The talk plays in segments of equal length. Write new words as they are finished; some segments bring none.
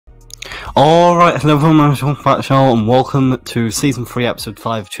Alright, hello everyone, I'm Sean Fatshell, and welcome to Season 3, Episode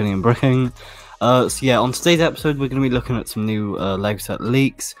 5 of Chillin N Brickin. So yeah, on today's episode we're going to be looking at some new LEGO set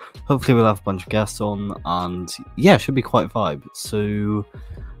leaks. Hopefully we'll have a bunch of guests on, and yeah, it should be quite a vibe. So,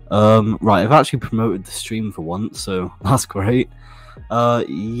 right, I've actually promoted the stream for once, so that's great.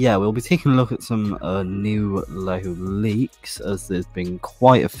 Yeah, we'll be taking a look at some new LEGO leaks, as there's been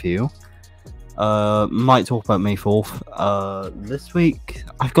quite a few. Might talk about May 4th. This week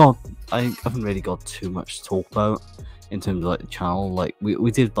I haven't really got too much to talk about in terms of like the channel. Like we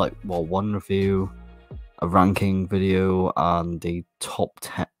did like one review, a ranking video, and a top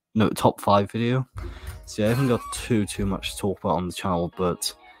 5 video. So yeah, I haven't got too much to talk about on the channel,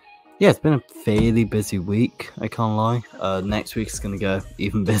 but yeah, it's been a fairly busy week, I can't lie. Next week's gonna get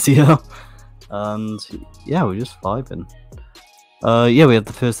even busier. And yeah, we're just vibing. Yeah, we had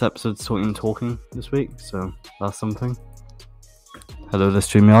the first episode talking this week, so that's something. Hello to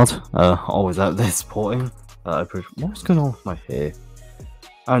StreamYard, always out there supporting. What's going on with my hair?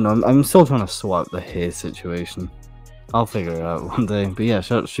 I don't know, I'm still trying to sort out the hair situation. I'll figure it out one day, but yeah,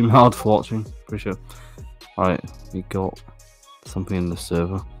 shout out to StreamYard for watching, appreciate it. Alright, we got something in the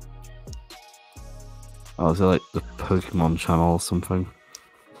server. Oh, is it like the Pokemon channel or something?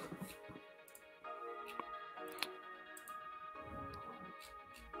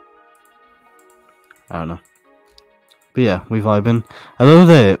 I don't know. But yeah, we vibing. Hello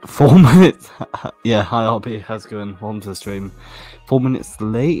there, 4 minutes. Yeah, hi RB, how's it going? Welcome to the stream. 4 minutes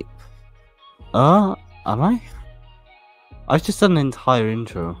late? Am I? I've just done an entire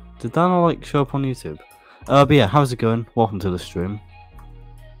intro. Did that not like show up on YouTube? But yeah, how's it going? Welcome to the stream.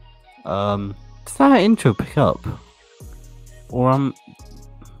 Did that intro pick up? Or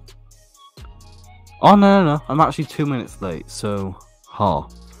oh no, I'm actually 2 minutes late, so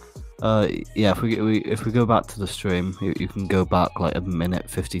yeah, if we go back to the stream, you can go back like a minute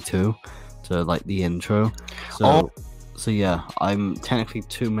 52 to like the intro. So yeah, I'm technically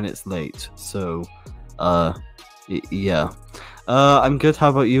 2 minutes late. So yeah, I'm good. How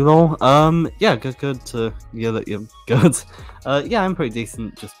about you all? Yeah, good to hear that you're good. Yeah, I'm pretty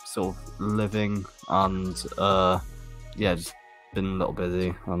decent. Just sort of living, and yeah, just been a little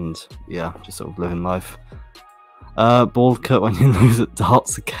busy, and yeah, just sort of living life. Bald cut when you lose at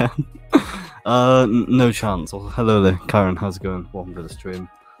darts again. No chance. Oh, hello there, Karen. How's it going? Welcome to the stream.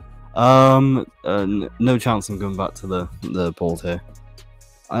 No chance I'm going back to the bald hair.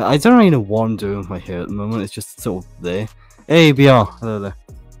 I don't really know what I'm doing with my hair at the moment. It's just sort of there. Hey, BR. Hello there.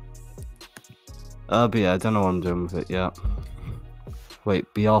 But yeah, I don't know what I'm doing with it yet. Wait,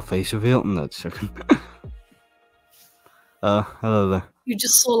 BR face reveal? No, just joking. Hello there. You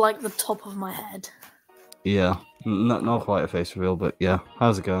just saw like the top of my head. Yeah, not quite a face reveal, but yeah.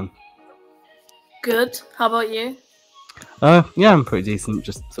 How's it going? Good. How about you? Yeah, I'm pretty decent.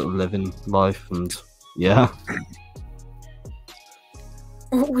 Just sort of living life, and yeah.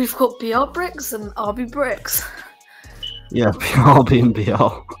 We've got BR bricks and RB bricks. Yeah, RB and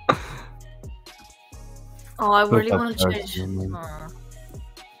BR. Oh, I really want to change.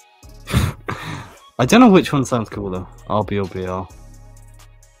 I don't know which one sounds cooler, RB or BR.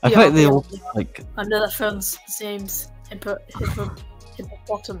 I feel like they all like. I know that sounds seems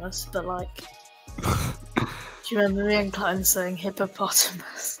hippopotamus, but like, do you remember me and Klein saying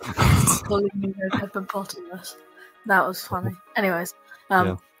hippopotamus? Calling me a hippopotamus. That was funny. Anyways,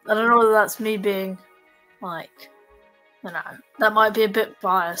 Yeah. I don't know whether that's me being like, you know, that might be a bit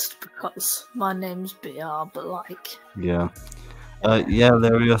biased because my name's BR, but like. Yeah. Yeah,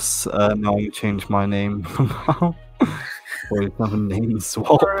 Larius. Now I'm change my name from now. Or have a name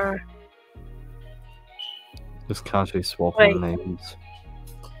swap. Just casually swapping names.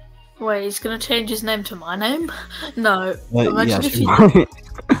 Wait, he's gonna change his name to my name? No. Yeah, if he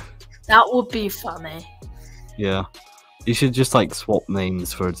that would be funny. Yeah. You should just like swap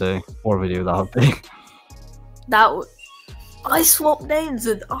names for a day or a video, that would be. That would. I swap names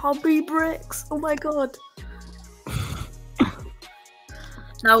with RB bricks. Oh my god.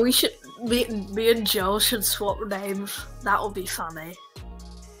 Now we should. Me and Joe should swap names. That would be funny.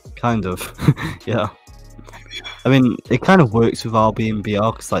 Kind of. Yeah. I mean, it kind of works with RB and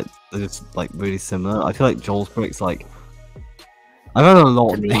BR because like they're just like really similar. I feel like Joel's bricks like. I've had a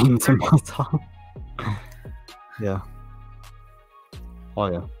lot of names in my time. Yeah. Oh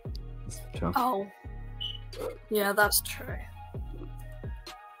yeah. That's true. Oh. Yeah, that's true.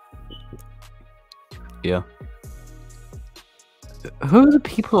 Yeah. Who are the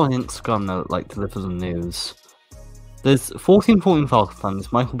people on Instagram that like deliver the news? There's 1414 Falcon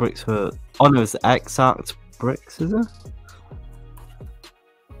fans, Michael Bricks for. Oh no, it's Exact Bricks, is it?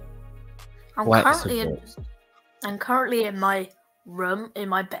 I'm currently in my room, in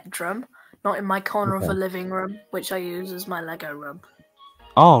my bedroom, not in my corner of Okay. the living room, which I use as my Lego room.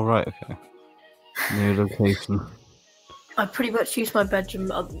 Oh, right, okay. New location. I pretty much use my bedroom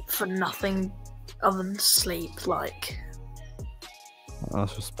for nothing other than sleep. Like,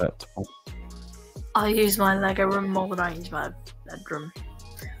 That's respectable. I use my Lego room more than I use my bedroom.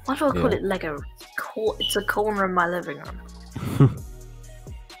 Why do I call Yeah. it Lego? It's a corner of my living room.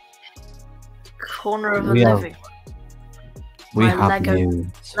 Corner of the We have- living room. We My have Lego-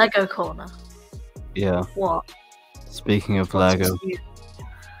 news. Lego corner. Yeah. What? Speaking of What's Lego, this new-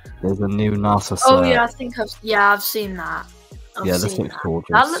 there's a new NASA set. Oh yeah, I think I've seen that. Yeah, this seen looks that.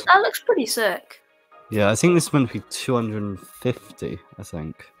 gorgeous. That looks pretty sick. Yeah, I think this is meant to be 250, I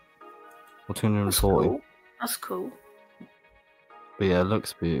think. Or That's 240. cool. That's cool. But yeah, it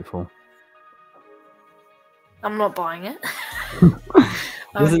looks beautiful. I'm not buying it.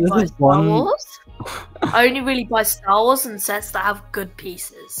 I This only is buy Star one- Wars. I only really buy Star Wars and sets that have good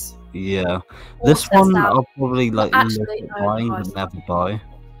pieces. Yeah. Or This sets one that have- I'll probably Well, like actually, look at I only buying buy but Star never buy.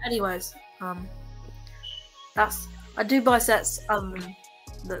 Anyways, I do buy sets other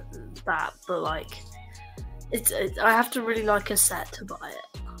than that, but like, I have to really like a set to buy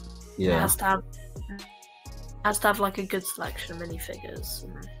it. It Yeah. has to have like a good selection of minifigures.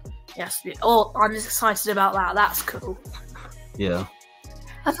 Yes. Oh, I'm excited about that. That's cool. Yeah.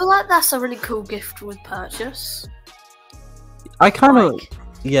 I feel like that's a really cool gift with purchase. I kind of Like,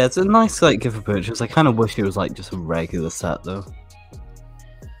 yeah, it's a nice like gift for purchase. I kind of wish it was like just a regular set though.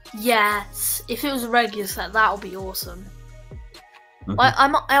 yes, if it was a regular set, that would be awesome. Mhm. Like, I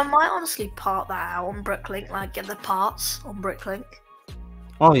might honestly part that out on Bricklink, like get the parts on Bricklink.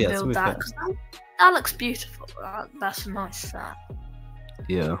 Oh yeah, to Build be that, fair. 'cause that looks beautiful. That's a nice set.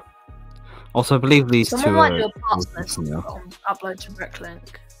 Yeah. Also, I believe these Someone two might are do a parts list exclusive now. on upload to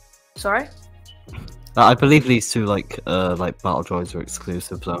Bricklink. Sorry? I believe these two like battle droids are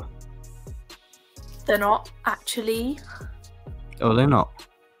exclusive though. They're not actually. Oh, they're not.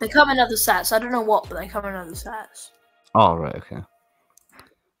 They come in other sets. I don't know what, but they come in other sets. Oh right, okay.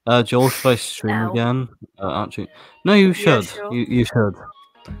 Joel, should I stream No. again? Actually, no, you should. sure. You should.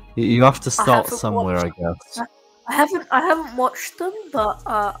 You have to start haven't somewhere, I watched- guess. I haven't watched them, but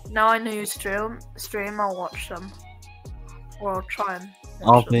now I know you stream. I'll watch them, or I'll try and.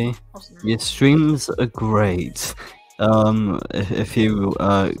 I'll Watch them. be. Awesome. Your streams are great. If you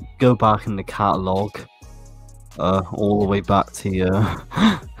go back in the catalog, all the way back to your.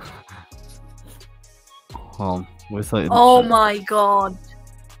 Hold on, where's that? Oh my god.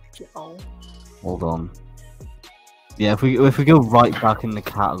 Joel. Hold on. Yeah, if we go right back in the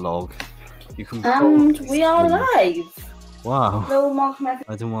catalog, you can. And probably we are see- live. Wow. Hello, Malcolm. I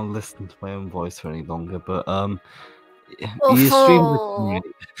didn't want to listen to my own voice for any longer, but Oh,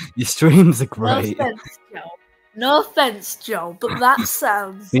 your streams are No great. offense, Joel. No offense, Joel, but that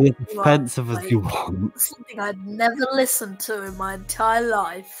sounds Be as like offensive as you want. something I'd never listened to in my entire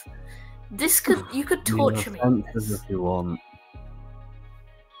life. You could Be torture me. with offensive this. if you want.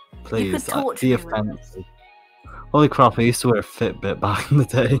 You Please, could torture be me with this. offensive. Holy crap! I used to wear a Fitbit back in the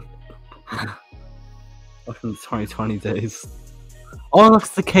day. Back in the 2020 days. Oh, look,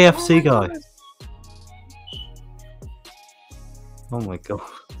 it's the KFC Oh my guy. goodness. Oh my god.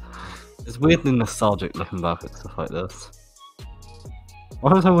 It's weirdly nostalgic looking back at stuff like this.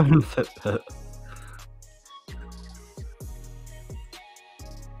 Why was I wearing a Fitbit?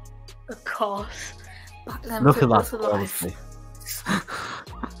 Of course. Back then, Look at that Fitbits were life. quality.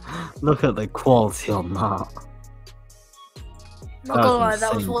 Look at the quality on that. Not That gonna was lie,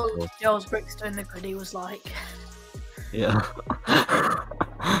 that was insane, what bro. Joel's bricks doing the gritty was like. Yeah.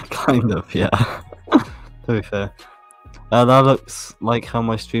 Kind of, yeah. To be fair. That looks like how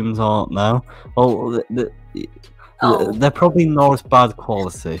my streams are now. Oh, Oh. they're probably not as bad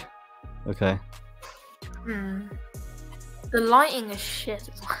quality. Okay. Hmm. The lighting is shit.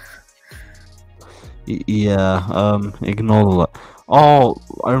 Yeah, ignore all that. Oh,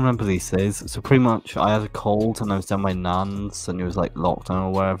 I remember these days. So pretty much I had a cold and I was down my nan's and it was like lockdown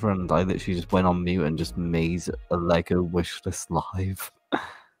or whatever and I literally just went on mute and just made a Lego wishlist live.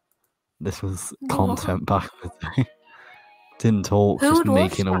 This was content back in the day. Didn't talk, Who just would watch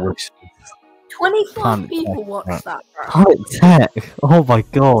making a that? wish. 25 Planet people Tech, watched right. that, bro. Planet Tech! Oh my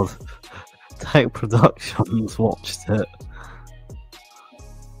god! Tech Productions watched it.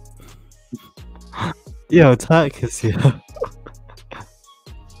 Yo, Tech is here.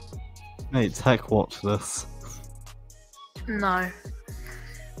 Mate, Tech watch this. No.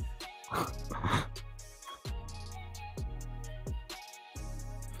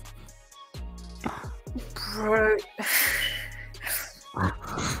 Bro.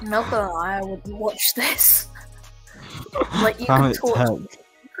 Not gonna lie, I wouldn't watch this. Like, you Planet could torture Tech. me.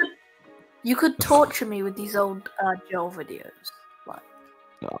 You could torture me with these old Joel videos. Like,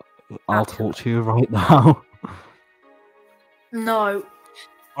 I'll torture you right now. no.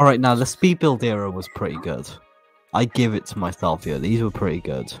 Alright, now the speed build era was pretty good. I give it to myself here. These were pretty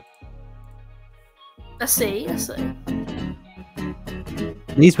good. I see.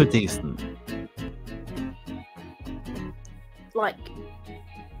 These were decent. Like,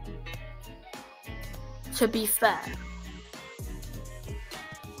 to be fair.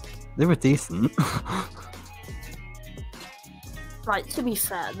 They were decent. Like, to be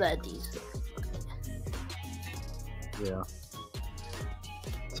fair, they're decent. Yeah.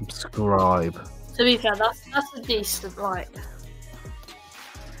 Subscribe. To be fair, that's a decent, like.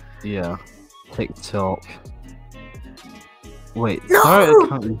 Yeah. TikTok. Wait, No!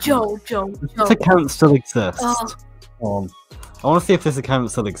 sorry, Joel. This account still exists. I want to see if this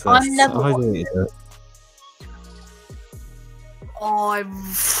account still exists. I'm never I deleted it.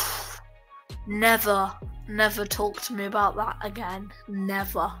 Never talk to me about that again.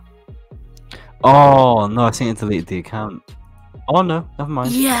 Never. Oh no, I think I deleted the account. Oh no, never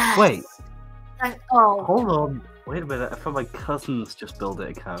mind. Yeah. Wait. Hold on. Wait a minute. I thought my cousins just built an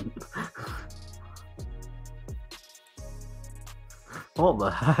account. What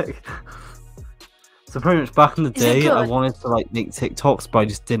the heck? So pretty much back in the day, I wanted to like make TikToks, but I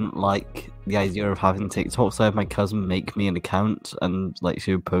just didn't like the idea of having TikToks. So I had my cousin make me an account, and like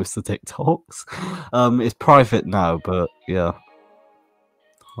she would post the TikToks. It's private now, but yeah.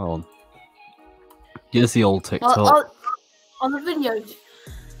 Hold on. Here's the old TikTok. On the videos.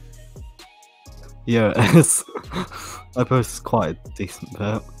 Yeah, it is. I posted quite a decent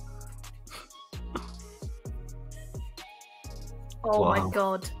bit. Oh Wow. my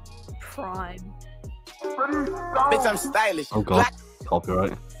god. Prime. Bitch, I'm stylish. Oh god,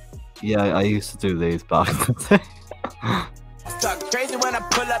 copyright. Yeah, I used to do these back in the day. Talk crazy when I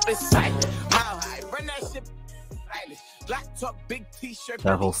pull up in sight. Mile high, run that shit. Stylish. Black top, big t-shirt.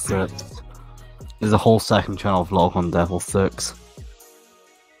 Devil 6. There's a whole second channel vlog on Devil 6.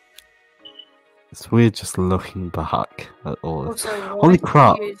 It's weird just looking back at all this. Also, Holy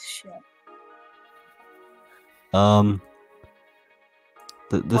crap!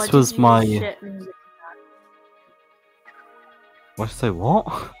 This was my. What did I say? What?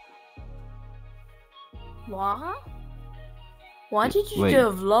 What? Why did you Wait. do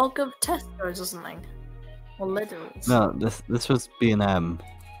a vlog of Tesco's or something? Or Lidl's? No, this was B&M.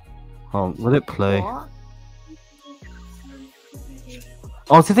 Oh, will it play? What?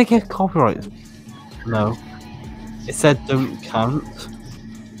 Oh, did they get copyright? No. It said don't count.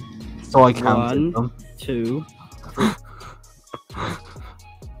 So I counted them. 2.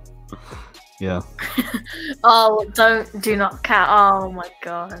 Yeah. Oh, do not count. Oh my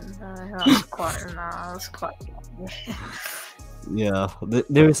god, no, that's quite. Yeah,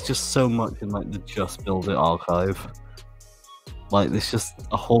 there is just so much in like the Just Build It archive. Like, there's just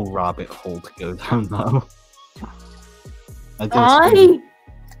a whole rabbit hole to go down now.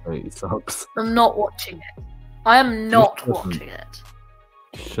 It sucks. I'm not watching it. I am not shouldn't. watching it.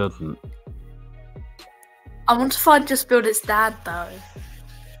 Shouldn't. I want to find Just Build It's dad though.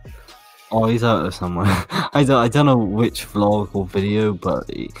 Oh, he's out there somewhere. I don't know which vlog or video, but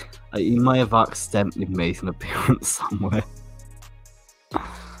he might have accidentally made an appearance somewhere.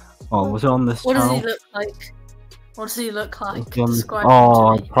 Oh, was it on this What channel? does he look like? What does he look like? Oh, Describe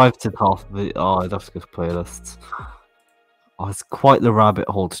I him to me. privated half of it. Oh, I'd have to go to playlists. Oh, it's quite the rabbit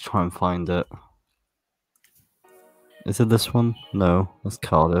hole to try and find it. Is it this one? No, that's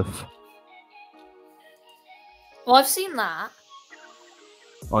Cardiff. Well, I've seen that.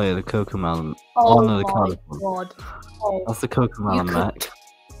 Oh yeah, the Coco Melon. Oh, no, the my Cardiff one. god. Oh, That's the Coco Melon could- neck.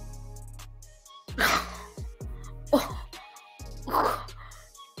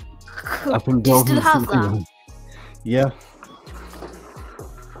 I've been Do you building still have something that? on- Yeah.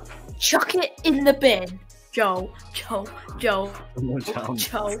 Chuck it in the bin. Joel. No chance.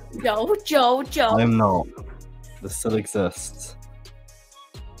 Joel. I'm not. This still exists.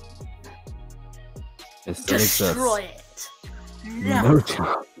 It still Destroy exists. it. No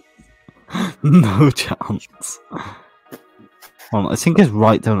chance. No chance. Hold on, I think it's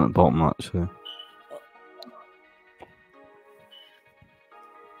right down at the bottom actually.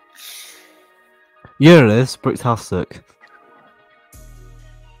 Yeah, it is. Bricktastic.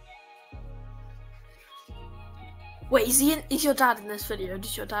 Wait, is your dad in this video?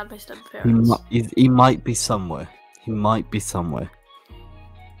 Does your dad make an appearance? He might be somewhere. He might be somewhere.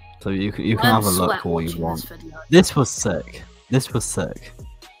 So you can have a look all you want. This was sick. This was sick.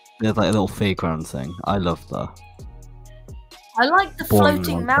 There's like a little fairground thing. I love that. I like the Boring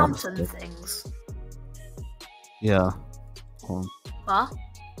floating one, mountain fantastic. things. Yeah. Hold Huh?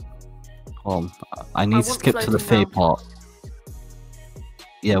 Hold on. I need to skip to the Fae part.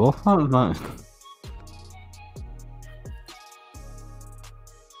 Yeah, what part of that?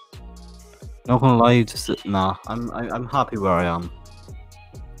 Not gonna lie, nah. I'm happy where I am.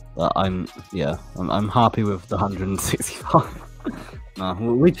 I'm happy with the 165. Nah,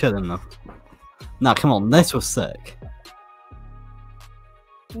 we chilling though. Nah, come on, this was sick.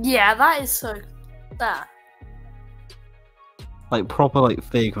 Yeah, that is so. That. Like proper like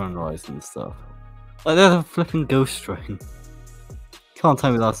fake rise and stuff. Like there's a flipping ghost string. Can't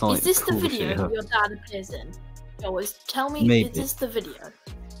tell me that's not. Is this cool the video shit. that your dad appears in? Always tell me. Maybe. Is this the video?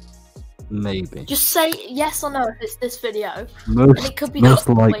 Maybe. Just say yes or no if it's this video. Most, and it could be most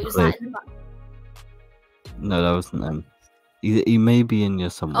not. likely. Wait, was that in the back? No, that wasn't him. He may be in here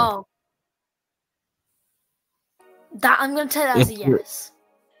somewhere. Oh. That I'm gonna take that as a yes.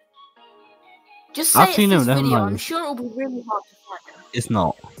 Just say Actually, it's no, this never video. mind. I'm sure it'll be really hard to find it. It's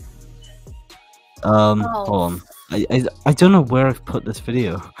not. Hold on. I don't know where I've put this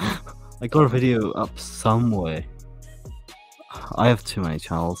video. I got a video up somewhere. I have too many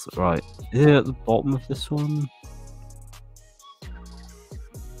channels. Right. Is it at the bottom of this one?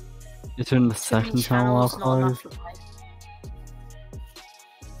 It's in the second channel archive.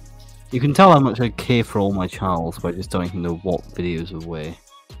 You can tell how much I care for all my channels, but I just don't even know what videos are where.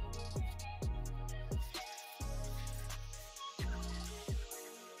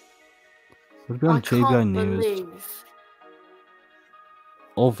 Would it be on JBI News?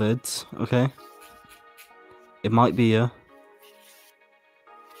 All vids, okay. It might be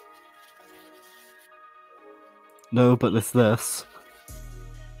No, but there's this.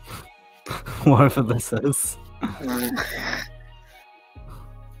 Whatever this is.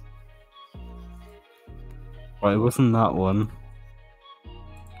 Right, it wasn't that one.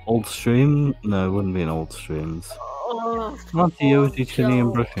 Old stream? No, it wouldn't be an old streams. Not the OG Chillin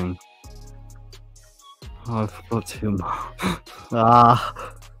N Brickin. Oh, I forgot too much.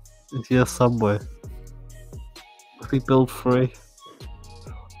 It's here somewhere. If we build 3.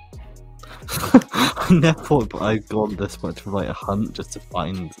 I never thought I'd gone this much of like a hunt just to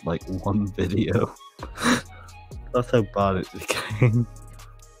find like one video. That's how bad it became.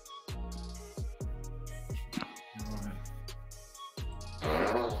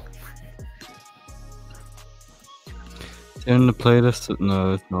 In the playlist?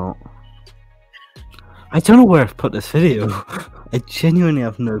 No, it's not. I don't know where I've put this video. I genuinely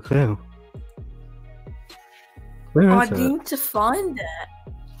have no clue. Where is it? I need to find it.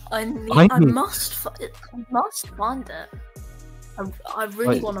 I must find it. I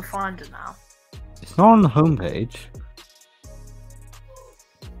really want to find it now. It's not on the homepage.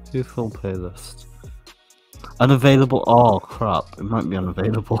 Do full playlist. Unavailable. Oh crap! It might be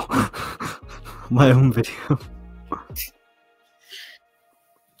unavailable. My own video.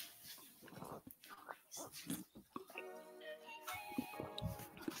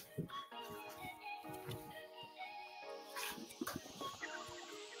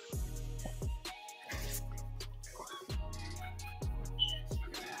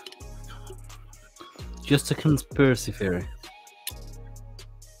 Just a conspiracy theory.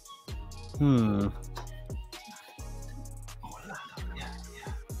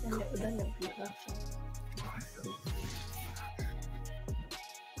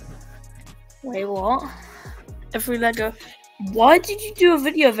 Wait, what? Every Lego. Why did you do a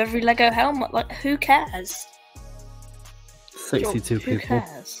video of every Lego helmet? Like, who cares? 62 Who people.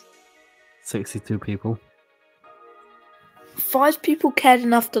 cares? 62 people. 5 people cared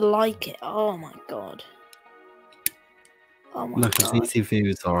enough to like it. Oh my god. Oh my Look, god. it's easy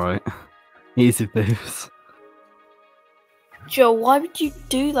views, alright. Easy views. Joe, why would you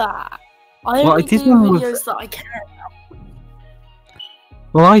do that? I Well, only I did do one with- videos that I care about.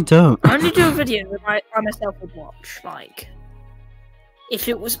 Well, I don't. I only do a video that I myself would watch. Like, if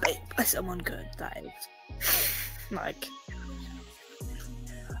it was made by someone good, that is. Like.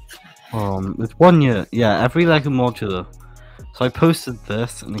 There's one year. Yeah, every Lego modular. So I posted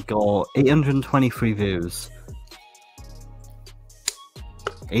this and it got 823 views.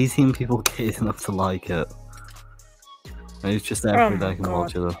 18 people cared enough to like it. And it's just every my Lego God.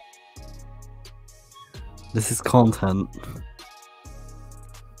 modular. This is content.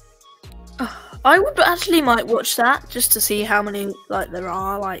 I would actually might watch that just to see how many like there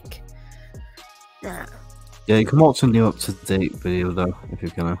are. Like, yeah. Yeah, you can watch a new up-to-date video though, if you're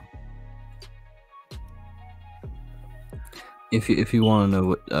gonna. If you want to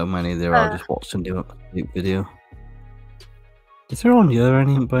know how many there are, just watch a new up-to-date video. Is there on here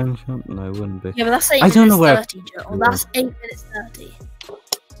anything by any chance? No, it wouldn't be. Yeah, but that's 8 I don't know minutes where. 30, Joe. That's 8 minutes 30.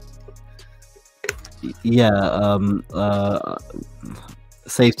 Yeah.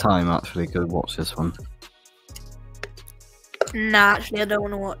 save time, actually, go watch this one. Nah, actually, I don't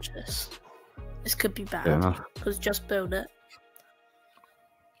want to watch this. This could be Fair bad. enough. Because just build it.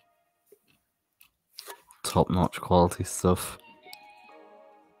 Top-notch quality stuff.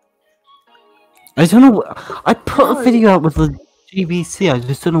 I don't know. I put a video out with the GBC. I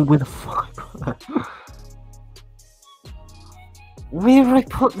just don't know where the fuck I put it. Where did I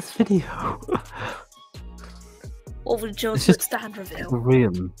put this video? Or would Joe's It's just stand reveal?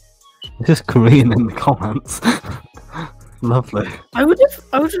 Korean. It's just Korean in the comments. Lovely. I would just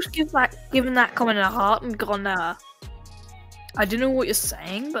given that comment a heart and gone, I don't know what you're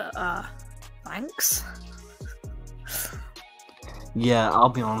saying, but thanks. Yeah, I'll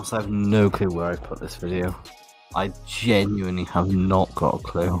be honest, I have no clue where I put this video. I genuinely have not got a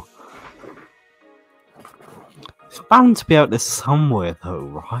clue. It's bound to be out there somewhere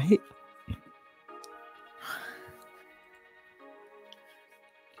though, right?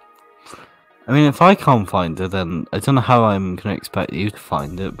 I mean, if I can't find it, then I don't know how I'm going to expect you to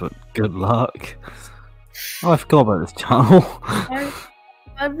find it, but good luck. Oh, I forgot about this channel.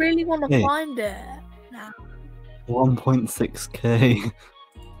 I really want to find it now. 1.6k.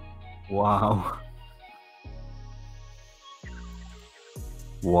 Wow.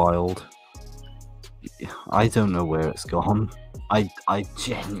 Wild. I don't know where it's gone. I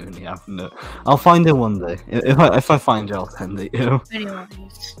genuinely have no. I'll find it one day. If I find it, I'll send it you.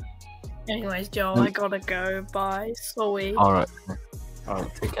 Anyways, Joel, I gotta go. Bye. Sorry. Alright,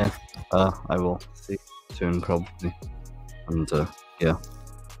 take care. I will see you soon, probably. And, yeah.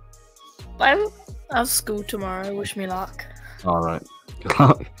 I have school tomorrow. Wish me luck. Alright, good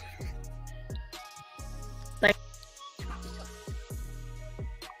luck.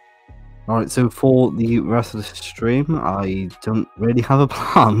 Alright, so for the rest of the stream, I don't really have a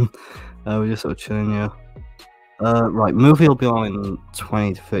plan. We're just sort of chilling here. Right, movie will be on in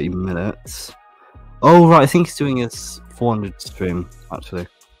 20 to 30 minutes. Oh, right, I think he's doing his 400 stream, actually.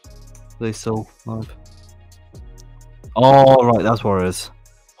 Are they still live? Oh, right, that's where it is.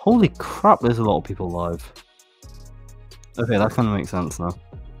 Holy crap, there's a lot of people live. Okay, that kind of makes sense now.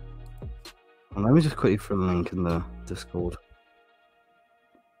 And let me just quickly throw the link in the Discord.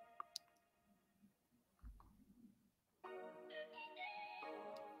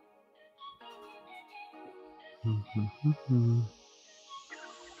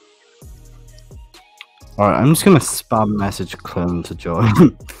 Alright, I'm just gonna spam message Clone to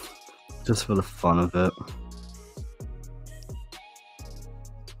join. Just for the fun of it.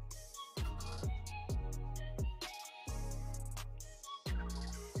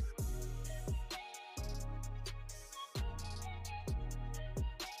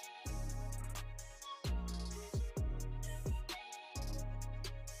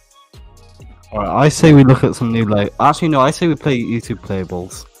 Alright, I say we look at some new actually no, I say we play YouTube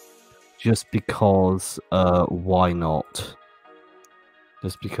playables. Just because why not?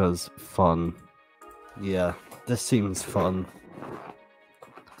 Just because fun. Yeah, this seems fun.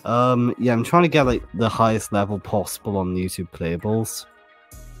 Yeah, I'm trying to get like the highest level possible on YouTube playables.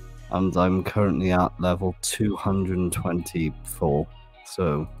 And I'm currently at level 224.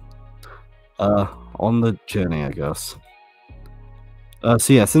 So on the journey, I guess.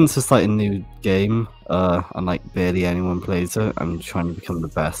 So yeah, since it's like a new game, and like barely anyone plays it, I'm trying to become the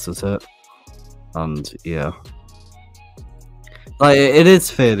best at it. And yeah, like it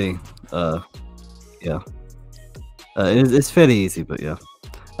is fairly, yeah, it's fairly easy, but yeah.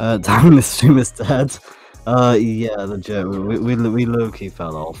 Damn, the stream is dead. Yeah, legit. We low key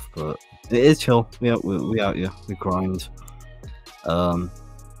fell off, but it is chill. We out here. We grind.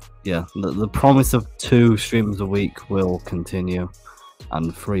 Yeah, the promise of 2 streams a week will continue.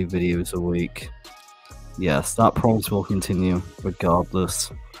 And 3 videos a week. Yes, that promise will continue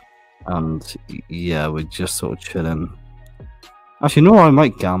regardless. And yeah, we're just sort of chilling. Actually, no, I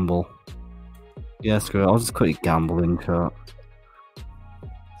might gamble. Yeah, screw it. I'll just quickly gamble in chat.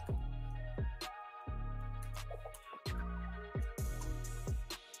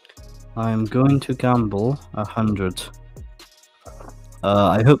 I'm going to gamble 100.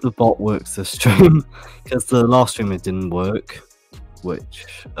 I hope the bot works this stream, because the last stream it didn't work.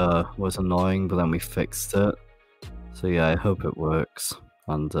 Which was annoying, but then we fixed it. So yeah, I hope it works.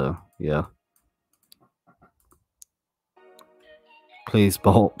 And yeah. Please,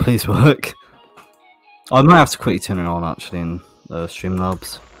 bot, please work. I might have to quickly turn it on actually in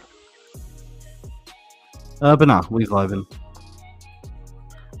Streamlabs. But nah, we vibing.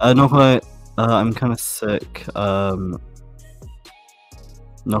 Not gonna lie, I'm kind of sick. Not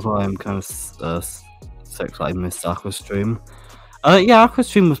gonna lie, I'm kind of sick that I missed Aqua stream. Yeah, Aqua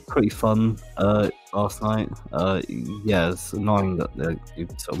stream was pretty fun. last night. Yeah, it's annoying that you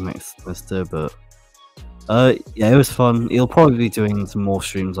sort of missed it, but yeah, it was fun. He'll probably be doing some more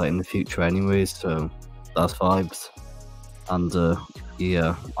streams like in the future, anyways. So that's vibes. And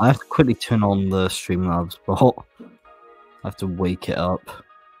yeah, I have to quickly turn on the Streamlabs bot. I have to wake it up,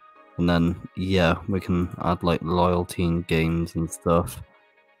 and then yeah, we can add like loyalty and games and stuff.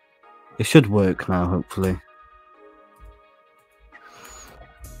 It should work now, hopefully.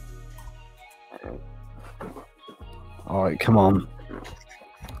 Alright, come on.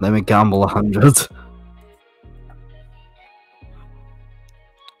 Let me gamble 100.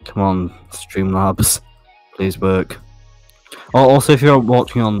 Come on, Streamlabs. Please work. Oh, also, if you're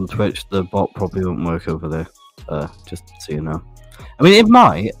watching on Twitch, the bot probably won't work over there. Just so you know. I mean, it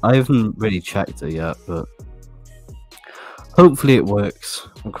might. I haven't really checked it yet, but hopefully it works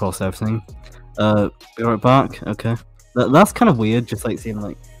across everything. Be right back. Okay. That's kind of weird, just like seeing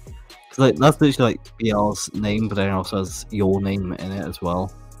like, cause like that's literally like BR's name, but then it also has your name in it as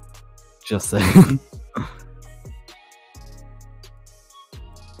well. Just saying.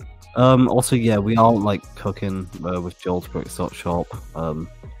 Also, yeah, we are like cooking with Joel's Bricks Shop.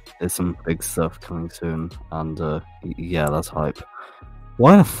 There's some big stuff coming soon, and yeah, that's hype.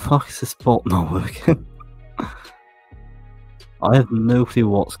 Why the fuck is this bot not working? I have no clue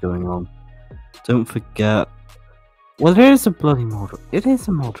what's going on. Don't forget. Well, there is a bloody moderator. It is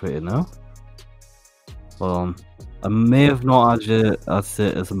a moderator, no? Well, I may have not added it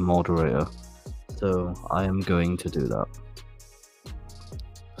as a moderator, so I am going to do that.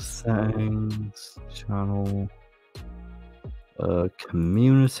 Settings, channel,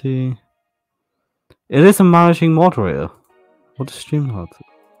 community. It is a managing moderator. What does Streamlabs?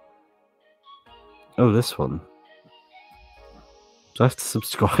 Oh, this one. Do I have to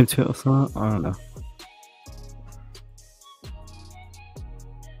subscribe to it or something? I don't know.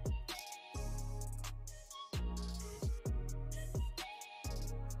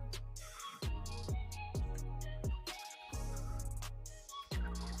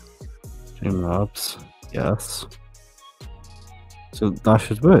 Streamlabs, yes. So that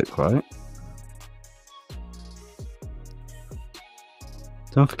should work, right?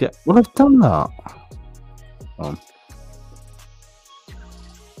 Don't forget. Well, I've done that.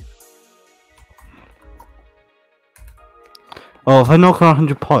 Oh, if I knock on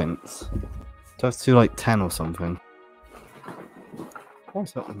 100 points, do I have to do like 10 or something?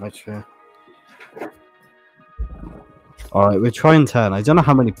 What's up with my chair? Alright, we're trying 10. I don't know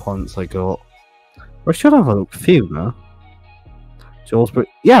how many points I got. I should have a few now.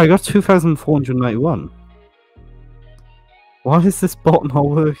 Yeah, I got 2,491. Why is this bot not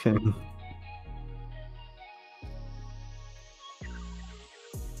working?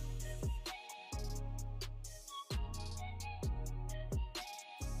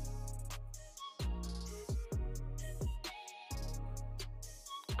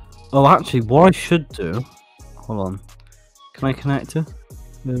 Oh, actually, what I should do... Hold on. Can I connect it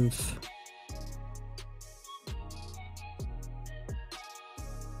with...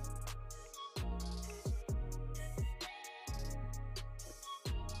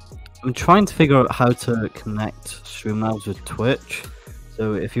 I'm trying to figure out how to connect Streamlabs with Twitch.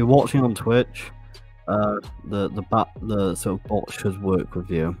 So if you're watching on Twitch, the sort of bot should work with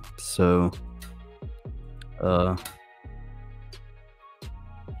you. So,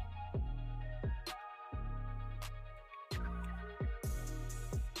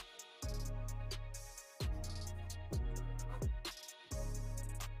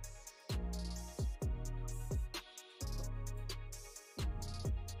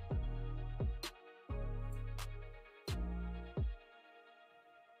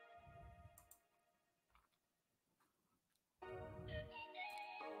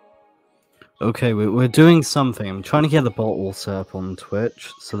 okay, we're doing something. I'm trying to get the bot all set up on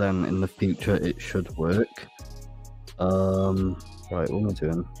Twitch, so then in the future it should work. Right, what am I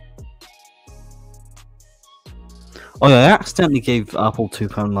doing? Oh yeah, I accidentally gave Apple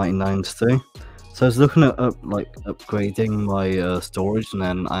 £2.99 today. So I was looking at upgrading my storage, and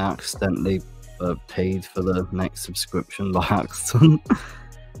then I accidentally paid for the next subscription by accident.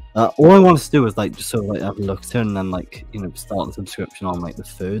 All I wanted to do was like just sort of like have a look at it, and then like start the subscription on like the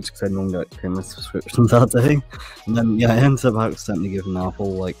 3rd, because I normally like pay my subscription that day. And then yeah, I ended up accidentally giving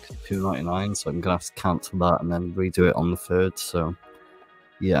Apple like $2.99, so I'm gonna have to cancel that and then redo it on the 3rd. So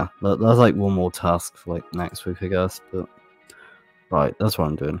yeah, that's like one more task for like next week, I guess. But right, that's what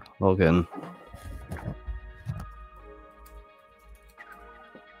I'm doing. Log in.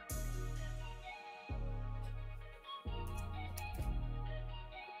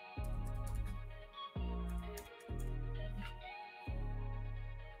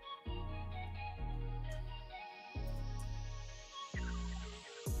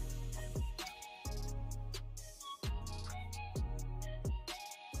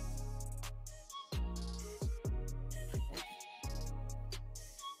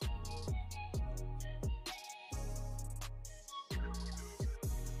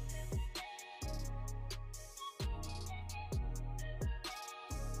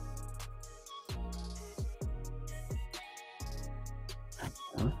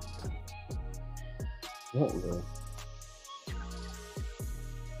 What the?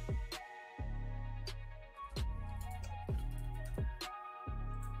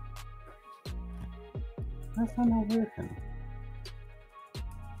 How's that not working?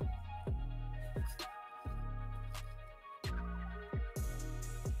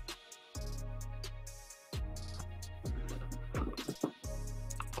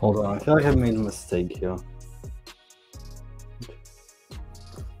 Hold on, I feel like I made a mistake here.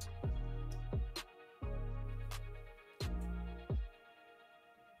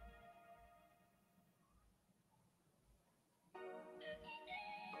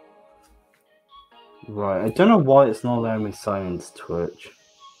 Right, I don't know why it's not letting me sign into Twitch.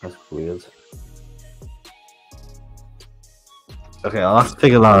 That's weird. Okay, I'll have to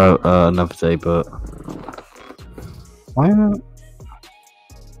figure that out another day, but... Why not?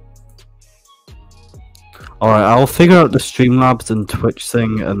 Alright, I'll figure out the Streamlabs and Twitch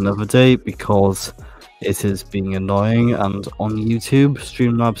thing another day because it is being annoying, and on YouTube,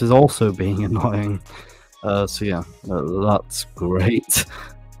 Streamlabs is also being annoying. So yeah, that's great.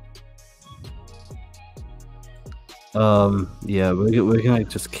 Yeah, we're gonna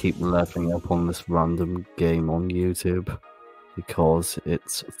just keep leveling up on this random game on YouTube because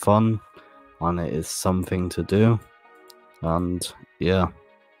it's fun and it is something to do, and yeah.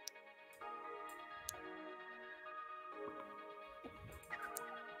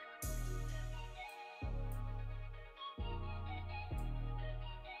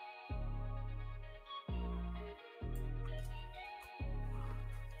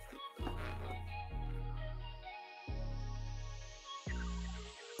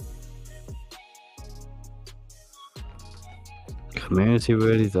 Community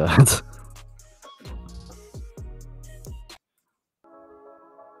really dead.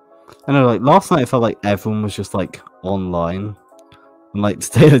 I know, like last night I felt like everyone was just like online, and like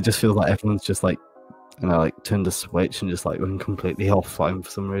today it just feels like everyone's just like, you know, like turned a switch and just like went completely offline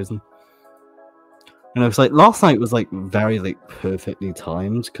for some reason. You know, it's like last night was like very like perfectly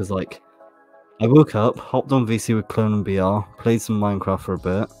timed because like I woke up, hopped on VC with Clone and BR, played some Minecraft for a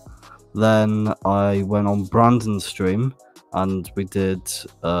bit, then I went on Brandon's stream and we did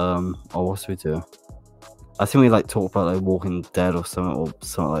oh, what did we do? I think we like talked about like Walking Dead or something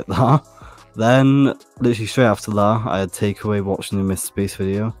like that. Then literally straight after that, I had takeaway watching the Mr. Beast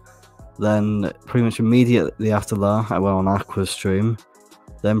video. Then pretty much immediately after that, I went on Aqua's stream.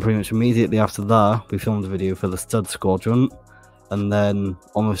 Then pretty much immediately after that, we filmed a video for the Stud Squadron. And then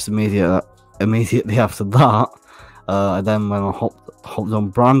almost immediately after that, I then went on hopped on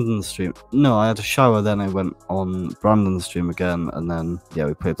Brandon's stream. No, I had a shower, then I went on Brandon's stream again, and then yeah,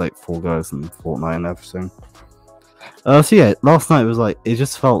 we played like Fall Guys and Fortnite and everything. So yeah, last night was like, it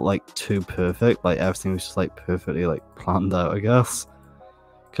just felt like too perfect. Like everything was just like perfectly like planned out, I guess.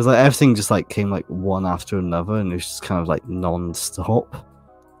 Because like everything just like came like one after another, and it was just kind of like non-stop.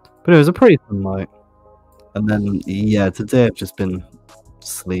 But it was a pretty fun night. And then yeah, today I've just been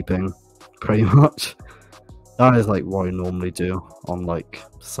sleeping, pretty much. That is like what I normally do on like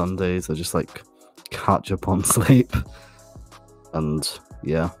Sundays. I just like catch up on sleep, and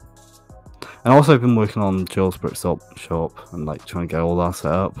yeah. And also I've been working on Joel's Brick Shop and like trying to get all that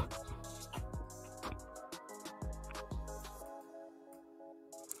set up.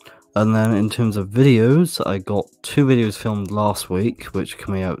 And then in terms of videos, I got 2 videos filmed last week, which are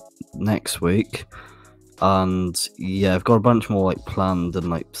coming out next week. And yeah, I've got a bunch more like planned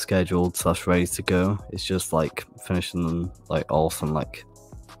and like scheduled / ready to go. It's just like finishing them like off and like,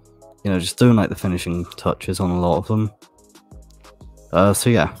 you know, just doing like the finishing touches on a lot of them.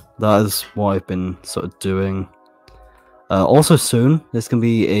 So yeah, that is what I've been sort of doing. Also soon, there's gonna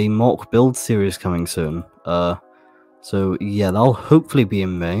be a mock build series coming soon. So yeah, that'll hopefully be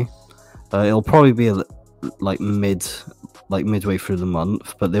in May. It'll probably be like midway through the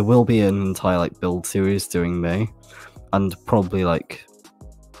month, but there will be an entire like build series during May, and probably like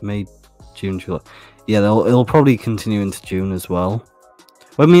May, June, July. Yeah, it'll probably continue into June as well.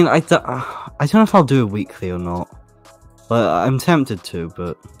 I mean, I don't know if I'll do it weekly or not, but I'm tempted to.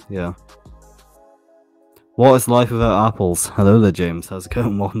 But yeah. What is life without apples? Hello there, James. How's it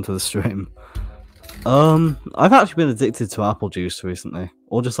going? Welcome to the stream. I've actually been addicted to apple juice recently,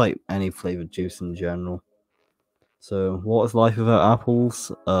 or just like any flavored juice in general. So, what is life without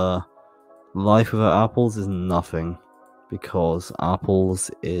apples? Life without apples is nothing, because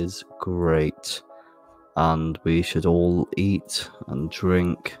apples is great, and we should all eat and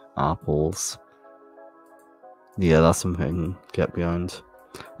drink apples. Yeah, that's something I can get behind.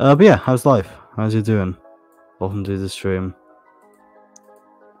 But yeah, how's life? How's you doing? Welcome to the stream.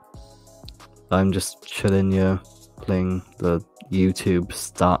 I'm just chilling here, playing the YouTube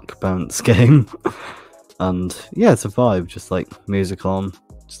stack bounce game. And yeah, it's a vibe, just like music on,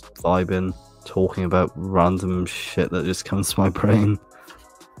 just vibing, talking about random shit that just comes to my brain.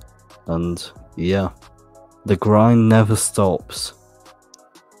 And yeah, the grind never stops.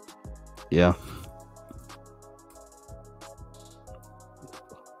 Yeah.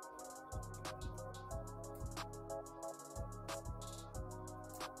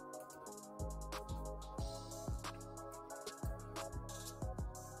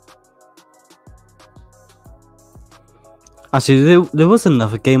 Actually, there was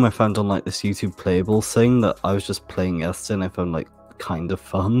another game I found on like this YouTube playable thing that I was just playing yesterday and I found like kind of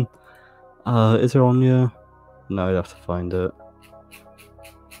fun. Is it on here? No, I'd have to find it.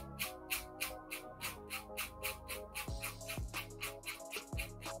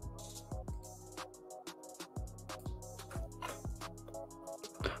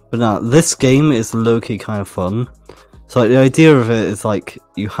 But no, this game is low-key kind of fun. So like, the idea of it is like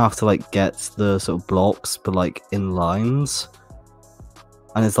you have to like get the sort of blocks, but like in lines.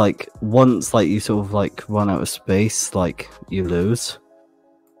 And it's like once like you sort of like run out of space, like you lose.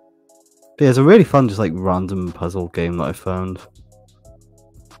 But yeah, it's a really fun, just like random puzzle game that I found.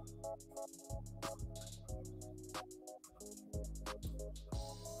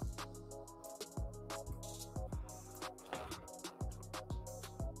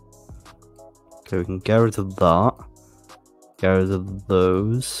 Okay, we can get rid of that. Get rid of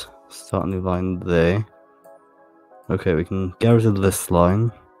those. Start a new line there. Okay, we can get rid of this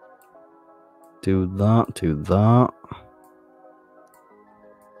line. Do that, do that.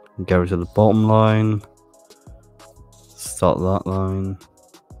 Get rid of the bottom line. Start that line.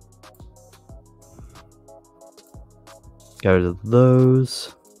 Get rid of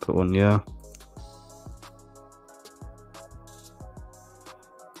those. Put one, yeah.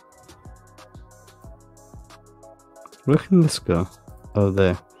 Where can this go? Oh,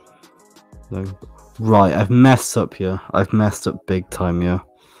 there. No. Right, I've messed up here. I've messed up big time here.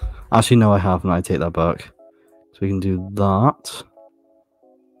 Actually, no, I haven't. I take that back. So we can do that.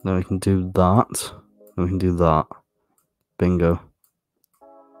 Then we can do that. Then we can do that. Bingo.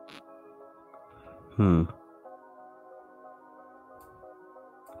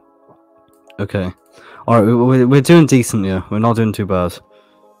 Okay. Alright, we're doing decent here. We're not doing too bad.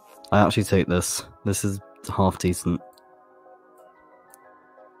 I actually take this. This is half decent.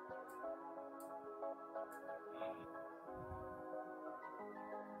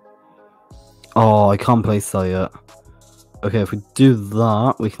 Oh, I can't place that yet. Okay, if we do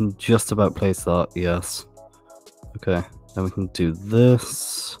that, we can just about place that, yes. Okay, then we can do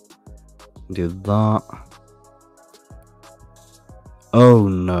this. Do that. Oh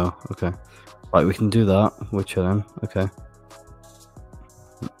no, okay. Right, we can do that. We're chilling, okay.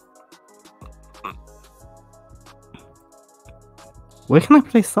 Where can I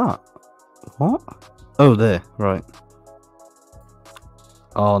place that? What? Oh, there, right.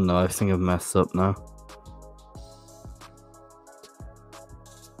 Oh no, I think I've messed up now.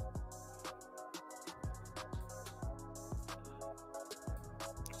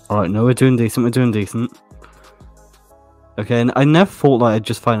 Alright, no, we're doing decent, we're doing decent. Okay, and I never thought like I'd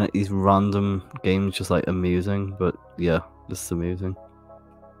just find like, these random games just like amusing, but yeah, this is amusing.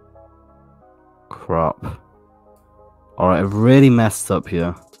 Crap. Alright, I've really messed up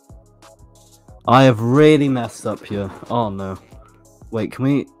here. I have really messed up here. Oh no. Wait, can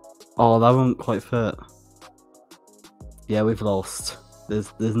we... Oh, that won't quite fit. Yeah, we've lost.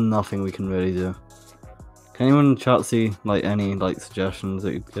 There's nothing we can really do. Can anyone in chat see like any like suggestions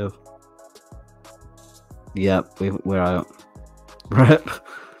that you'd give? Yep, we're out. Rip.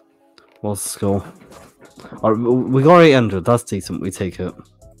 What's the score? Alright, we got 800. That's decent. We take it.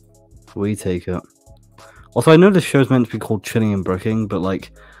 We take it. Also, I know this show's meant to be called Chillin N Brickin, but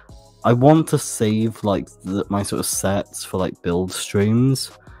like, I want to save like my sort of sets for like build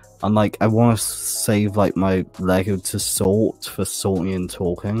streams, and like I want to save like my Lego to sort for sorting and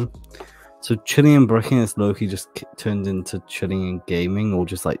talking. So Chillin N Brickin is low-key just turned into Chilling and Gaming, or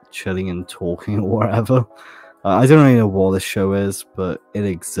just like chilling and talking or whatever. I don't really know what this show is, but it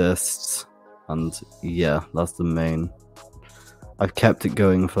exists, and yeah, that's the main. I've kept it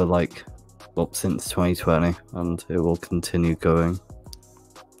going for like, well, since 2020, and it will continue going.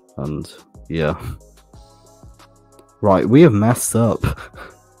 And yeah. Right, we have messed up.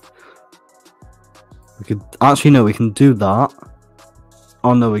 We could actually no, we can do that.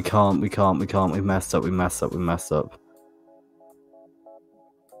 Oh no, we can't. We messed up. We messed up.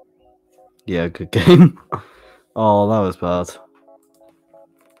 Yeah, good game. Oh, that was bad.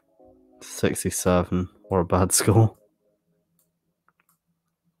 67. What a bad score.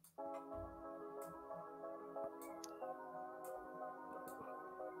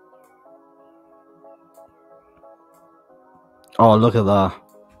 Oh, look at that.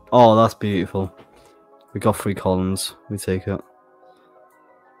 Oh, that's beautiful. We got 3 columns. We take it.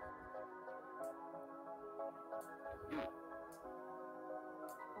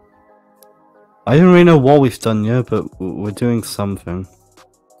 I don't really know what we've done yet, but we're doing something.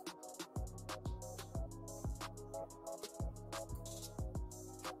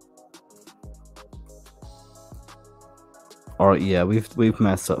 Alright, yeah, we've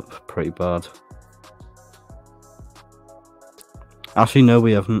messed up pretty bad. Actually, no,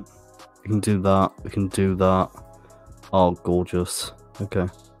 we haven't. We can do that. We can do that. Oh, gorgeous. Okay.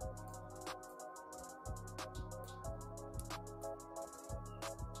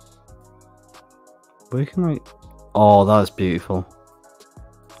 Where can I... Oh, that is beautiful.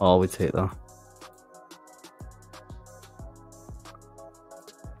 Oh, we take that.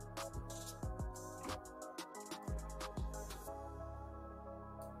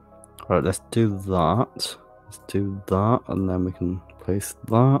 Alright, let's do that. Let's do that, and then we can place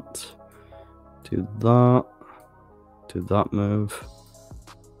that. Do that. Do that move.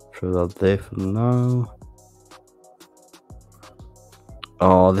 Throw that there for now.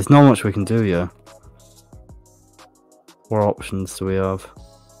 Oh, there's not much we can do here. What options do we have?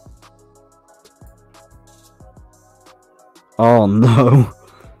 Oh no!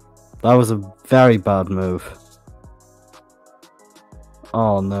 That was a very bad move.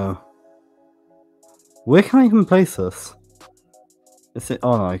 Oh no. Where can I even place this? Is it?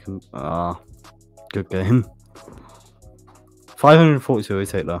 Oh no, I can. Good game. 542, we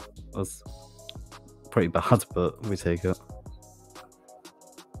take that. That's pretty bad, but we take it.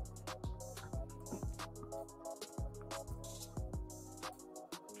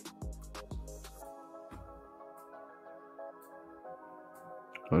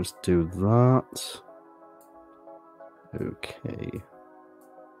 Let's do that. Okay.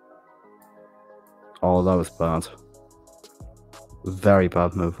 Oh, that was bad. Very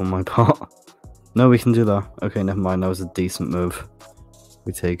bad move on my part. No, we can do that. Okay, never mind. That was a decent move.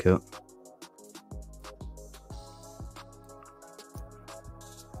 We take it.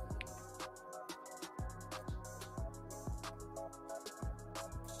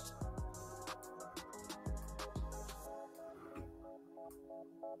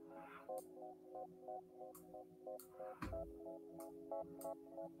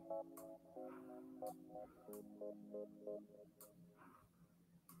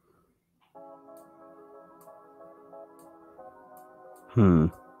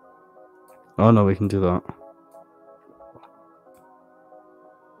 Oh no, we can do that.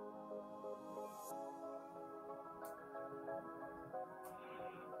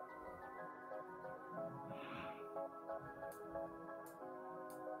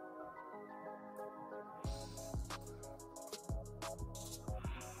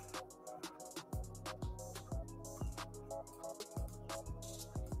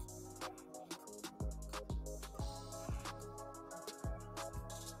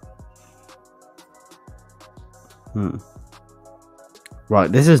 Right,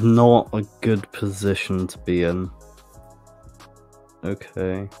 this is not a good position to be in.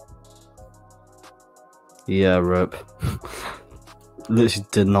 Okay. Yeah, rip. Literally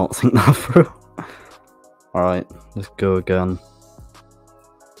did not think that through. Alright, let's go again.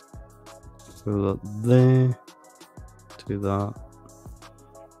 Do that there. Do that.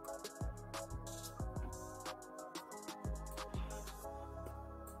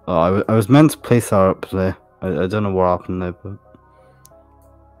 Oh, I was meant to place that up there. I don't know what happened there, but...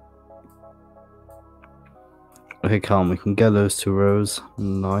 Okay, calm, we can get those 2 rows.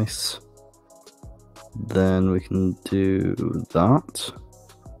 Nice. Then we can do that.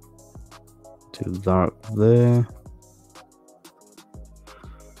 Do that there.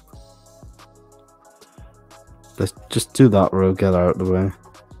 Let's just do that row, get out of the way.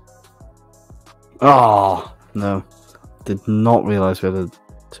 Oh, no. Did not realize we had a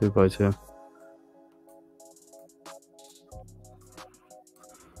 2x2.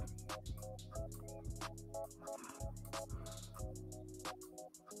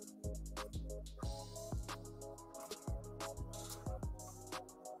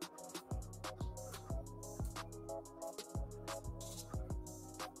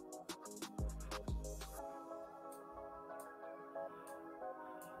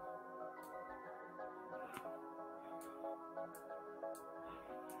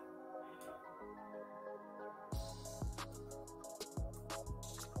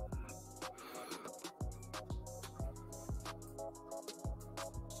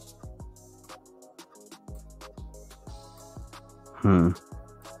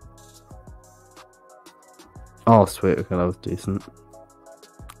 Oh, sweet. Okay, that was decent.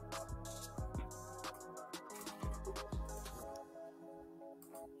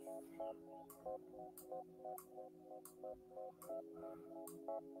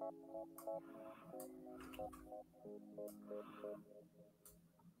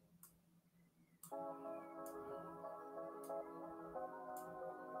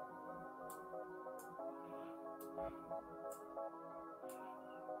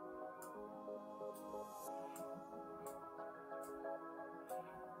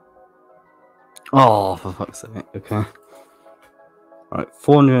 Oh, for fuck's sake. Okay. Alright,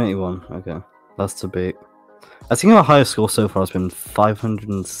 481. Okay. That's to beat. I think our highest score so far has been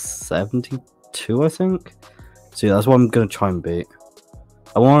 572, I think. So yeah, that's what I'm gonna try and beat.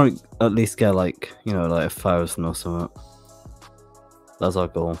 I want to at least get like, you know, like 1,000 or something. That's our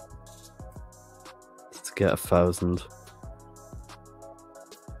goal. To get 1,000.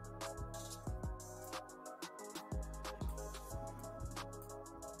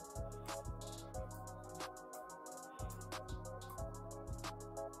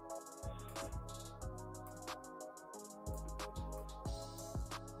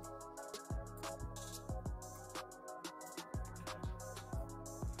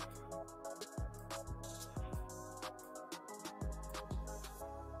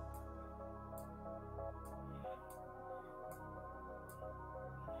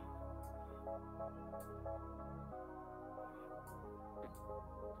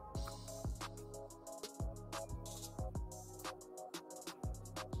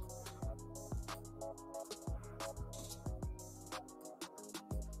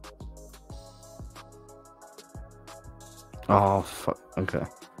 Oh, fuck. Okay.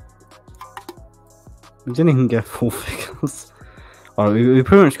 We didn't even get 4 figures. Alright, we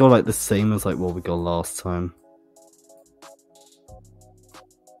pretty much got like the same as like what we got last time.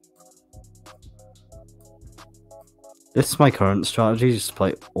 This is my current strategy, just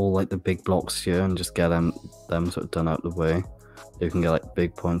play all like the big blocks here and just get them sort of done out the way. You can get like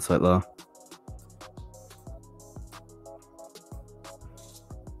big points like that.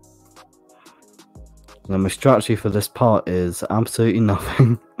 And then my strategy for this part is absolutely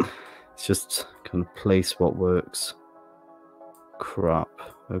nothing. It's just kind of place what works. Crap.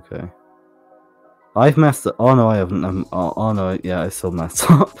 Okay. I've messed up. Oh no, I haven't. Oh no, yeah, I still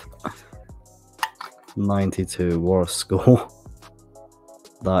messed up. 92. What a score.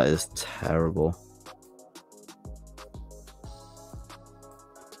 That is terrible.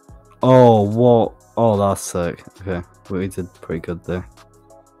 Oh, what? Oh, that's sick. Okay, we did pretty good there.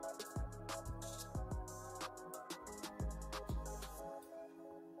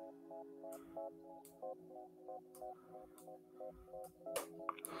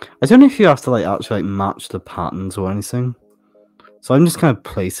 I don't know if you have to like actually like match the patterns or anything. So I'm just kind of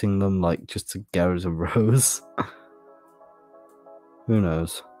placing them like just to get as a rows. Who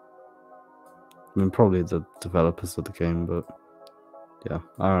knows? I mean, probably the developers of the game, but yeah,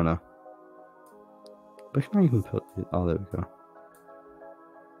 I don't know. Where can I even put it? Oh, there we go.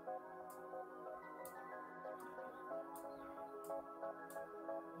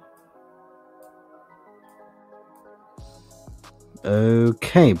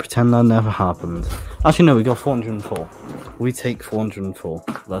 Okay, pretend that never happened. Actually, no, we got 404. We take 404.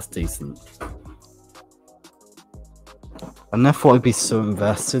 That's decent. I never thought I'd be so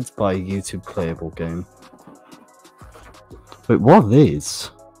invested by a YouTube playable game. Wait, what are these?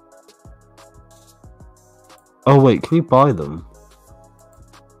 Oh wait, can you buy them?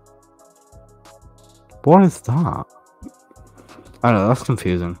 What is that? I don't know, that's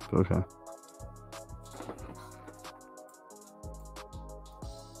confusing, but okay.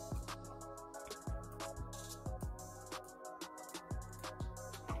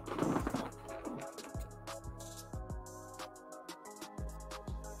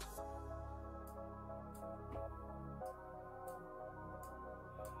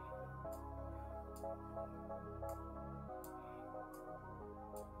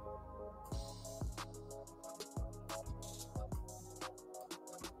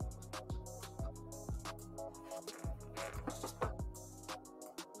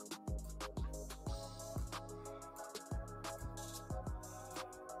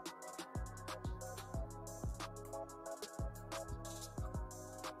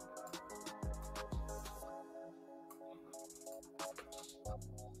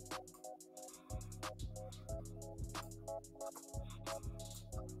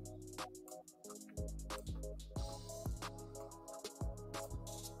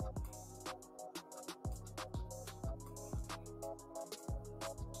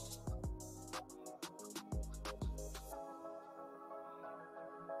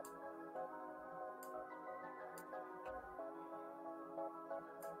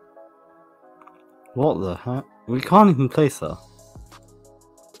 What the heck? We can't even place her.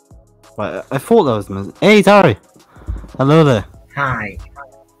 Right, I thought that was the Hey, Dari! Hello there. Hi.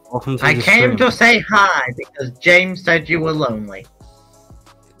 Welcome to I the came stream. to say hi because James said you were lonely.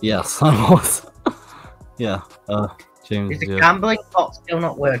 Yes, I was. Yeah, James. Is the Yeah. gambling bot still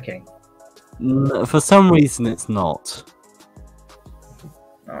not working? For some reason, it's not.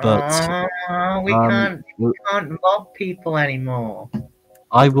 But We can't mob people anymore.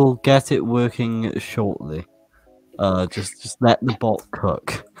 I will get it working shortly. Just let the bot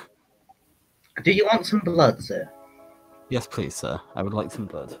cook. Do you want some blood, sir? Yes, please, sir. I would like some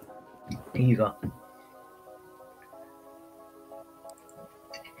blood. Here you go.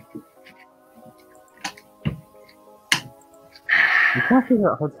 We can't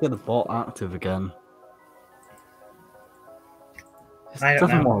figure out how to get the bot active again. It I don't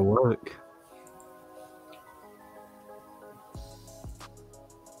doesn't know. want to work.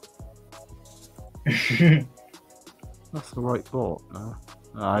 That's the right bot, no?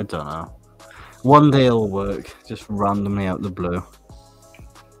 I don't know. One day it'll work, just randomly out the blue.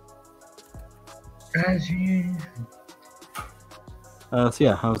 As you... So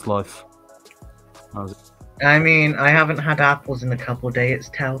yeah, how's life? How's it? I mean, I haven't had apples in a couple of days. It's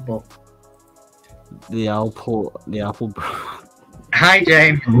terrible. The apple. Hi,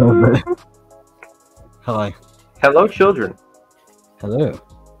 James. Hi. Hello, children. Hello.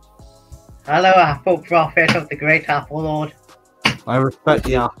 Hello, Apple Prophet of the Great Apple Lord. I respect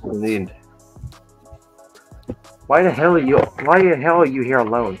the apple. Indeed. Why the hell are you here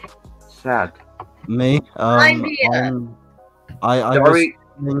alone? Sad. Me? I'm here. I Sorry.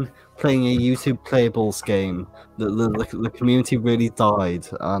 was playing a YouTube Playables game. The community really died,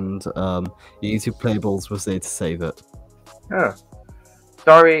 and YouTube Playables was there to save it. Huh.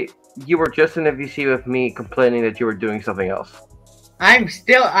 Sorry, you were just in a VC with me complaining that you were doing something else. I'm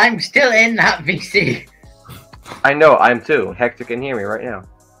still in that VC. I know, I'm too. Hector can hear me right now.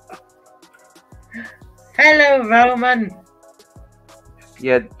 Hello, Roman.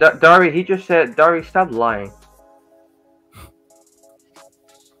 Yeah, Dari, he just said, Dari, stop lying.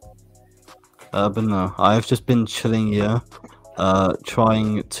 But no, I've just been chilling here,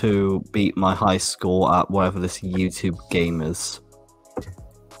 trying to beat my high score at whatever this YouTube game is.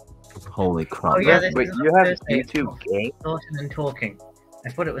 Holy crap. Oh, yeah, this Wait, is you on have Thursday. YouTube game? Sorting and talking. I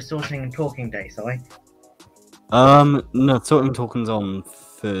thought it was sorting and talking day, sorry. No, Talking's on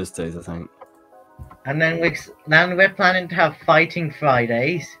Thursdays, I think. And then we're planning to have Fighting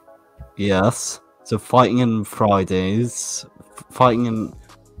Fridays. Yes. So fighting in Fridays,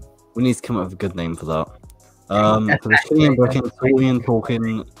 we need to come up with a good name for that. For the Chillin N Brickin, Talking and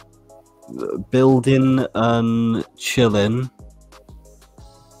Talking, Building and Chillin.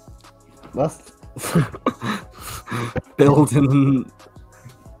 That's building.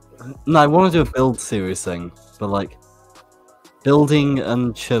 No, I want to do a build series thing, but like building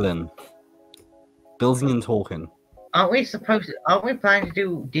and chilling, building and talking. Aren't we planning to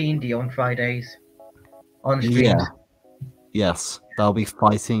do D&D on Fridays? On streams? Yeah. Yes, that'll be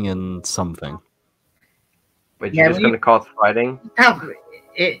fighting and something. Wait, Yeah, you're just gonna call it fighting?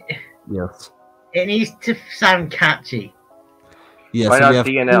 Yes. It needs to sound catchy. Yeah, Why so we not have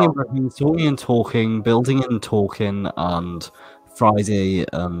DNL? talking and talking, building and talking, and Friday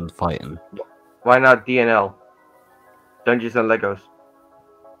and fighting. Why not DNL? Dungeons and Legos.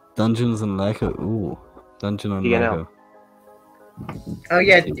 Dungeons and Lego. Ooh, Dungeon and DNL. Lego. Oh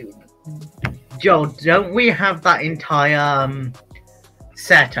yeah, Joe, don't we have that entire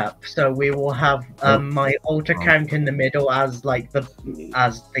setup? So we will have my alt account in the middle as like the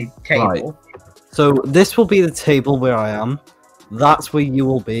table. Right. So this will be the table where I am. That's where you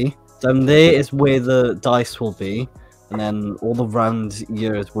will be. Down there is where the dice will be, and then all the round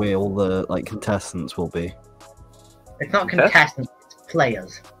here is where all the like contestants will be. It's not contestants, it's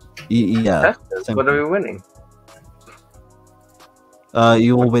players. Yeah. What are we winning?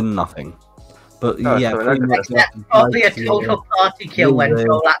 You will win nothing. But Oh, yeah, so we're pretty not much That's probably a total party kill when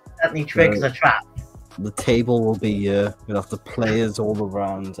Joel accidentally triggers a trap. the table will be here. We'll have the players all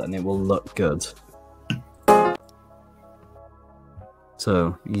around, and it will look good.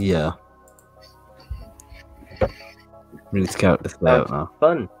 So yeah, we need to count this out now.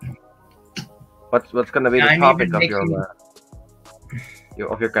 Fun. What's gonna be Yeah, the I'm topic even of making-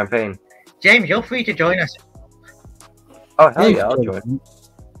 your campaign? James, you're free to join us. Oh hell yeah, I'll join.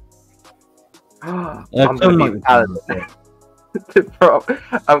 I'm gonna be paladin. Bro,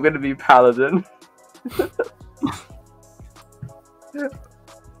 I'm gonna be paladin.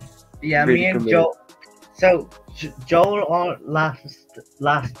 Yeah, Really me and committed. Joel. So Joel on last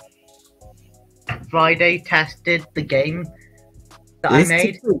Friday tested the game that I It's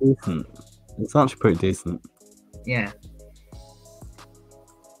made. pretty decent. It's actually pretty decent. Yeah.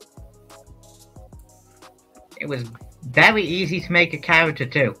 It was very easy to make a character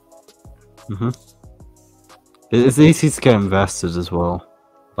too. It's easy to get invested as well,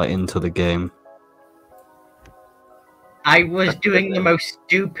 like into the game. I was doing the most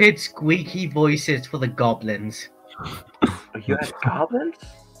stupid, squeaky voices for the goblins. You had goblins?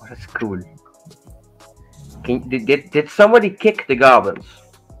 Oh, that's cool. Did somebody kick the goblins?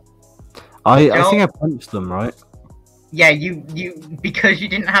 I think I punched them, right? Yeah, you because you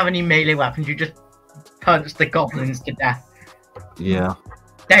didn't have any melee weapons, you just punched the goblins to death. Yeah.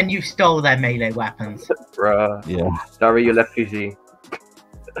 Then you stole their melee weapons. Bruh. Yeah. Sorry you left PC.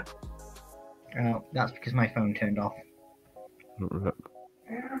 Oh, that's because my phone turned off.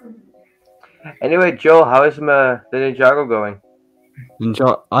 Anyway, Joe, how is the Ninjago going?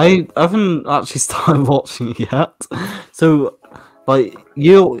 I haven't actually started watching it yet. So,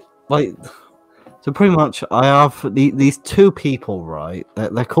 so pretty much I have these two people, right?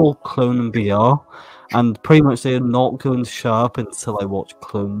 They're called Clone and BR, and pretty much they're not going to show up until I watch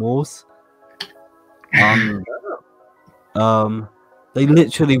Clone Wars. And they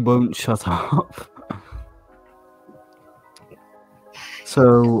literally won't shut up.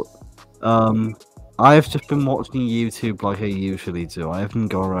 So, I've just been watching YouTube like I usually do. I haven't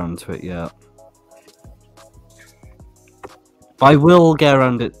got around to it yet. But I will get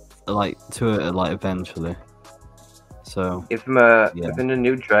around it eventually. So If in the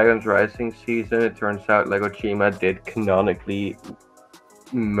new Dragon's Rising season it turns out Lego Chima did canonically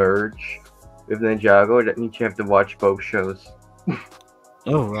merge with Ninjago, that means you have to watch both shows.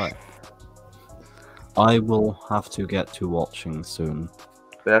 oh right. I will have to get to watching soon.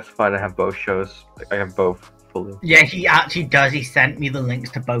 But that's fine, I have both shows. I have both fully. Yeah, he actually does. He sent me the links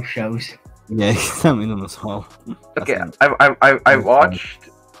to both shows. Yeah, he sent me them as well. Okay, I watched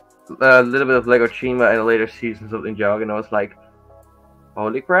a little bit of Lego Chima and the later seasons of Ninjago, and I was like,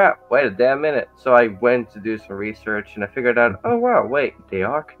 holy crap, wait a damn minute. So I went to do some research and I figured out, oh wow, wait, they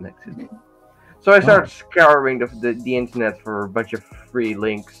are connected. So I started scouring the internet for a bunch of free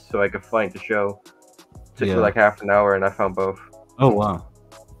links so I could find the show. Took me like half an hour and I found both. Oh wow.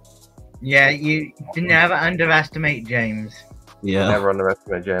 Yeah, you never underestimate James. Yeah. Never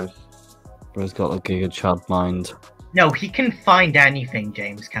underestimate James. Bro's got a Giga Chad mind. No, he can find anything,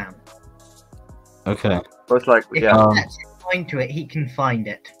 James can. Okay. So it's like, If yeah. he sets his mind to it, he can find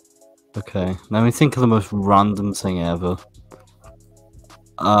it. Okay. Let me think of the most random thing ever.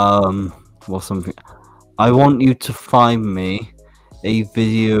 Or something. I want you to find me a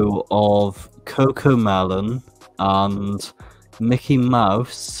video of Coco Melon and Mickey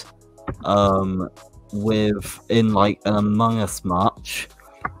Mouse in like an Among Us match,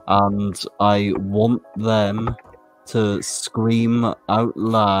 and I want them to scream out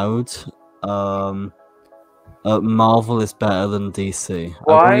loud Marvel is better than DC.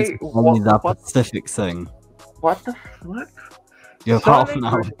 Why? Only that specific thing. What the fuck? You have half an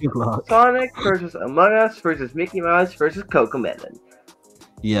hour. Good luck. Sonic versus Among Us versus Mickey Mouse versus Coco Melon.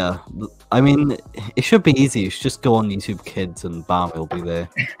 Yeah, I mean, it should be easy. You should just go on YouTube Kids and bam, it'll be there.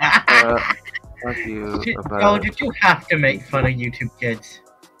 Fuck you Oh, did you have to make fun of YouTube Kids?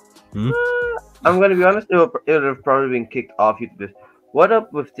 I'm gonna be honest, it would have probably been kicked off YouTube. What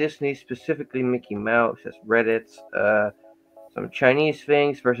up with Disney, specifically Mickey Mouse? That's Reddit. Some Chinese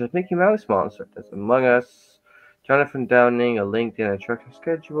things versus Mickey Mouse monster. That's Among Us. Jonathan Downing, a LinkedIn instruction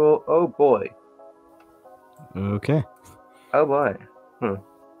schedule. Oh boy. Okay. Oh boy.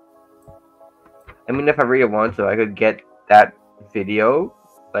 I mean, if I really want to, I could get that video.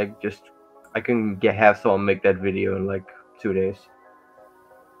 Like, just I can have someone make that video in like 2 days.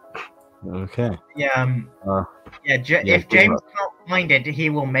 Okay. Yeah. If James can't find it, he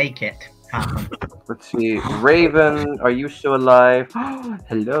will make it happen. Let's see. Raven, are you still alive?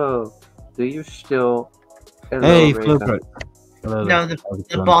 Hello. Do you still? Hello, Hey, Raven. Flipper. Hello. No, the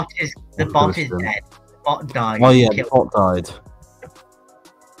bot is dead. The bot died. Oh yeah, the Killed. bot died.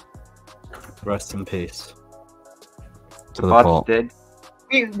 Rest in peace. To the Bot's bot. dead.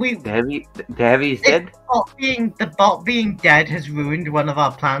 The The heavy is dead. bot being dead has ruined one of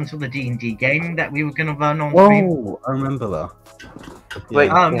our plans for the D&D game that we were gonna run on stream. Whoa, I remember that. Wait,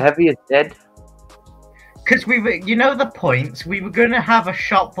 the heavy is dead. Because we were, the points. We were gonna have a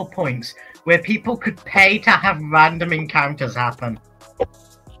shop for points where people could pay to have random encounters happen.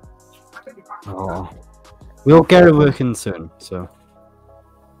 Oh. We'll get it working soon, so.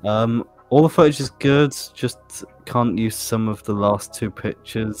 All the footage is good, just can't use some of the last two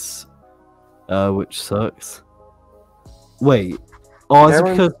pictures, which sucks. Wait, is it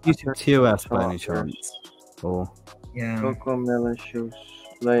because YouTube TOS by any chance? Or Yeah. Coco Melon shows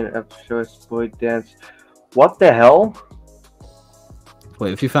line episodes boy dance. What the hell?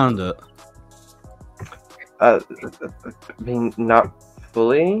 wait, if you found it, I mean, not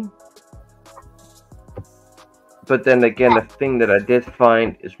fully. But then again, the thing that I did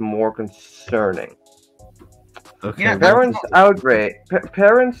find is more concerning. Okay. Yeah, Parents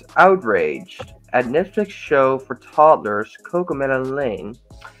outraged at Netflix show for toddlers Cocomelon Lane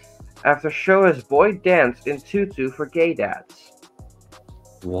after show as boy danced in tutu for gay dads.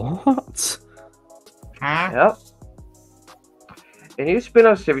 What? Huh? Yep. A new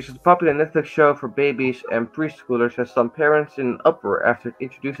spin-off series of the popular Netflix show for babies and preschoolers has some parents in uproar after it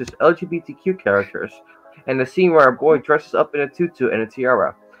introduces LGBTQ characters and a scene where a boy dresses up in a tutu and a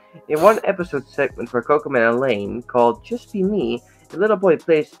tiara. In one episode segment for Cocomelon Lane called Just Be Me, a little boy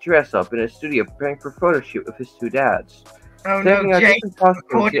plays dress up in a studio preparing for a photo shoot with his two dads. Oh Taking no, out Jake! different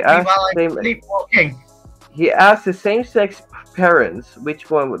costumes, Record me while I sleepwalking. he asked the same-sex parents which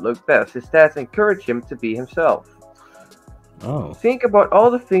one would look best. His dads encouraged him to be himself. Oh. Think about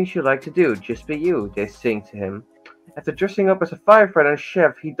all the things you like to do. Just be you, they sing to him. After dressing up as a firefighter and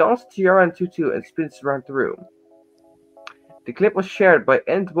chef, he dons tiara and tutu and spins around the room. The clip was shared by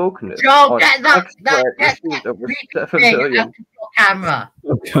End Wokeness Joe, on get that, X, where it received over 7 thing out million. of your camera.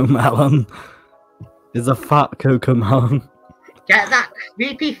 Cocomelon is a fat Cocomelon. Get that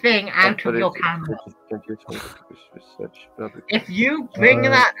creepy thing out of your camera. If you bring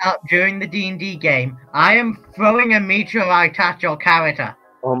that up during the D&D game, I am throwing a meteorite at your character.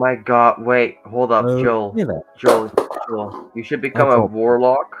 Oh my god, wait, hold up, Joel. Joel, you should become a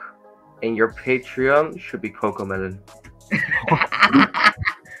warlock, and your Patreon should be Cocomelon.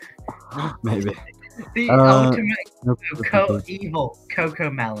 Maybe. The ultimate evil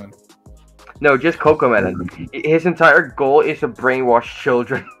Cocomelon. No, just Cocomelon. His entire goal is to brainwash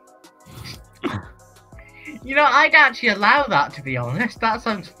children. You know, I'd actually allow that, to be honest. That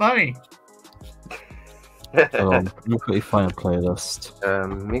sounds funny. Hold on, let me quickly find a playlist.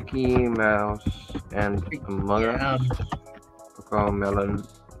 Mickey Mouse and Among Us. Cocomelon.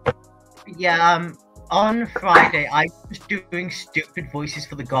 Yeah, on Friday, I was doing stupid voices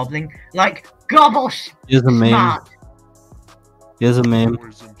for the goblin, like Gobbles Here's a meme. Smart. Here's a meme.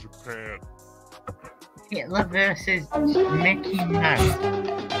 Hitler versus Mickey Mouse.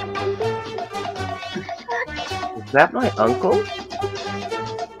 Is that my uncle?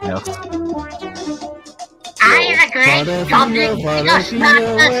 Yes. I am a great goblin, Hitler Smart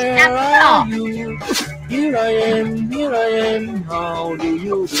the Here I am, how do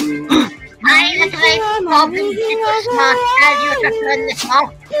you do? I am a great goblin, Hitler Smart, tell you to turn this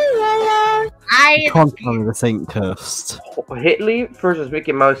off. I Can't tell me this ain't cursed. Hitler versus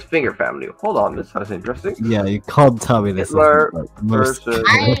Mickey Mouse Finger Family. Hold on, this sounds interesting. Yeah, you can't tell me this Hitler isn't like most. versus-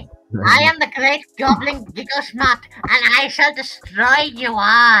 I am the great goblin Gigglesmut, and I shall destroy you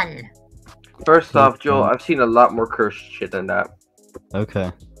all. First off, Joel, I've seen a lot more cursed shit than that.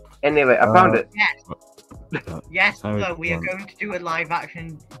 Okay. Anyway, I found it. Yes, Sorry, so we are John. going to do a live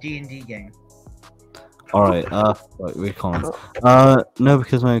action D&D game. Alright, wait, we can't. No,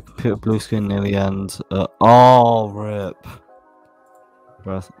 because my computer blue screen nearly ends. Rip.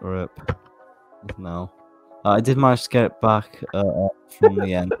 Rip. No. I did manage to get it back, from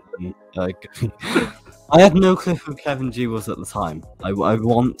the end. I had no clue who Kevin G was at the time. I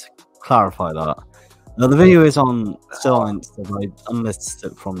want to clarify that. Now, the video is still on Insta, but I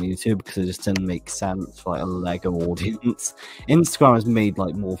unlisted it from YouTube because it just didn't make sense for like a Lego audience. Instagram has made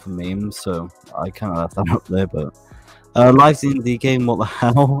like more for memes, so I kind of left that up there. But live D&D game, what the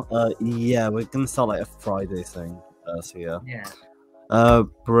hell? Yeah, we're gonna start like a Friday thing. So yeah. Yeah.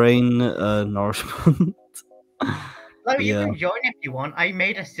 Brain nourishment. So you Yeah. can join if you want. I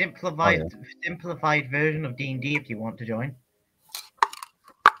made a simplified version of D&D if you want to join.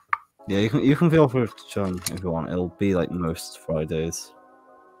 Yeah, you can feel free to join if you want. It'll be like most Fridays.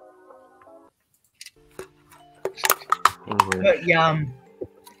 English. But yeah.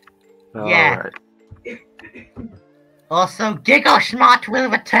 Alright. Also, Gigglesmut will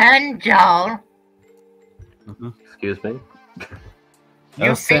return, Joel. Excuse me.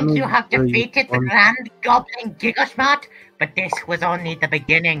 You think you have Semi- defeated the Grand Goblin Gigglesmut, but this was only the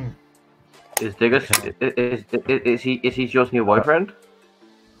beginning. Is Diggus is he Joe's new boyfriend?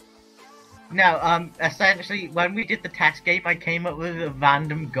 No, essentially, when we did the test game, I came up with a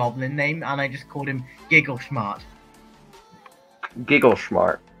random goblin name, and I just called him Gigglesmart. Giggle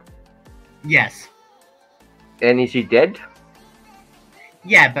smart. Yes. And is he dead?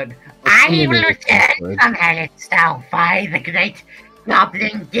 Yeah, but I will return from hell itself by the great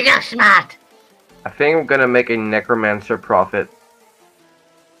Goblin Gigglesmart. I think I'm gonna make a necromancer prophet.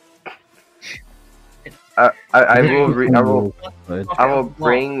 I will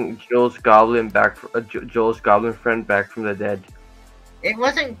bring Joel's goblin friend back from the dead. It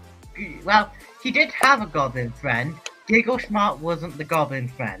wasn't Well, he did have a goblin friend. Giggle Smart wasn't the goblin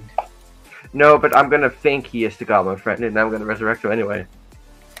friend. No, but I'm gonna think he is the goblin friend, and I'm gonna resurrect him anyway.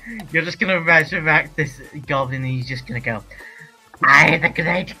 You're just gonna resurrect this goblin, and he's just gonna go, "I, the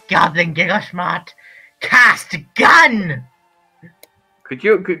great goblin Giggle Smart, cast gun!" Could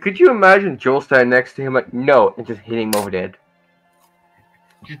you imagine Joel standing next to him like no, and just hitting him over the head?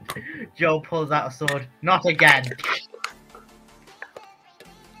 Joel pulls out a sword. Not again.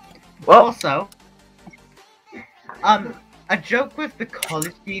 Well, Also, a joke with the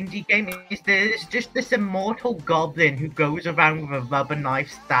college D&D game is there's just this immortal goblin who goes around with a rubber knife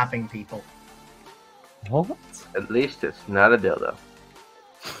stabbing people. What? at least it's not a dildo.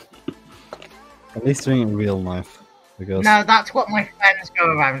 At least doing it in real life. Because... No, that's what my friends go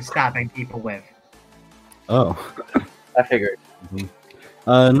around stabbing people with. Oh. I figured.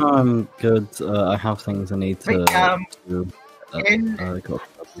 No, I'm good. I have things I need to do. In the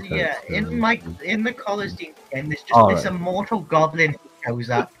college team game, there's just this immortal goblin who goes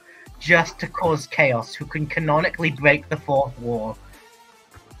up just to cause chaos, who can canonically break the fourth wall.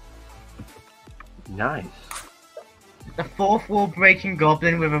 Nice. The fourth wall breaking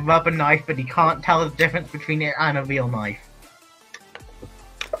goblin with a rubber knife, but he can't tell the difference between it and a real knife.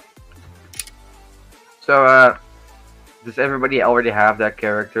 So, does everybody already have their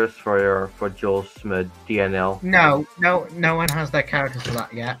characters for Joel's DNL? No one has their characters for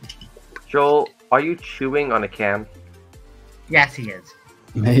that yet. Joel, are you chewing on a can? Yes, he is.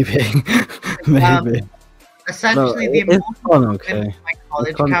 Maybe. Maybe. Essentially, no, the immortal okay. in my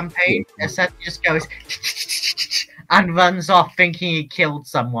college campaign essentially just goes and runs off thinking he killed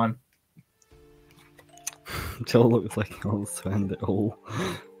someone. Joel looks like he'll spend it all.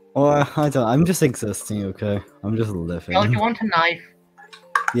 Or I don't. I'm just existing, okay? I'm just living. Oh, do you want a knife?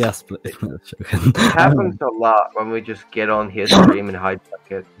 Yes, but it happens a lot when we just get on his stream and hide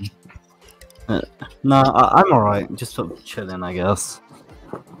it. Nah, I'm alright. Just sort of chilling, I guess.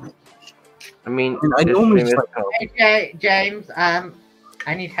 I mean, I normally just hey, James, I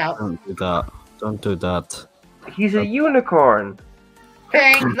need help. Don't do that. Don't do that. He's a unicorn.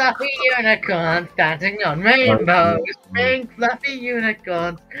 Pink fluffy unicorns dancing on rainbows. Pink fluffy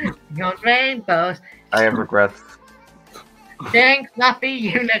unicorns dancing on rainbows. I have regrets. Pink fluffy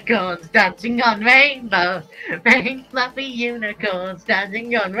unicorns dancing on rainbows. Pink fluffy unicorns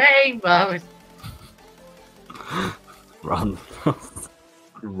dancing on rainbows. Run.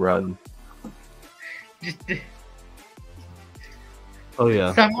 Run. Just, Oh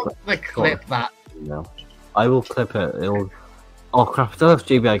yeah. someone like clip that. No. I will clip it. It'll. Oh crap! I don't have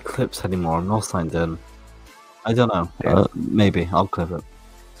GBI clips anymore. I'm not signed in. I don't know. Maybe I'll clip it.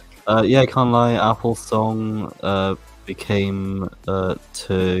 Yeah, I can't lie. Apple's song became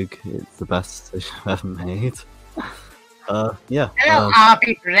Turg. It's the best decision I've ever made. Yeah. Hello,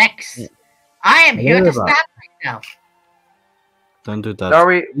 RP Rex. I am here to stab myself. Don't do that.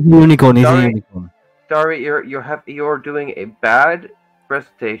 Sorry, unicorn. He's a unicorn. Sorry, you're doing a bad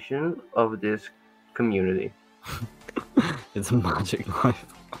presentation of this community. It's a magic knife.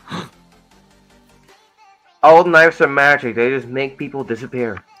 All knives are magic. They just make people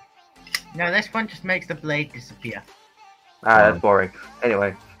disappear. No, this one just makes the blade disappear. That's boring.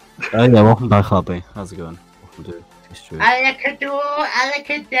 Anyway. Yeah, welcome back, Hobby. How's it going? Welcome to History.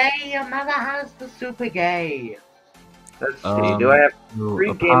 Alakaday, your mother has the super gay. Let's see. Do I have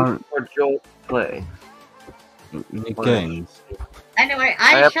 3 games for Joel to play? Games? Anyway,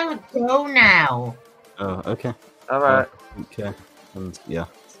 I shall go now. Oh, okay. Alright. Okay. And yeah.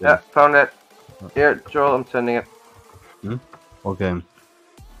 So, Yeah, found it. Here, Joel, I'm sending it. What game?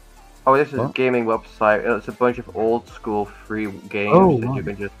 Oh, this is a What? gaming website. It's a bunch of old school free games that you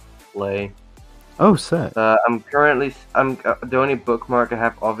can just play. Oh, sick. I'm currently the only bookmark I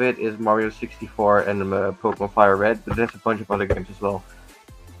have of it is Mario 64 and Pokemon Fire Red, but there's a bunch of other games as well.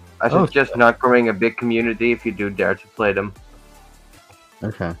 I suggest not growing a big community if you do dare to play them.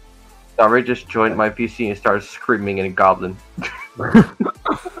 Okay. Dari just joined my PC and started screaming in a goblin.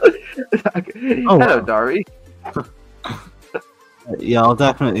 Hello, Dari. Yeah, I'll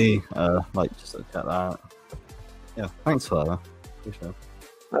definitely just look at that. Yeah, thanks for that. Appreciate it.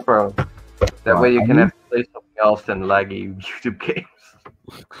 No problem. That way you can have to play something else than laggy YouTube games.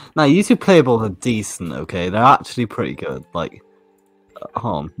 Now, YouTube playables are decent, okay? They're actually pretty good. Like,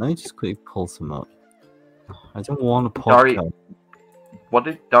 hold on, let me just quickly pull some up. I don't want a podcast. Dari, what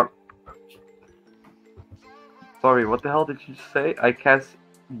did Sorry, what the hell did you say? I can't.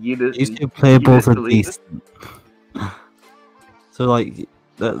 YouTube playables are decent. So, like,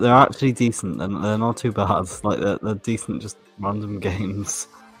 they're actually decent, and they're not too bad. Like, they're decent, just random games.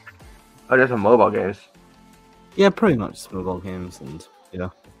 Oh, there's some mobile games. Yeah, pretty much mobile games, and yeah.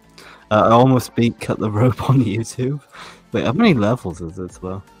 I almost beat Cut the Rope on YouTube. Wait, how many levels is it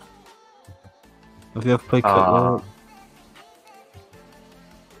though? Have you ever played Cut the Rope?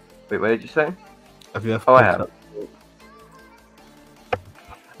 Wait, what did you say? Have you ever Oh, I played have. Cut the Rope?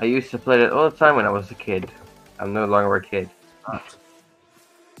 I used to play it all the time when I was a kid. I'm no longer a kid.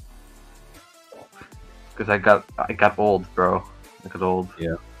 Because I got old, bro. I got old.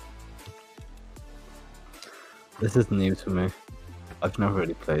 Yeah. This is new to me. I've never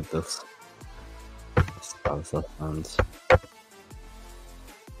really played this. As bad as that sounds.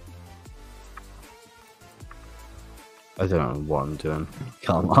 I don't know what I'm doing.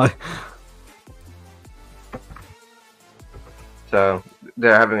 Can't lie. So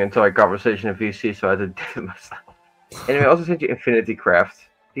they're having a toy conversation in VC, so I had to do it myself. Anyway, I also sent you Infinity Craft.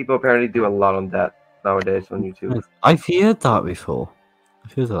 People apparently do a lot on that nowadays on YouTube. I've heard that before.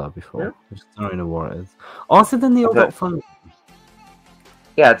 I've heard that before. Yeah. I just don't really know what it is. Also, the Neo Okay. Fun.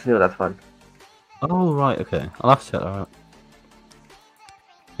 Yeah, it's new. That's fun. Oh right, okay. I'll have to check that out.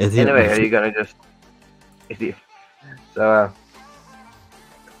 Is it Anyway, are you gonna just? So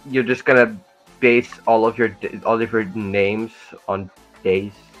you're just gonna base all of your names on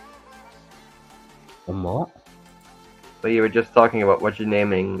days? on what? But you were just talking about what you're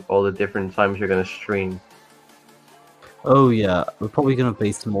naming all the different times you're gonna stream. Oh yeah, we're probably gonna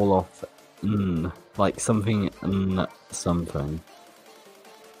base them all off like something something.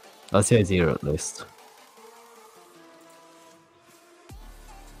 That's the idea at least.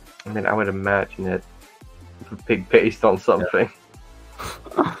 I mean, I would imagine it would be based on something.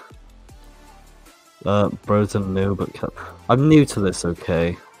 Bros are new, but I'm new to this.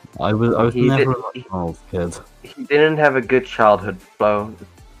 Okay, I was He never did- a McDonald's kid. He didn't have a good childhood, Flo.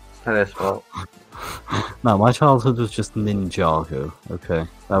 It's not his fault. No, my childhood was just Ninjago. Okay,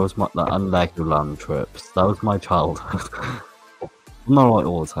 that was my and Legoland trips. That was my childhood. Not like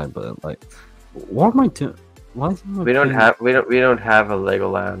all the time, but like, what am I doing? Why is my We don't ping- have a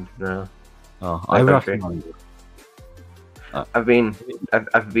Legoland. No, Oh, my I country. recommend it.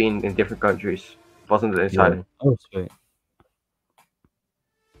 I've been in different countries. Wasn't it Yeah. exciting? Oh, sweet.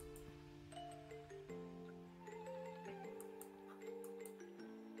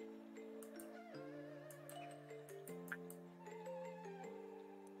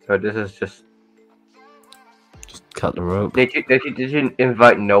 So this is just. Just cut the rope. Did you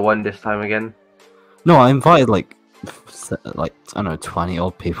invite no one this time again? No, I invited like I don't know, 20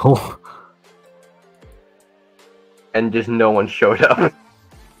 odd people. And just no one showed up.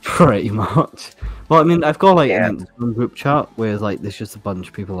 Pretty much. Well, I mean, I've got like Yeah. an Instagram group chat where like there's just a bunch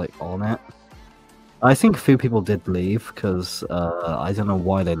of people like on it. I think a few people did leave because I don't know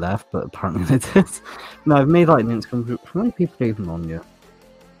why they left, but apparently they did. No, I've made like an Instagram group. How many people are even on you?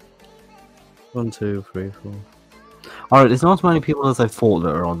 1, 2, 3, 4. Alright, there's not as many people as I thought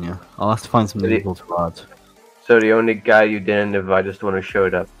that are on you. I'll have to find some new Really? people to add. So the only guy you didn't invite is the one who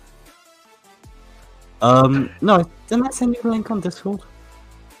showed up. No, didn't I send you a link on Discord?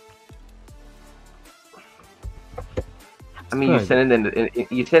 I mean, you Right. send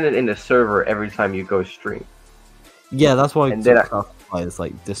it in the server every time you go stream. Yeah, that's why I And then I- classify as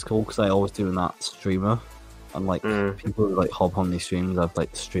like Discord because I always do that streamer, and like Mm. people who like hop on these streams have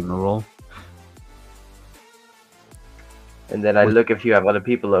like the streamer role. And then I What- look if you have other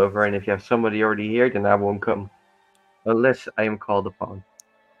people over, and if you have somebody already here, then I won't come. Unless I am called upon.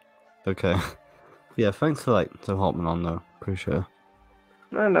 Okay. Yeah, thanks for like so hopping on though. Appreciate it.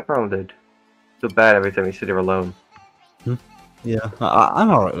 No problem, dude. So bad every time you sit here alone. Yeah, I'm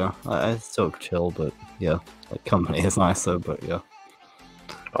alright now. I still chill, but yeah, like company is nice though. But yeah,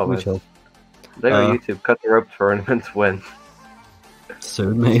 we Always. chill. There Uh, on YouTube, cut the rope tournaments when.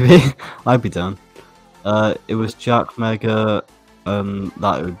 Soon maybe. I'd be down. It was Jack Mega,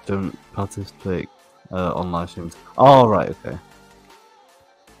 that who don't participate on live streams. Oh right, okay.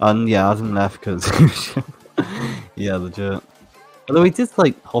 And yeah, Adam left because yeah, legit. Although he did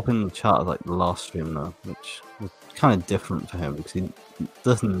like hop in the chat at like the last stream though, which was kind of different for him because he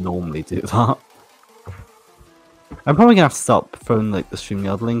doesn't normally do that. I'm probably gonna have to stop throwing like the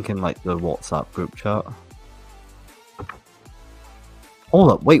StreamYard link in like the WhatsApp group chat. Hold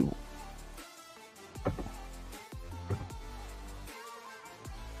up, wait.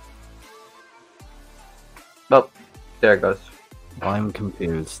 Oh, there it goes. I'm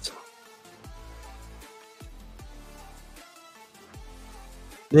confused.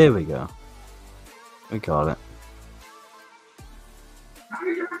 There we go. We got it.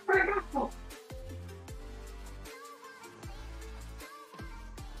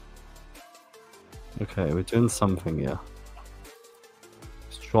 Okay, we're doing something here.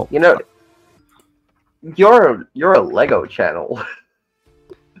 Let's drop You know, you're a Lego channel.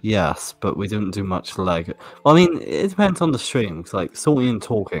 yes, but we don't do much Lego. Well, I mean, it depends on the stream. 'Cause, like sorting and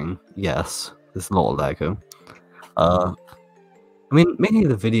talking, yes, there's a lot of Lego. I mean, many of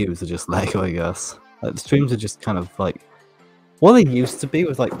the videos are just Lego, I guess. Like the streams are just kind of like what they used to be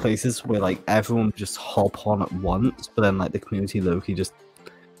was like places where like everyone would just hop on at once, but then like the community Loki just.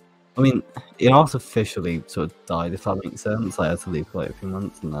 I mean, it artificially sort of died, if that makes sense. I had to leave for like a few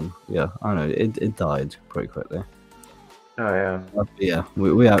months, and then yeah, I don't know, it died pretty quickly. Oh yeah. But yeah,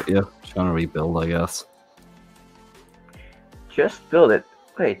 we out here trying to rebuild, I guess. Just build it.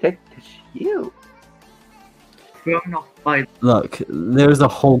 Wait, that's you. Thrown off by Look, there's a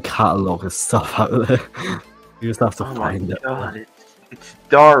whole catalog of stuff out there. You just have to Oh my find it. god, it's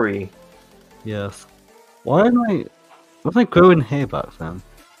Dari. Yes. Why am I growing hair back then?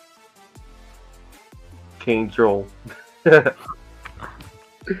 King Troll. Yeah,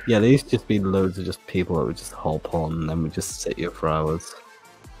 there used to just be loads of just people that would just hop on and then would just sit here for hours.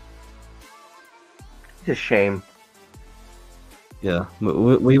 It's a shame. Yeah,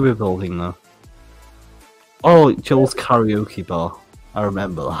 we're rebuilding now. Oh, Joel's karaoke bar. I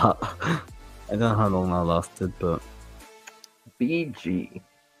remember that. I don't know how long that lasted, but BG.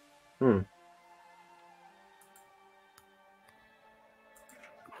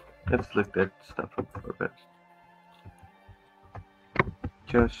 Let's look that stuff up for a bit.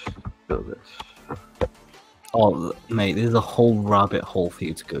 Just build this. oh, mate, there's a whole rabbit hole for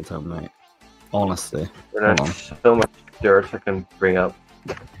you to go down, mate. Honestly, hold on. There's so much dirt I can bring up.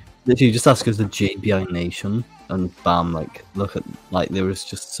 Literally, just ask us the JBI Nation, and bam, like, look at, like, there was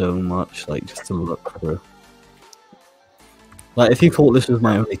just so much, like, just to look through. Like, if you thought this was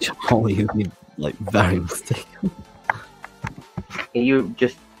my only channel, you'd be, like, very mistaken. And you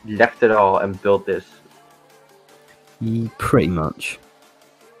just left it all and built this. Pretty much.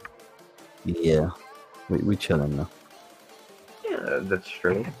 Yeah. We're chilling now. Yeah, that's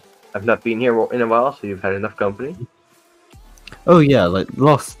true. I've not been here in a while, so you've had enough company. Oh, yeah, like,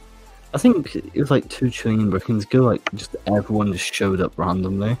 I think it was like 2 Chillin N Brickins ago, like, just everyone just showed up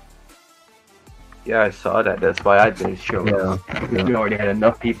randomly. Yeah, I saw that. That's why I didn't show up. Yeah. We already had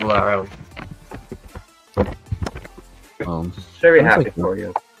enough people around. Very That's happy okay. for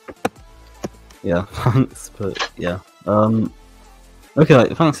you. Yeah, thanks, but yeah. Okay,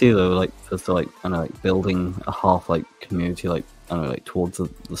 like, thanks to you though, like, for like, I don't know, like, building a half, like, community, like, I don't know, like, towards the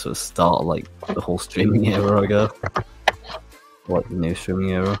sort of start of, like, the whole streaming era, I guess. Like, the new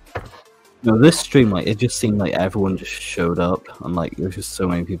streaming era. No, this stream, like, it just seemed like everyone just showed up, and, like, there was just so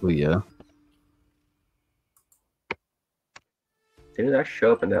many people here. Didn't I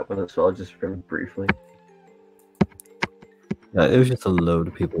show up in that one as well, just very briefly? Yeah, it was just a load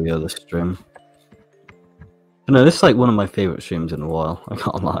of people here this stream. But no, this is, like, one of my favourite streams in a while, I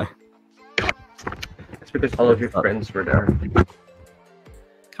can't lie. It's because all of your friends were there.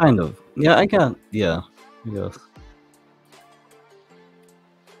 Kind of. Yeah, I guess. Yeah, I guess.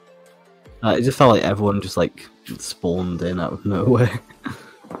 It just felt like everyone just like spawned in out of nowhere.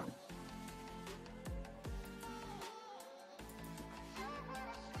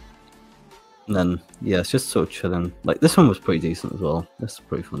 And then yeah, it's just sort of chilling. Like this one was pretty decent as well. This is a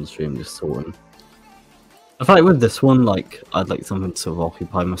pretty fun stream, just sorting. I feel like with this one, like I'd like something to sort of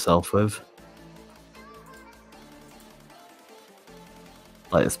occupy myself with.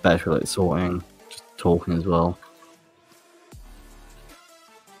 Like especially like sorting, just talking as well.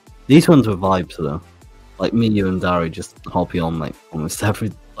 These ones were vibes though. Like me, you, and Dari just hopping on like almost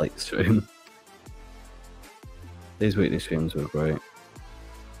every like stream. These weekly streams were great.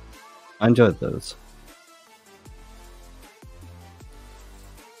 I enjoyed those.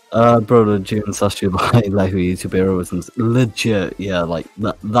 Bro, the June slash July Lego YouTube era was legit. Yeah, like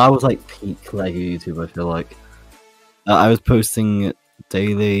that was like peak Lego YouTube. I feel like I was posting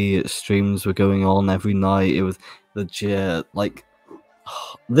daily. Streams were going on every night. It was legit. Like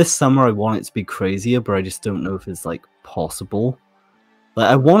this summer, I want it to be crazier, but I just don't know if it's like possible. Like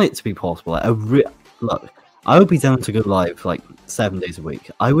I want it to be possible. Like, look, I would be down to go live like 7 days a week.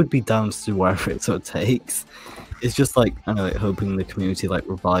 I would be down to do whatever it sort of takes. It's just like I know, like, hoping the community like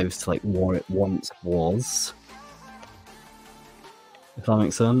revives to like what it once was. If that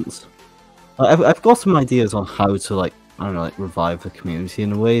makes sense. I've got some ideas on how to like I don't know, like revive the community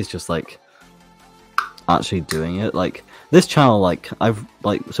in a way. It's just like actually doing it. Like this channel, like I've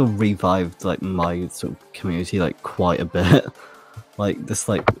like sort of revived like my sort of community like quite a bit. Like this,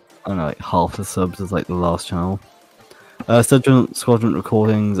 like I don't know, like half the subs is like the last channel. Squadron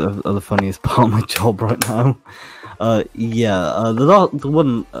recordings are the funniest part of my job right now. Yeah, the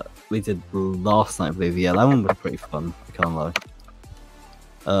one we did last night, I believe. Yeah, that one was pretty fun. I can't lie.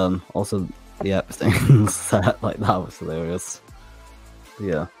 Also the Epstein set, like that was hilarious.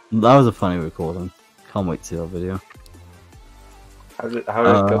 yeah, that was a funny recording. Can't wait to see that video. How did it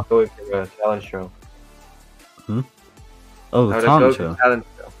go with your talent show? Oh, the How did it go talent with show. your talent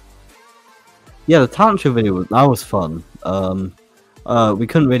show? Yeah, the talent show video, that was fun. We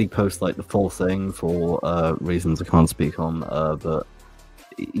couldn't really post like the full thing for reasons I can't speak on. But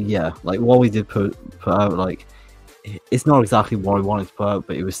yeah, like what we did put out, like it's not exactly what I wanted to put out,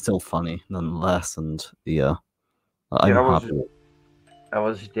 but it was still funny nonetheless. And yeah, I'm happy. I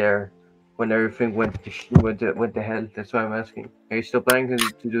was there when everything went to hell. That's why I'm asking. Are you still planning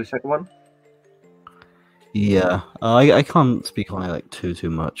to do a second one? Yeah, I can't speak on it like too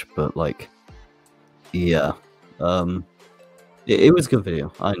much, but like, yeah, it was a good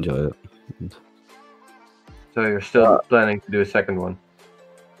video. I enjoyed it. So you're still planning to do a second one?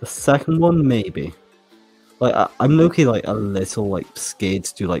 The second one, maybe. Like, I'm low-key like a little like scared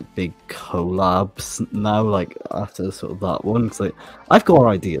to do like big collabs now. Like after sort of that one, because like I've got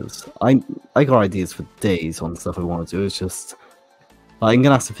ideas. I got ideas for days on stuff I want to do. It's just like, I'm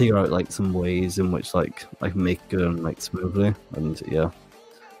gonna have to figure out like some ways in which like I can make it go like smoothly. And yeah,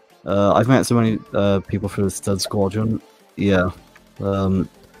 I've met so many people through the Stud Squadron. Yeah,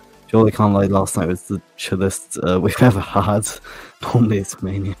 Jolly can't lie. Last night was the chillest we've ever had. Normally it's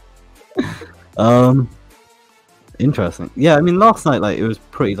Mania. Interesting. Yeah, I mean, last night like it was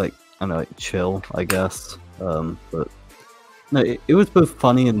pretty like I don't know, like chill, I guess. But no, it was both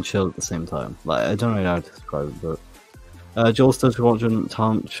funny and chill at the same time. Like I don't know how to describe it, but Joel's Stud Squadron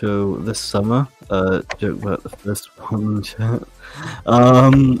talent show this summer. Joke about the first one.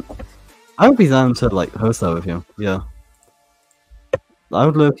 I would be down to like host that with you. Yeah, that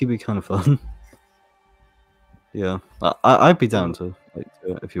would low-key be kind of fun. Yeah, I'd be down to like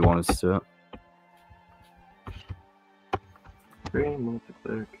do it if you wanted to do it.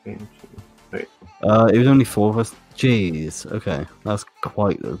 Multiplayer games. Wait. It was only 4 of us. Jeez. Okay, that's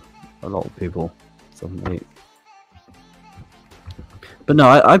quite a lot of people. 7, 8. But no,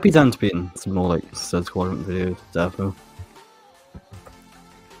 I'd be down to be in some more like Stud Squadron videos, definitely.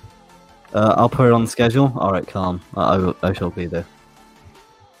 I'll put it on the schedule. All right, calm. I shall be there.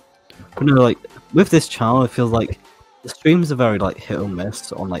 But no, like with this channel, it feels like the streams are very like hit or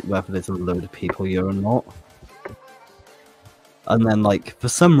miss on like whether there's a load of people here or not. And then like for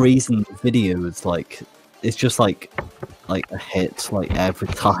some reason the videos like it's just like a hit like every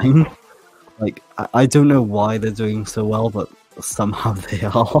time. Like I don't know why they're doing so well, but somehow they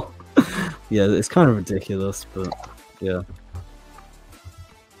are. Yeah, it's kind of ridiculous, but yeah.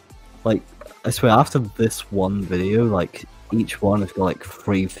 Like I swear after this one video, like each one has got like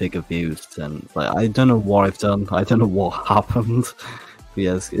 3-figure views, and like I don't know what I've done, I don't know what happened. But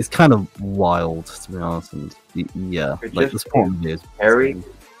yeah, it's kind of wild to be honest, and yeah, You're like the just sport videos. Harry,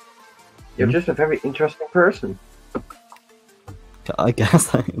 you're just a very interesting person. I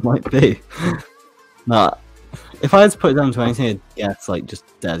guess it might be. Nah, if I had to put it down to anything, I'd guess like just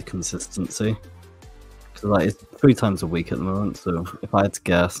dead consistency. Because like it's 3 times a week at the moment, so if I had to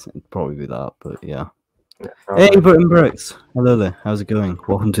guess, it'd probably be that. But yeah. Hey, Britton Bricks. Hello there. How's it going?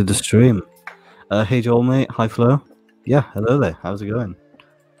 Welcome to the stream. Hey Joel, mate. Hi Flo. Yeah, hello there. How's it going?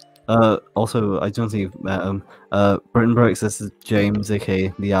 Also, I don't think you've met him. Britton Bricks, this is James,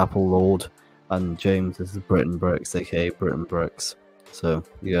 aka the Apple Lord, and James, this is Britton Bricks, aka Britton Bricks. So,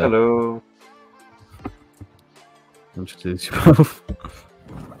 yeah. Hello. Introduce you both.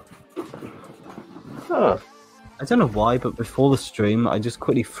 Huh. I don't know why, but before the stream, I just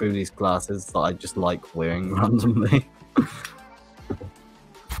quickly threw these glasses that I just like wearing randomly.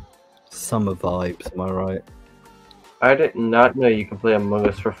 Summer vibes, am I right? I did not know you can play Among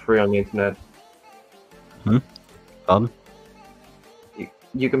Us for free on the internet. Fun?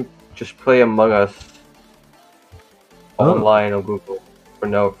 You can just play Among Us online on Google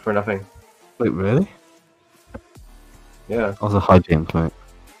for nothing. Wait, really? Yeah. Also, hi James, mate.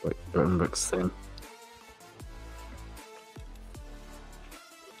 Like Britton Bricks thing.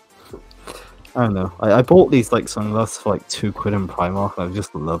 I don't know. I bought these like sunglasses for like £2 in Primark, and I've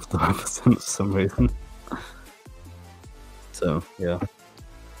just loved them ever since for some reason. So yeah.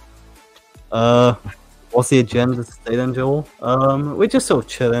 What's the agenda today then, Joel? We're just sort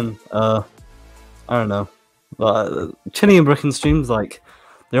of chilling. I don't know. Chillin N Brickin streams, like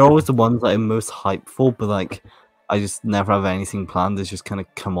they're always the ones that I'm most hyped for, but like I just never have anything planned. It's just kind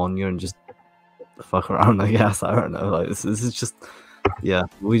of come on you and just fuck around. I guess I don't know. Like this is just yeah.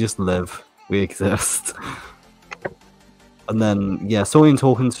 We just live. We exist. And then yeah, sorting and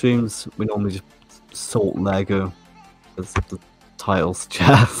talking streams. We normally just sort Lego, as the title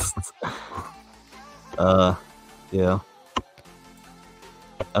suggests. Yeah.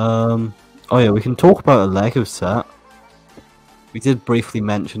 Oh yeah, we can talk about a Lego set. we did briefly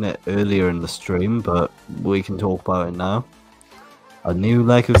mention it earlier in the stream, but we can talk about it now. A new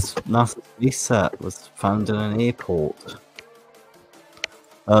Lego NASA space set was found in an airport.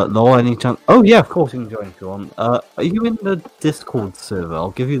 Law, any chance? Oh yeah, of course you can join if you want. Are you in the Discord server?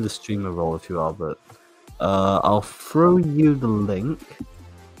 I'll give you the streamer role if you are, but I'll throw you the link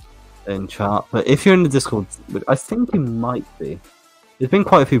in chat. But if you're in the Discord, I think you might be. There's been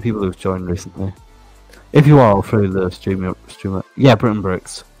quite a few people who've joined recently. If you are, I'll throw you the streamer. Yeah, Britain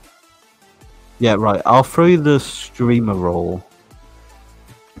Bricks. Yeah, right. I'll throw you the streamer role.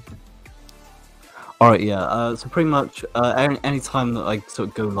 Alright, yeah, so pretty much any time that I sort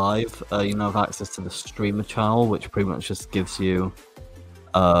of go live, you now have access to the streamer channel, which pretty much just gives you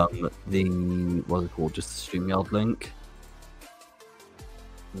the, what's it called, just the StreamYard link.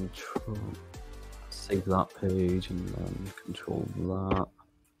 Save that page and then control that.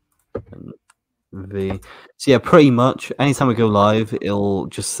 And V. So yeah, pretty much anytime we go live, it'll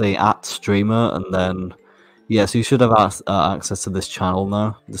just say @streamer and then yeah, so you should have access to this channel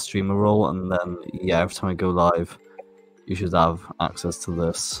now, the streamer role, and then yeah, every time I go live, you should have access to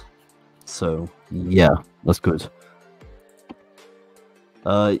this. So yeah, that's good.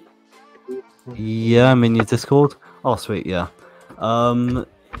 Yeah, I'm in your Discord. Oh sweet, yeah.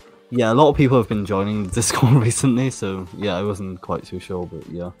 Yeah, a lot of people have been joining the Discord recently, so yeah, I wasn't quite too sure, but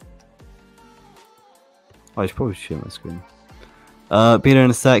yeah. I should probably share my screen. Be there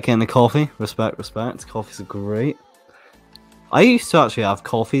in a sec, getting a coffee. Respect. Coffees are great. I used to actually have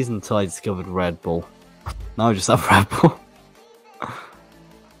coffees until I discovered Red Bull. Now I just have Red Bull.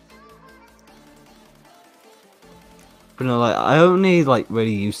 But no, like I only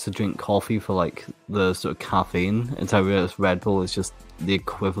really used to drink coffee for like the sort of caffeine until I realized Red Bull is just the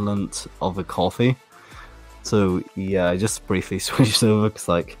equivalent of a coffee. So yeah, I just briefly switched over because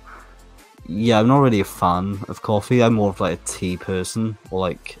like. Yeah, I'm not really a fan of coffee. I'm more of like a tea person or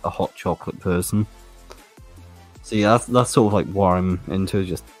like a hot chocolate person. So yeah, that's sort of like what I'm into,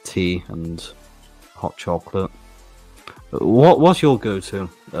 just tea and hot chocolate. What's your go-to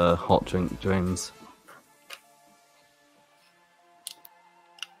hot drink, James?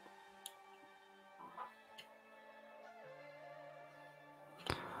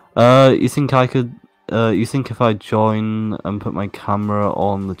 You think I could? You think if I join and put my camera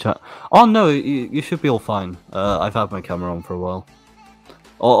on the chat? Oh no, you should be all fine. I've had my camera on for a while.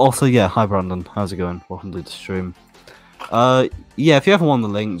 Also, yeah, hi Brandon, how's it going? Welcome to the stream. Yeah, if you ever want the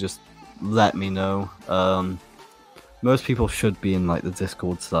link, just let me know. Most people should be in like the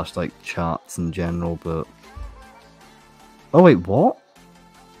Discord / like chats in general, but oh wait, what?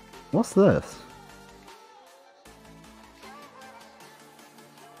 What's this?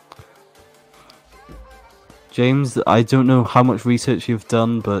 James, I don't know how much research you've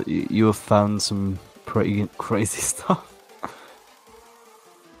done, but you have found some pretty crazy stuff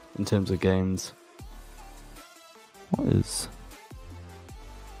in terms of games. What is?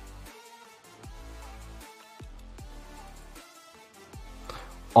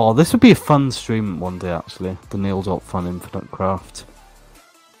 Oh, this would be a fun stream one day, actually. The Neil.Fun Infinite Craft.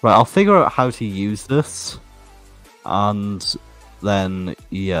 Right, I'll figure out how to use this, and then,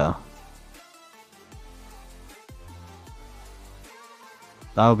 yeah.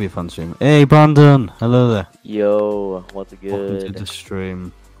 That would be a fun stream. Hey, Brandon! Hello there. Yo, what's good? Welcome to the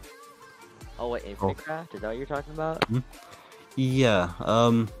stream. Oh, wait, Infinite Craft? Is that what you're talking about? Hmm? Yeah,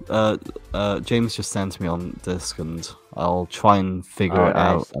 James just sent me on disc and I'll try and figure it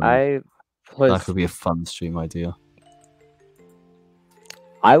out. That could be a fun stream idea.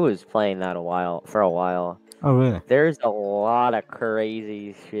 I was playing that for a while. Oh, really? There's a lot of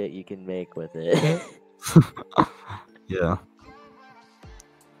crazy shit you can make with it. Yeah.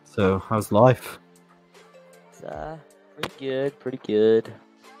 So, how's life? It's, pretty good.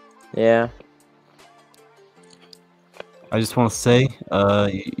 Yeah. I just want to say,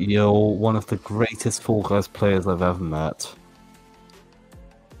 you're one of the greatest Fall Guys players I've ever met.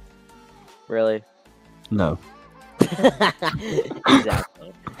 Really? No.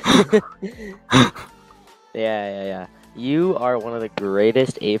 Exactly. Yeah. You are one of the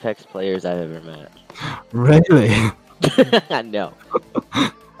greatest Apex players I've ever met. Really? No.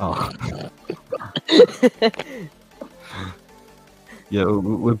 Oh. Yeah,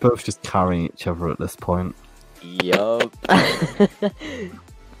 we're both just carrying each other at this point. Yup.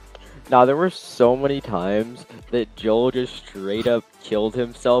 Now, there were so many times that Joel just straight up killed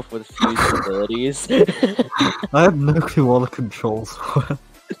himself with fused abilities. I have no clue what the controls were.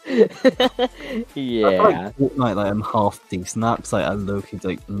 Yeah. I feel like Fortnite, like, I'm half decent at, because like, I low-key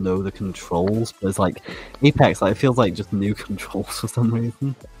like, know the controls, but it's like, Apex, like, it feels like just new controls for some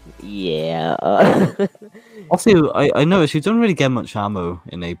reason. Yeah. Also, I noticed you don't really get much ammo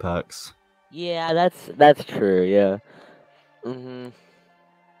in Apex. Yeah, that's true. Yeah.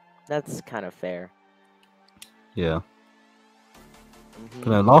 That's kind of fair. Yeah. But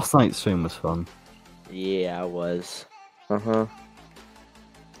no, last night's stream was fun. Yeah, I was.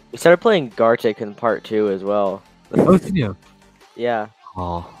 We started playing Gartic in part 2 as well. Oh, did you? Yeah.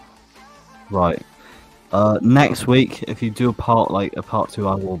 Oh. Right. Next week, if you do a part 2,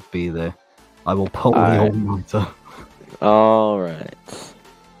 I will be there. I will pull the all-nighter. Alright.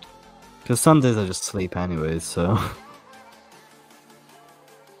 Because Sundays I just sleep anyways, so...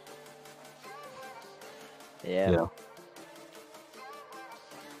 Yeah.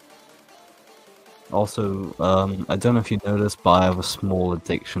 Also, I don't know if you noticed, but I have a small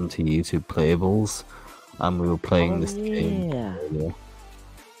addiction to YouTube playables, and we were playing this game earlier.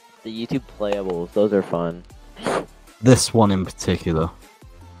 The YouTube playables, those are fun. This one in particular.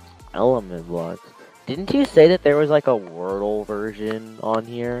 Element blocks. Didn't you say that there was like a Wordle version on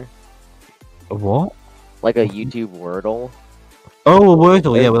here? A what? Like a YouTube Wordle? Oh, a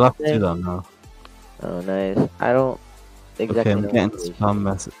Wordle, yeah, we'll have to do that now. Oh, nice. I don't exactly Okay, I'm know getting what it is. spam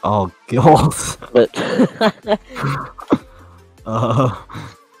message. Oh, God. But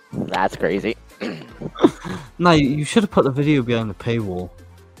that's crazy. No, you should have put the video behind the paywall.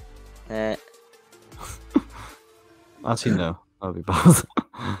 Actually, no. That'd be bad.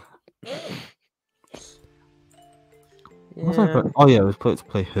 Oh, yeah, we put it to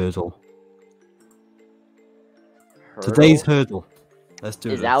play Hurdle. Today's Hurdle. Let's do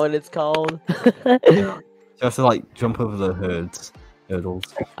it. Is that what it's called? Yeah. You have to, like, jump over the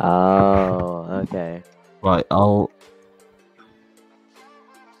hurdles. Oh, okay. Right, I'll...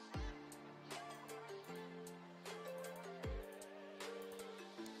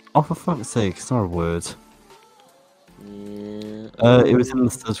 Oh, for fuck's sake, it's not a word. Yeah. It was in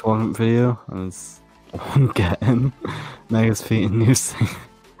the search warrant video, and it's one getting Mega's feet and news thing.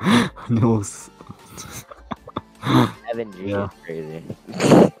 News. Kevin G Yeah. is crazy.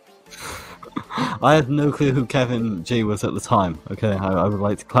 I had no clue who Kevin G was at the time. Okay, I would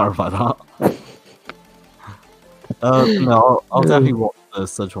like to clarify that. No, I'll definitely watch the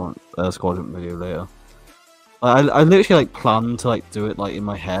search warrant squadron video later. I literally like planned to like do it like in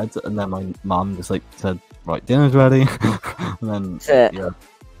my head, and then my mum just like said, "Right, dinner's ready," and then yeah.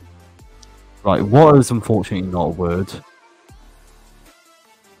 Right, what is unfortunately not a word?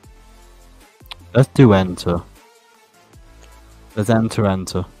 Let's do enter. Let's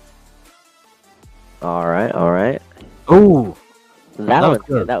enter. Alright, alright. Oh, That was good.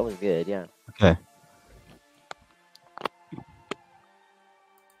 good. That was good, yeah. Okay.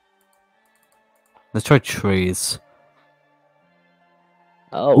 Let's try trees.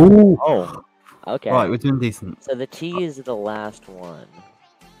 Oh. Ooh. Oh. Okay. Right, we're doing decent. So the T is the last one.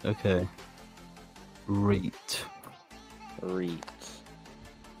 Okay. Reet. Reet.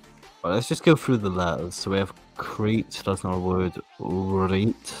 Right, let's just go through the letters. So we have Crete, that's not a word.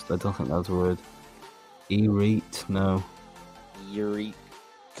 Reet, I don't think that's a word. Ereet, no. Ureet.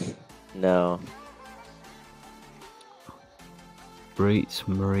 No. Breet,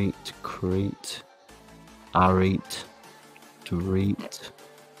 Mareet, Crete. Areet. Dreet.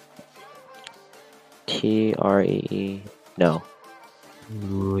 Tree. No.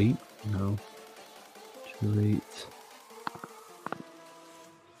 Reet, no. Treat.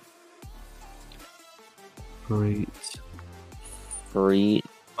 Great. Greet.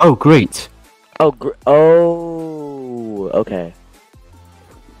 Oh, great. Oh, oh, okay.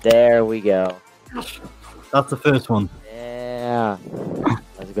 There we go. That's the first one. Yeah.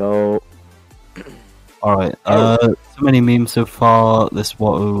 Let's go. Alright, so many memes so far. This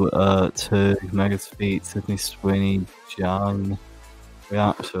Watto, to Mega's feet, Sydney Sweeney, Jan,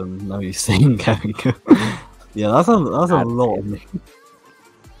 reaction. No, you've seen Kevin. Yeah, that's a lot of memes.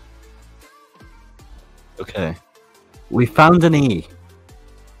 Okay. We found an E.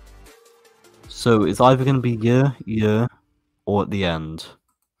 So it's either going to be year, or at the end.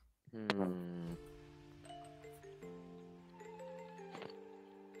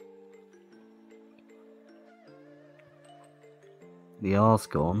 The R's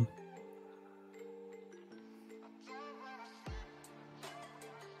gone.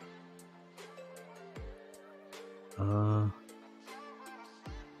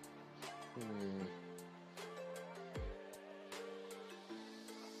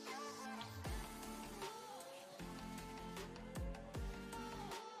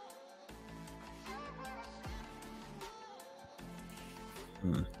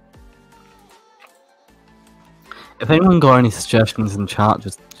 If anyone got any suggestions in chat,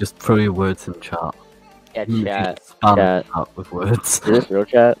 just throw your words in chat. Yeah, You chat. can spam Chat. chat with words. Is this real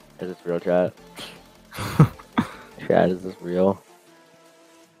chat? Is this real chat? chat. Is this real?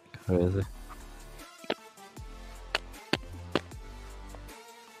 Crazy.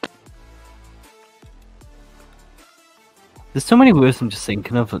 There's so many words I'm just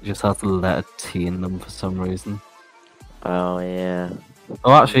thinking of that just have the letter T in them for some reason. Oh yeah.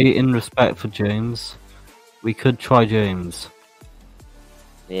 Oh, actually, in respect for James, we could try James.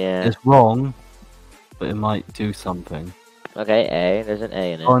 Yeah. It's wrong, but it might do something. Okay, A. There's an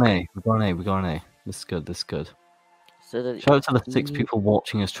A in it. Got an A. We got an A. We got an A. This is good. This is good. So the Shout out to the 6 E- people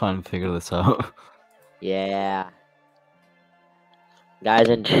watching us try and figure this out. Yeah. Guys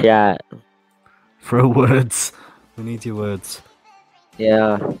in chat. Throw words. We need your words.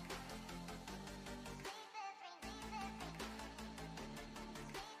 Yeah.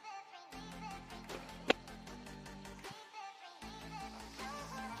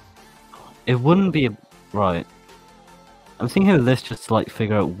 It wouldn't be right. I'm thinking of this just to like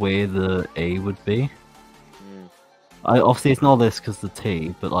figure out where the A would be. Mm. Obviously it's not this because the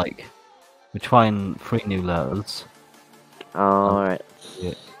T, but like we're trying 3 new letters. Alright.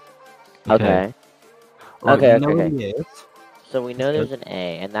 Yeah. Okay. Right, Okay, we know okay, what he is. So we know That's there's an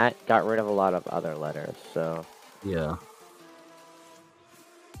A, and that got rid of a lot of other letters, so... Yeah.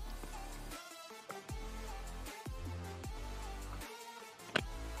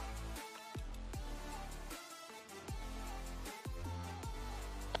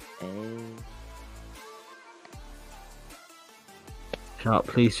 A... Chat,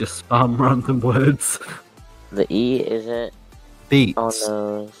 please just spam random words. The E isn't Beats. on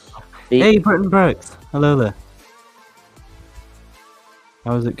those. B. Hey, Britton Brooks. Hello there.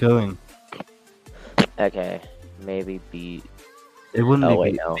 How's it going? Okay, maybe B. It wouldn't Oh be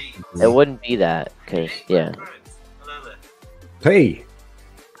wait, beats. no. It wouldn't be that, cause yeah. Hey,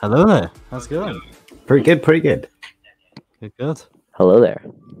 Hello there. How's it going? pretty good, pretty good. Good, good. Hello there.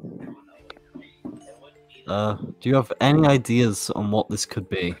 Do you have any ideas on what this could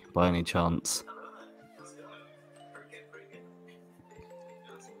be, by any chance?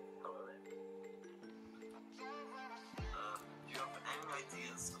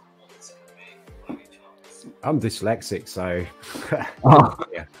 I'm dyslexic, so Oh.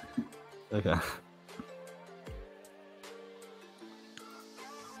 yeah. Okay.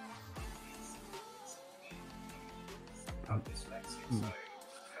 I'm dyslexic, so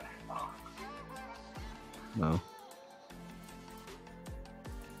No.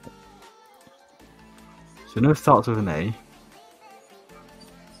 So no starts with an A.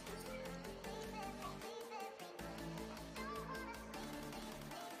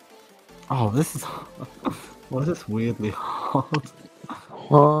 Oh, this is... Why is this weirdly hard?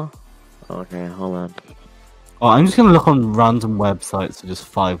 Huh? Okay, hold on. Oh, I'm just gonna look on random websites for just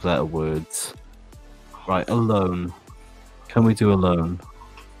 5-letter words. Right, alone. Can we do alone?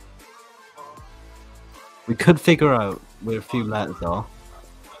 We could figure out where a few letters are.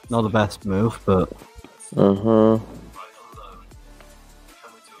 Not the best move, but Uh-huh.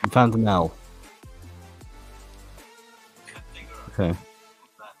 we found an L. Okay.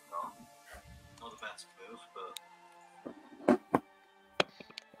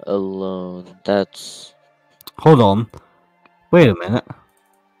 Alone. That's Hold on. Wait a minute.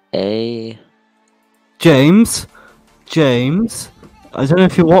 A. James? James? I don't know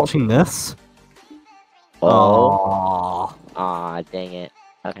if you're watching this. Oh. Aww. Ah, dang it.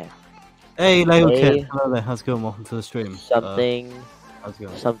 Okay. Hey, Lego A. Kid. Hello there. How's it going? Welcome to the stream. Something. How's it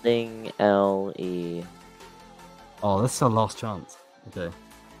going? Something L-E. Oh, this is our last chance. Okay.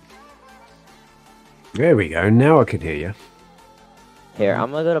 there we go. Now I can hear you. Here,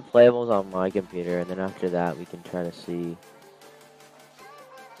 I'm gonna go to playables on my computer, and then after that, we can try to see.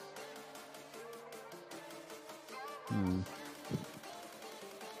 Hmm.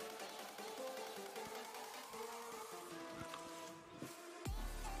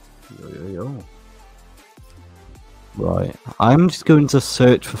 Yo. Right. I'm just going to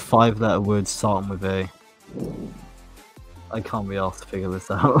search for 5-letter words starting with A. I can't be asked to figure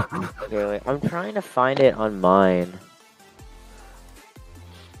this out. Okay, wait, I'm trying to find it on mine.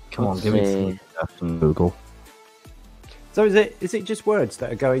 Come on, Let's give me see. some stuff on Google. So is it just words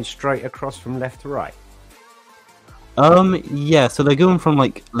that are going straight across from left to right? Yeah, so they're going from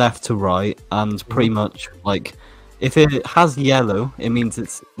like left to right, and pretty much like if it has yellow, it means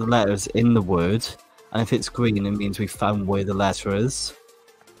it's the letters in the word, and if it's green, it means we found where the letter is.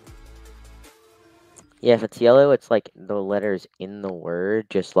 Yeah, if it's yellow, it's like the letters in the word,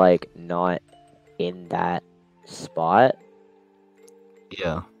 just like not in that spot.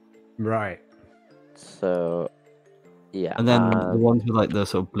 Yeah, Right. So, yeah. and then the ones with like the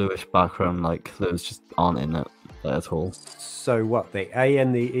sort of bluish background, like those just aren't in it at all. So what? The A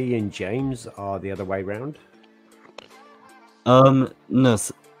and the E in James are the other way round? No.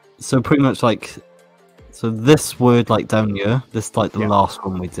 So pretty much like, so this word like down here, this like the Yeah. last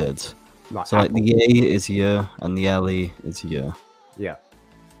one we did. Like So like apple. the A is year and the LE is year. Yeah.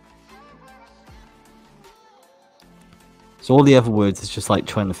 So all the other words is just like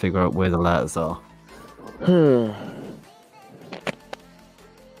trying to figure out where the letters are.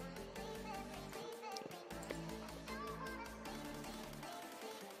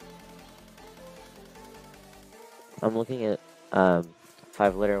 I'm looking at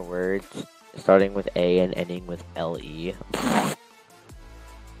 5-letter words starting with A and ending with LE.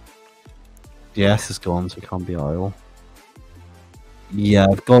 The S is gone, so it can't be aisle. Yeah,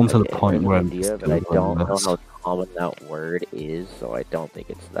 I've gone to the Okay, point there's where an I'm idea, just but I Googling don't know this. how common that word is, so I don't think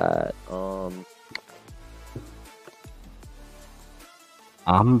it's that.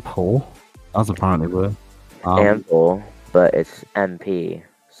 Ample? That's apparently a word. Ample, but it's MP,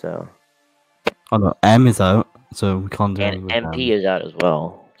 so. Oh no, M is out, so we can't do And anything with MP is out as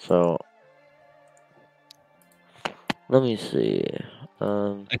well, so. Let me see.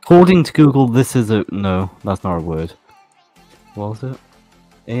 According to Google, this is a... No, that's not a word. What was it?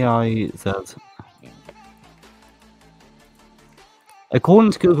 AIZ.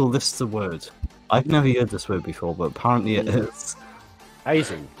 According to Google, this is a word. I've never heard this word before, but apparently it is.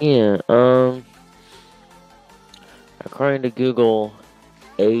 Hazing. Yeah, according to Google,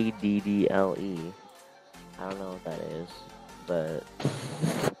 ADDLE. I don't know what that is, but.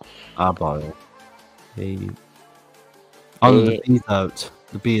 Abile. Oh, the B's out.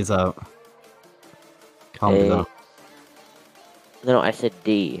 The B is out. Can't be that. No, I said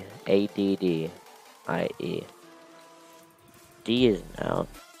D. ADDIE. D isn't out.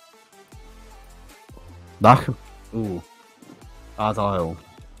 That could... Ooh. Adile.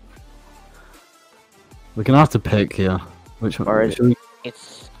 We're gonna have to pick here. Which one? Or is Should we,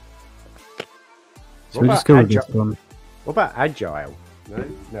 it's should we just go with this one? What about agile? No,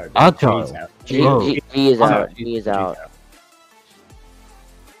 no. Agile. G's out. G, Oh. G is Oh, out. no, G is out.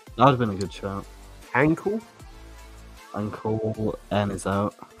 That would have been a good shout. Ankle. Ankle N is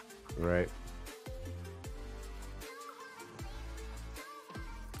out. Right.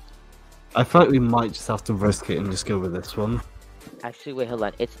 I feel like we might just have to risk it and just go with this one. Actually, wait, hold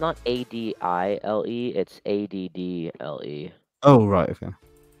on. It's not ADILE. It's ADDLE. Oh, right, okay.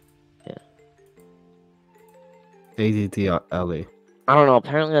 Yeah. ADDLE. I don't know.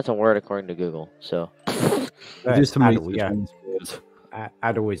 Apparently, that's a word according to Google. So. Do some Addle, research yeah. on this word.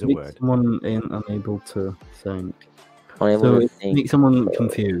 Addle is a Make word. someone unable to think. Unable So to it think. make someone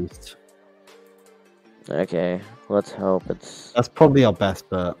confused. Okay, let's hope it's. That's probably our best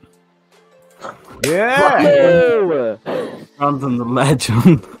bet. Yeah. Yo! Rather than the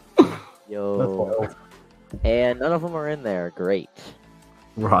legend. Yo. And none of them are in there. Great.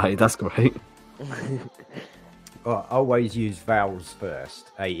 Right, that's great. Always use vowels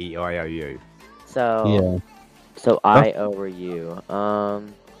first. A, E, I, O, U. So. Yeah. So I over you.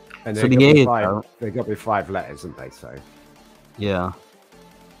 And So they've the got A to be is five. out. They've got to be 5 letters, haven't they? So. Yeah.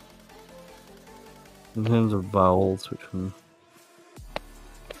 In terms of vowels, which one?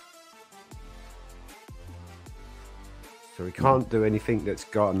 So we can't do anything that's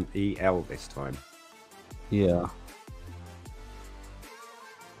got an EL this time. Yeah.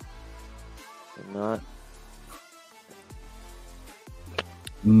 Not.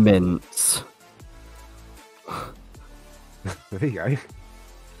 Mince. There you go.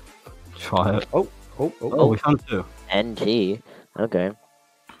 Try it. Oh, Oh, we found two. NT. Okay.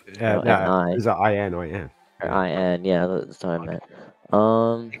 no, NI. is that IN or IN? Or IN. Yeah, that's what I meant.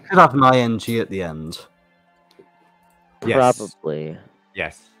 It could have an ing at the end. Yes. Probably.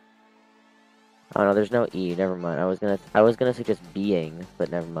 Yes. Oh no, there's no E. Never mind. I was gonna suggest being, but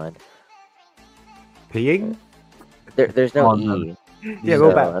never mind. Peeing? There's no Oh, E. no. Yeah, so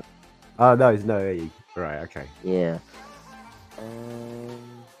what about? that's- Oh, no, there's no E. Right, okay. Yeah. Mm-mm.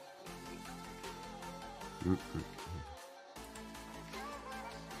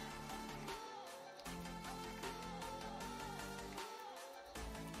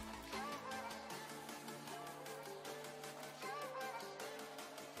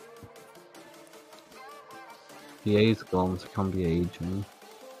 The A's gone, so it can't be aging.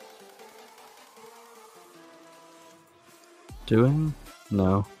 Doing?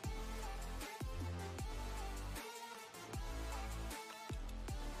 No.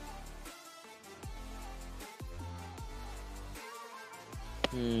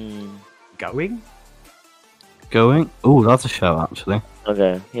 Going? Going? Oh, that's a shout, actually.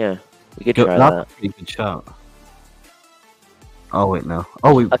 Okay. Yeah. We could Go, try that's that. a pretty good shout. Oh, wait, no.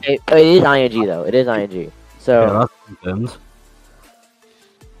 Oh, wait. Okay. It is ing though. It is ing. So. Yeah, that's confirmed.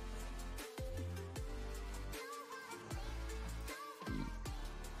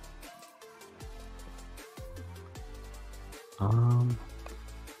 Um.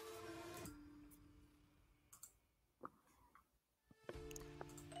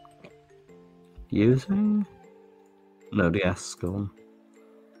 Using? No, the S is gone.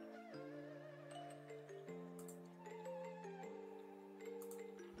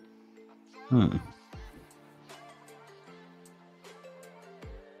 Hmm.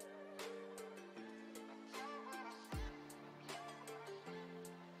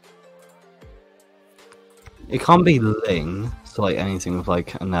 It can't be Ling, so like anything with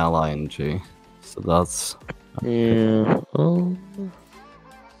like an L-I-N-G. So that's... Yeah.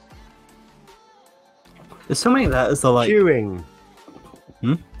 There's so many letters that like... Queuing.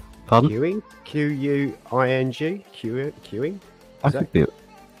 Pardon? Queuing? Q-U-I-N-G? Queuing? That could be it.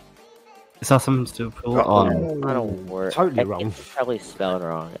 Is that something to do with pool? Oh, no. I don't work. Totally wrong. It's probably spelled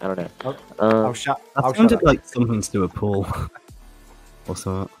wrong. I don't know. I'll shut. That I'll sounded shut like something to do with pool. Or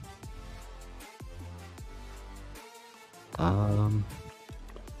something.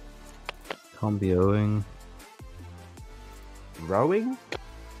 Can't be owing. Rowing?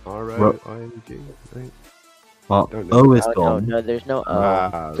 R-O-I-N-G. Right. Well, Don't know. O is Oh, gone. no, there's no O.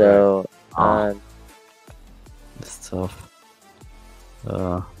 Ah, So, Ah. It's tough.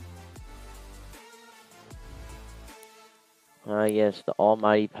 yes, the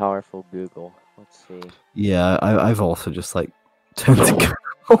almighty powerful Google. Let's see. Yeah, I've also just like turned to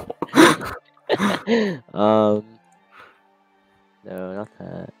Google. No, not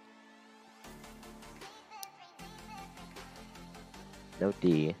that. No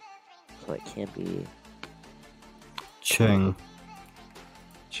D. So it can't be. Ching.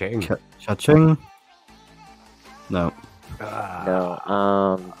 Ching. Cha-ching? No.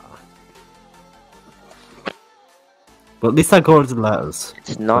 No, But at least I got the letters.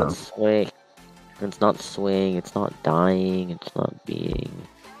 it's not Oh. swing. It's not swing. It's not dying. It's not being.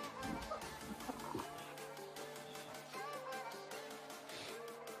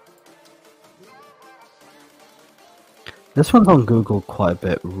 This one's on Google quite a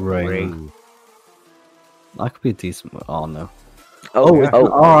bit. Ring. Ring. That could be a decent one. Oh no. Oh, it's an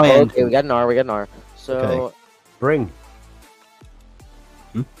R-I-N-G. okay, we got an R. We got an R. So, Okay. Bring.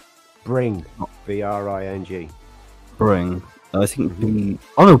 Hmm? Bring. B-R-I-N-G. Bring. I think B.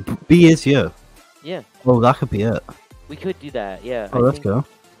 Oh no, B is here. yeah, Oh, that could be it. we could do that. Yeah. Oh, let's go.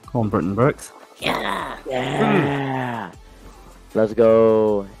 Come on, Britain Bricks. Yeah. Yeah. Let's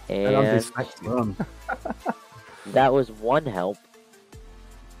go. And I'm And dyslexic. Run. that was one help.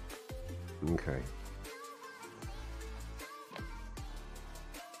 Okay.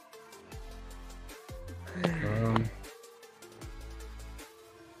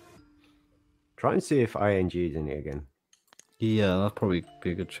 Try and see if ING is in it again. Yeah, that'd probably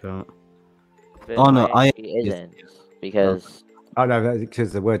be a good shot. But Oh, no, I I- isn't because Oh no, that's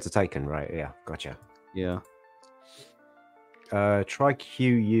because the words are taken, right? Yeah, gotcha. Yeah. Try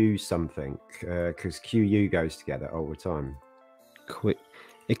QU something, because QU goes together all the time. Quick.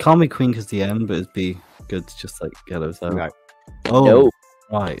 It can't be Queen because the M, but it'd be good to just like get those out. No, Oh, no.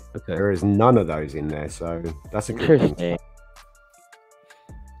 right. Okay. there is none of those in there, so that's a good thing. Interesting.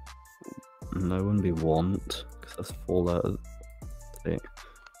 No, it wouldn't be want because that's 4 letters. See.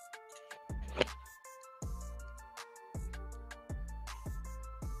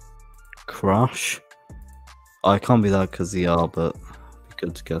 Crash. I can't be that because the R, but it'd be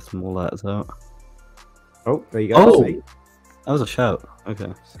good to get some more letters out. Oh, there you go. Oh! See? That was a shout.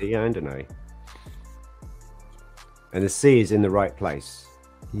 Okay. C and an A. And the C is in the right place.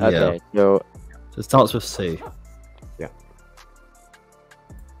 Yeah. Okay, so So it starts with C. Yeah.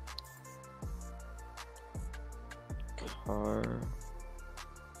 car.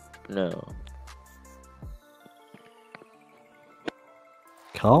 No.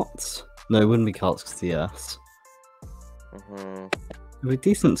 Carts? No, it wouldn't be carts because the S. Mm-hmm. It'd be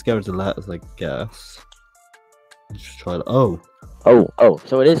decent to get rid of letters, I guess. Let's just try it. Oh. Oh,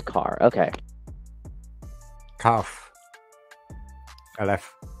 so it is car. Okay. Calf. LF.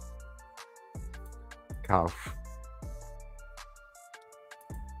 Calf.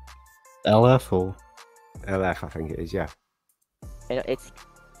 LF or? LF, I think it is, yeah. It's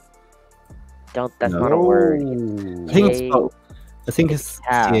don't. That's No. not a word. Ooh. I think it's A- spelled. I think it's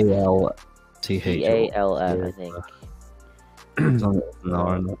Calf. C-A-L-T-H. C-A-L-F, I think.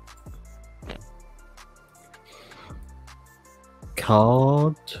 No.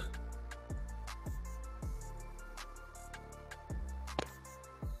 Card.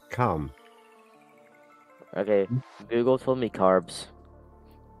 Come. Okay. Google told me carbs.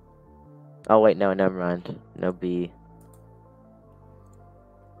 Oh wait, no, never mind. No B.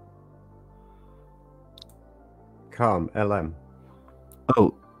 Calm. LM.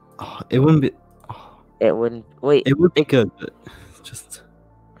 Oh, it wouldn't be. It wouldn't. Wait. It would be good, but just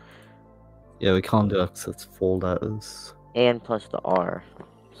yeah, we can't do that because it's 4 letters. And plus the R.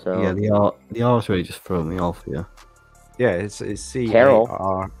 So Yeah, the R is really just throwing me off here. Yeah, it's Carol.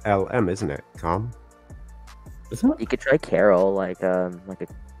 CARLM, isn't it? Calm. Is it? you could try Carol, like a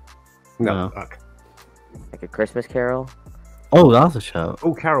No. No. like a Christmas Carol. Oh, that's a shout.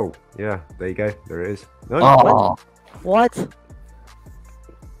 Oh, Carol. Yeah, there you go. There it is. No, Oh, What?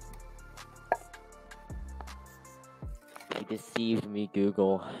 You deceived me,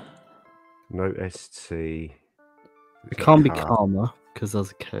 Google. no ST. it can't be Car. Karma because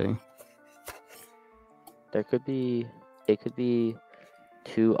there's a K. There could be. It could be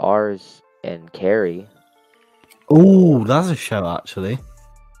 2 R's and carry. Oh, that's a shout actually.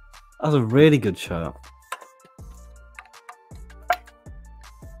 That's a really good shout.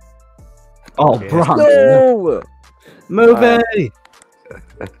 Oh, Yeah. Brandon, movie.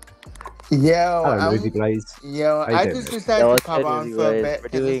 Yo, Hello, Movie Blaze. yo, How you I doing, just man? decided Yo, to what's pop good, on Movie for a Blaze? bit We're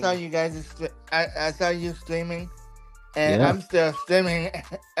because I doing- saw you guys. I saw you streaming, and Yeah. I'm still streaming.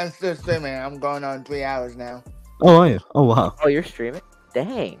 I'm still streaming. I'm going on 3 hours now. Oh, are you? Oh, wow. Oh, you're streaming?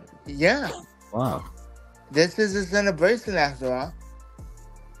 Dang. Yeah, Wow. this is a celebration after all.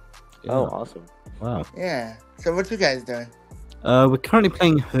 Yeah. Oh, awesome. Wow. Yeah. So what you guys doing? We're currently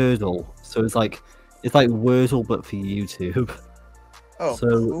playing Hurdle, so it's like Wordle but for YouTube. Oh, So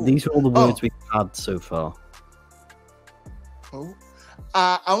cool. these are all the Oh. words we've had so far. Cool.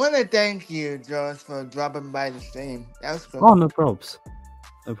 I want to thank you, George, for dropping by the stream. That was cool. Oh, no probs.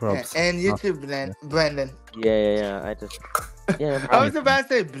 No Yeah, probs. and you Oh, too, Brandon. Yeah. I just. Yeah. no I problem. was about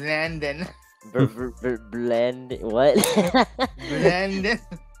to say Brandon. Blend. What? Brandon.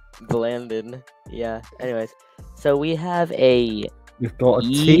 Blended. Yeah. Anyways, so we have a We've got a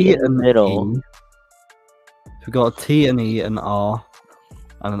E T in the and an middle. E. We've got a T, an E, an R,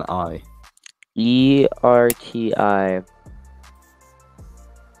 and an I. ERTI.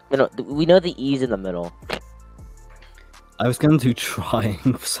 No, we know the E's in the middle. I was going to do trying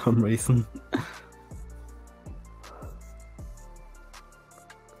for some reason.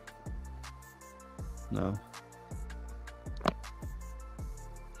 No.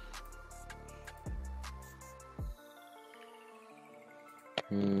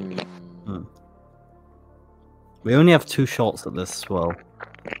 Hmm. We only have 2 shots at this as well.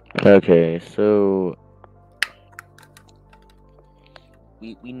 Okay, so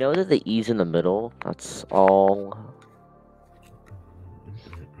we know that the E's in the middle. That's all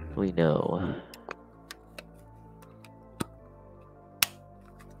we know.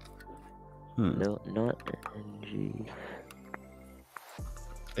 No, not NG.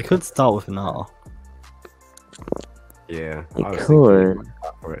 It could start with an R. Yeah, It I was could. thinking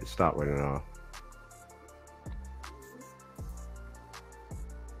for it start with an R.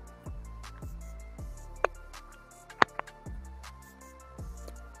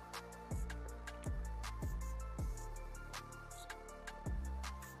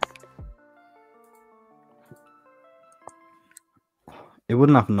 It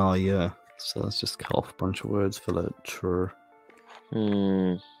wouldn't have an R, yeah. So let's just cut off a bunch of words for the true.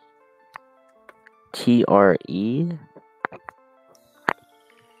 TRE.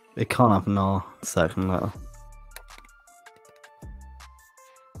 It can't have an R, second letter.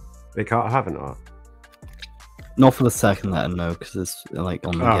 They can't have an R. Not for the second letter, no, because it's like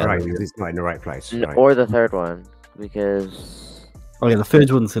on the Oh, end. right, because it's not in the right place. Right. Or the third one, because Oh yeah, the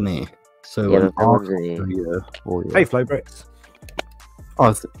third one's an E. So yeah, an the third R one's an E. for yeah, or yeah. Hey, Flowbricks.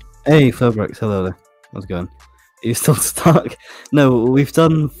 Oh, hey, Fairbricks, hello there. How's it going? Are you still stuck? No, we've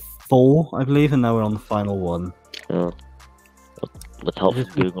done 4, I believe, and now we're on the final one. Oh. With help from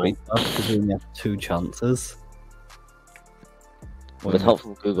Google. Because we only have 2 chances. With help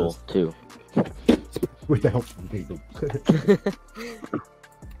from Google too. With the help from people.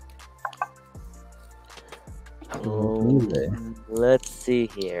 Let's see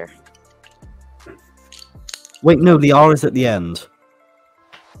here. Wait, no, the R is at the end.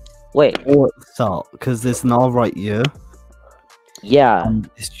 Wait, Or at the start, because there's an R right here. yeah. And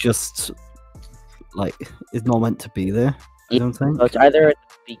it's just, like, it's not meant to be there, I don't think. So it's either at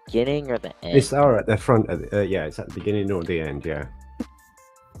the beginning or the end. It's R at the front. Yeah, it's at the beginning or the end. Yeah.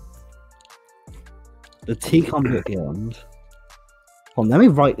 The T can't be at the end. Hold on, let me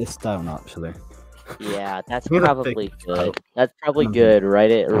write this down, actually. Yeah, that's I'm gonna probably figure it good. out. That's probably Mhm. good.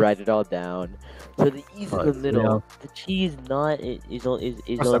 Write it all down. So the E's in Right, the so middle. yeah. The T is not is on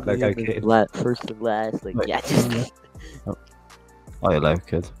What's up, the Lego kid? first and last. Like Wait, yeah, just Oh, hello,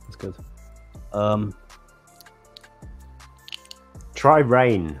 good. That's good. Try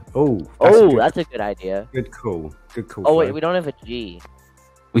rain. Oh. oh, that's a good idea. good call. Good call. Oh wait, Flo. we don't have a G.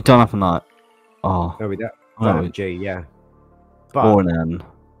 We don't have a night. R. No, we don't. Oh, Don't no, have G, yeah. or But an N.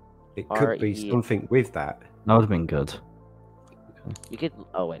 it could be R-E. something with that. That would have been good. You could.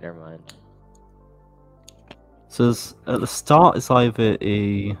 Oh wait, never mind. So at the start, it's either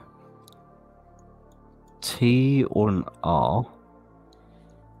a T or an R.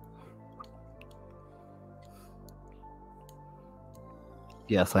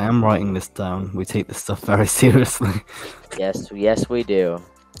 Yes, I am writing this down. We take this stuff very seriously. Yes, we do.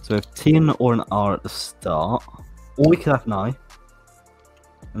 So if T or an R at the start, or we could have an I.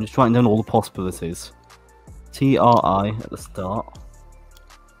 I'm just writing down all the possibilities. T-R-I at the start.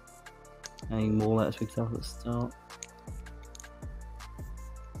 Any more letters we could have at the start?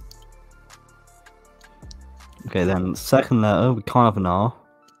 Okay, then second letter, we can't have an R.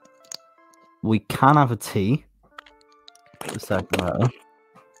 We can have a T. The second letter.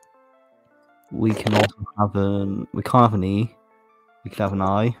 We can also have an. We can't have an E. We can have an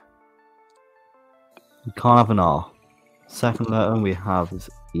I. We can't have an R. Second letter we have is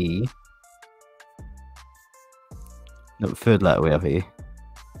E. No, third letter we have E.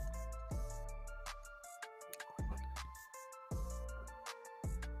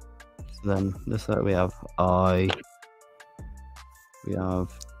 So then this letter we have I. We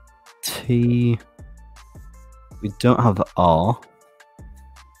have T. We don't have R.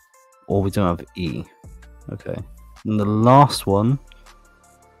 Or we don't have E. Okay. And the last one.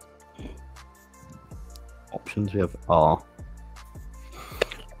 Options we have R.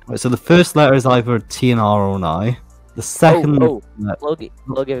 Right, so the first letter is either a T and R or an I. The second. Logie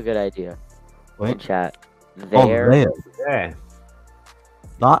gave a good idea. Wait. In chat. Oh, There. There.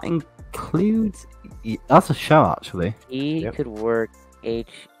 That includes. That's a show, actually. E could work.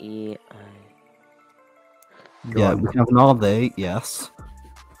 H-E-I. Yeah, we can have an R there, yes.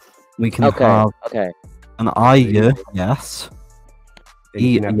 We can Okay. have Okay. an I here, yes. And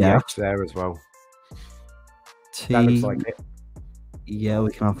you can have the yeah. X there as well. T. That looks like it. Yeah,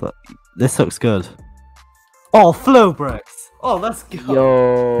 we can have that. This looks good. Oh, flow bricks! Oh, let's go!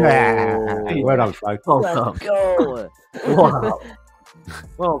 Yo. Hey, well done, Flo. Well Let's done. go. Wow.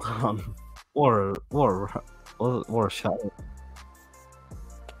 Well done. What a shot.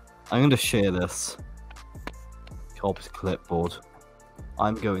 I'm going to share this. Copy clipboard.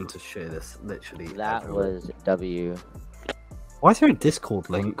 I'm going to share this literally. That everywhere. was W. Why is there a Discord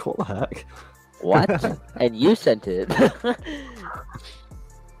link? What the heck? What? And you sent it.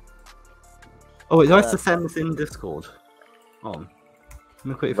 Oh, wait, do I have to send this in Discord? Oh. Let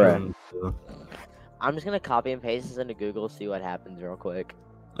me quickly Bruh. find. I'm just gonna copy and paste this into Google, see what happens real quick.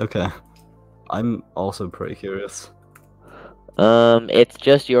 Okay. I'm also pretty curious. It's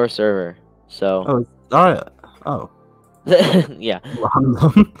just your server, so. Oh, alright. Oh. Yeah.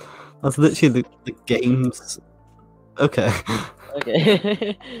 Random. That's literally the game's. Okay.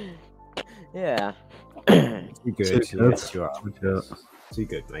 Okay. Yeah. Too good. Too good. Yes, you are. Too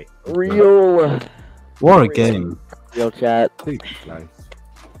good, mate. Real. What a game. Real chat. Too good, Flo.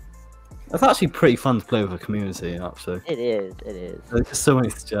 That's actually pretty fun to play with a community, actually. It is. It is. There's just so many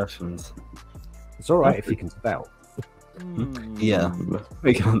suggestions. It's alright if you can spell. Yeah.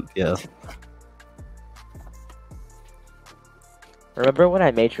 We can, yeah. Remember when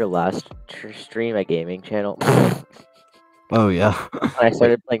I made your last stream a gaming channel? Oh, yeah. When I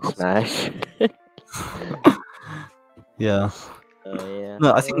started playing Smash. Yeah. Oh yeah.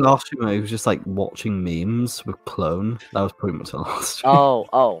 No, I think last stream it was just like watching memes with Clone. That was pretty much the last stream.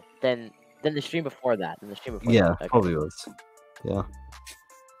 Oh. Then the stream before that. Yeah, that. Okay. probably was. Yeah.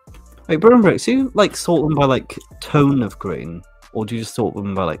 Wait, Burn Bricks, do you like sort them by like tone of green? Or do you just sort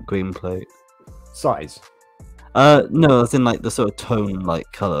them by like green plate? Size. No, as in like the sort of tone like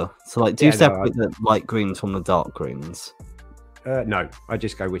colour. So like do you Yeah, no, separate the light greens from the dark greens? No, I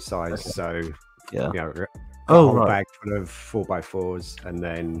just go with size. So, Yeah. you know, a Oh, whole right. bag full of 4x4s and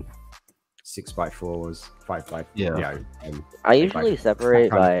then 6x4s, 5x. Yeah. You know, I usually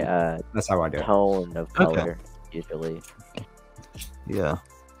separate kind by of that's how I do it. tone of color. Usually. Yeah.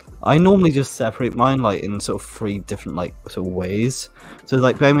 I normally just separate mine like in sort of 3 different like sort of ways. So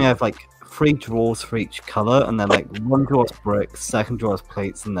like maybe I have like 3 drawers for each colour, and then like one drawer is bricks, second drawer is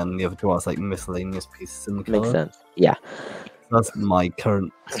plates, and then the other drawer is like miscellaneous pieces in the colour. Makes sense. Yeah. That's my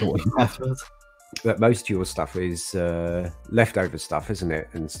current sorting method. But most of your stuff is leftover stuff, isn't it?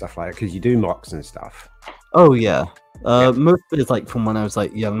 And stuff like that, because you do mocks and stuff. Oh yeah. Most of it is like from when I was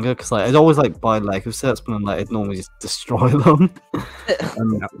like younger, because like I'd always like buy Lego sets, but then like I'd normally just destroy them.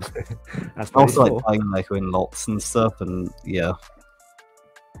 And That's also pretty like cool. buying Lego in lots and stuff, and yeah.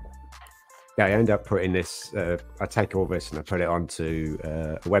 Yeah, I end up putting this. I take all this and I put it onto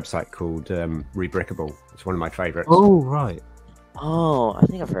a website called Rebrickable. It's one of my favourites. Oh right. Oh, I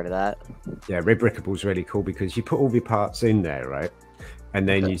think I've heard of that. Yeah, Rebrickable is really cool because you put all your parts in there, right? And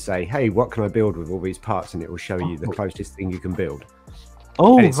then you say, "Hey, what can I build with all these parts?" And it will show you the closest thing you can build.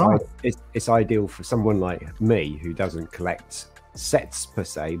 Oh, And right. it's ideal for someone like me who doesn't collect sets per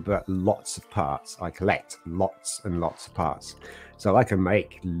se, but lots of parts. I collect lots and lots of parts, so I can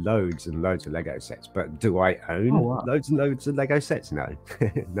make loads and loads of Lego sets. But do I own loads and loads of Lego sets? No,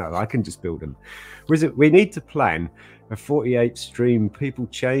 no, I can just build them. We need to plan a 48 stream. People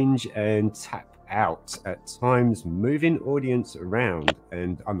change and tap out at times, moving audience around,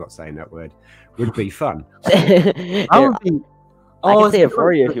 and I'm not saying that word, would be fun. That would be. I can it's say it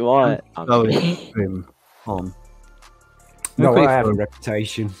for you if you want. Oh, stream on. No, Okay, I have a fun.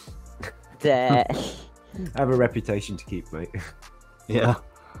 reputation. Duh. I have a reputation to keep, mate. Yeah.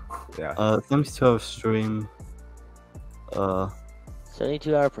 Yeah. 72-hour stream.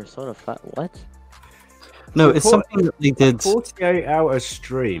 72-hour Persona 5. What? No, So it's something that they did. 48-hour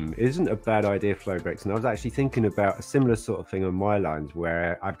stream isn't a bad idea, Flowbricks, and I was actually thinking about a similar sort of thing on my lines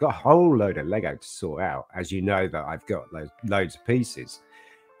where I've got a whole load of Lego to sort out. As you know, that I've got loads of pieces,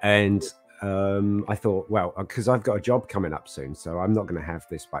 and I thought, well, because I've got a job coming up soon, so I'm not going to have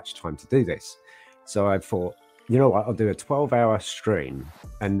this much time to do this. So I thought, you know what, I'll do a 12-hour stream,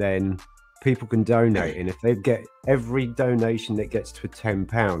 and then people can donate, and if they get every donation that gets to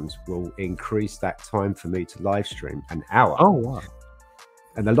 £10 will increase that time for me to live stream an hour. Oh wow!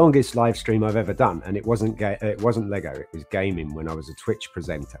 And the longest live stream I've ever done, and it wasn't Lego, it was gaming when I was a Twitch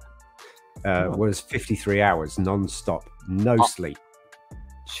presenter, was 53 hours non-stop, no sleep.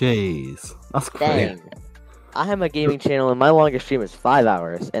 Jeez, that's crazy. Dang. I have a gaming channel and my longest stream is 5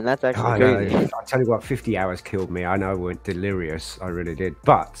 hours, and that's actually crazy. I tell you what, 50 hours killed me. I know I went delirious, I really did,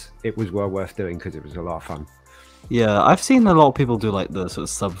 but it was well worth doing because it was a lot of fun. Yeah, I've seen a lot of people do like the sort of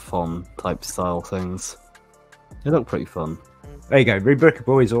sub-fon type style things. They look pretty fun. There you go.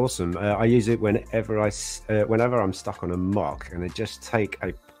 Rebrickable is awesome. I use it whenever I'm stuck on a mock, and I just take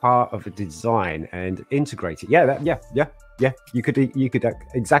a part of a design and integrate it. Yeah, yeah. You could do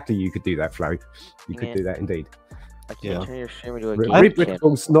that, Flo. You could do that indeed. I can't turn your stream into a game channel.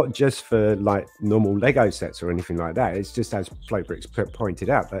 Rebrickable's not just for like normal Lego sets or anything like that. It's just as Flowbricks pointed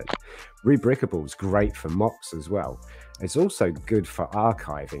out that Rebrickable's great for mocks as well. It's also good for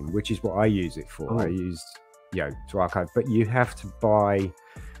archiving, which is what I use it for. I use to archive, but you have to buy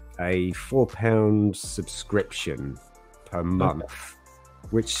a £4 subscription per month,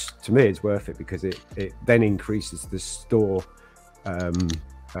 which to me is worth it because it then increases the store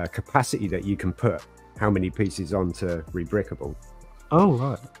capacity that you can put how many pieces onto Rebrickable. Oh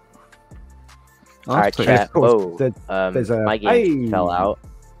right. All right, chat. Whoa. My game fell out,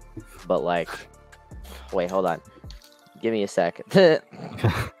 but like, wait, hold on. Give me a sec. Dude,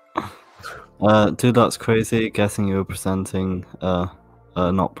 that's crazy. Guessing you were presenting,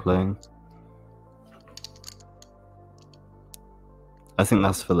 not playing. I think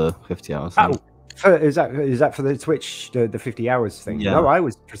that's for the 50 hours thing. Oh, is that for the Twitch, the 50 hours thing? Yeah. No, I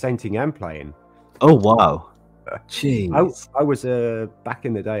was presenting and playing. Oh wow. Jeez. I was back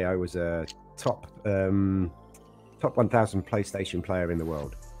in the day. I was a top 1,000 PlayStation player in the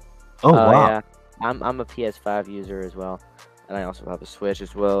world. Oh wow. Yeah. I'm a PS5 user as well, and I also have a Switch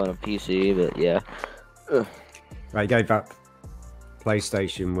as well and a PC. But yeah. Ugh. I gave up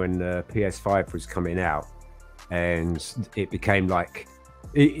PlayStation when PS5 was coming out, and it became like,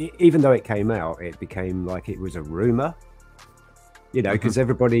 even though it came out, it became like it was a rumor, because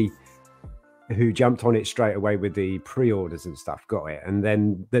everybody who jumped on it straight away with the pre-orders and stuff got it, and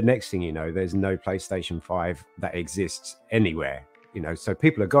then the next thing you know, there's no PlayStation 5 that exists anywhere, so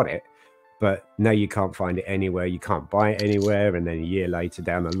people have got it, but now you can't find it anywhere, you can't buy it anywhere, and then a year later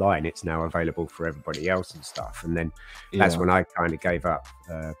down the line it's now available for everybody else and stuff, and then that's when I kind of gave up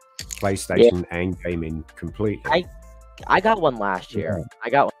PlayStation and gaming completely. I got one last year.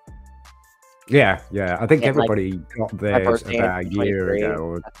 I got one. Yeah, I think everybody got theirs birthday about a in year 23, ago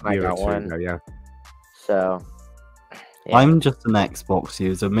or that's a when I year or got two one. ago, yeah. So I'm just an Xbox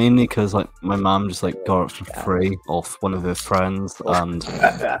user, mainly because like my mom just like got it for free off one of her friends, and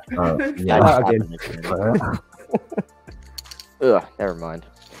Ugh, never mind.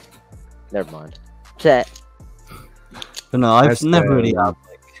 Chat. But no, I've never really had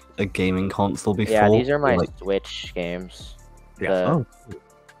like a gaming console before. Yeah, these are my like... Switch games. Yeah.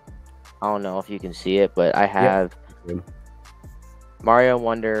 I don't know if you can see it, but I have Mario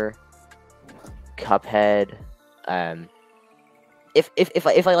Wonder, Cuphead.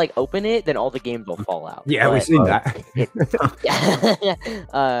 If I like open it, then all the games will fall out. Yeah, we've seen that.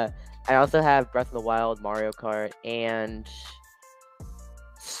 I also have Breath of the Wild, Mario Kart, and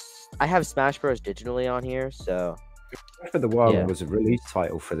I have Smash Bros. Digitally on here, so Breath of the Wild Yeah. was a release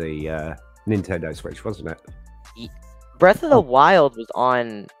title for the Nintendo Switch, wasn't it? Breath of the Wild was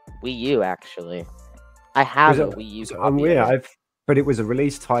on Wii U, actually. I have a Was it- Wii U so, copy. yeah, of it. but it was a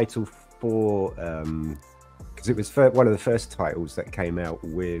release title for because it was one of the first titles that came out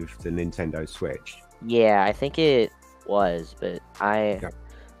with the Nintendo Switch. Yeah, I think it was, but Yeah.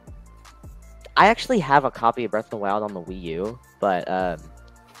 I actually have a copy of Breath of the Wild on the Wii U, but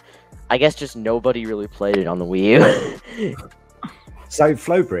I guess just nobody really played it on the Wii U. So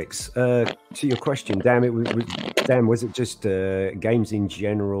Flowbricks, to your question, Dan, was it just games in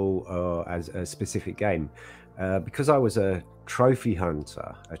general or as a specific game? Because I was a trophy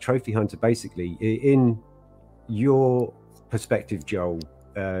hunter. A trophy hunter, basically, in your perspective, Joel,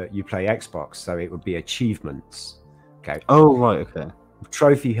 you play Xbox, so it would be achievements. Okay. Oh, right, okay.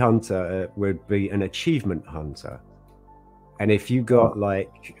 Trophy hunter would be an achievement hunter. And if you got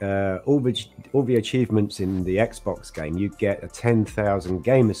like all the achievements in the Xbox game, you get a 10,000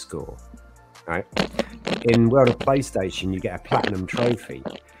 gamer score, right? In World of PlayStation, you get a platinum trophy.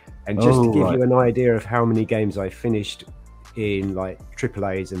 And just to give you an idea of how many games I finished in like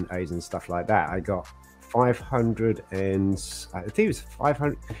AAAs and A's and stuff like that, I got 500 and I think it was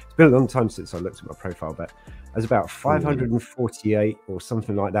 500. It's been a long time since I looked at my profile, but it was about 548 or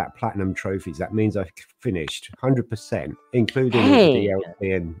something like that platinum trophies. That means I finished 100%, including the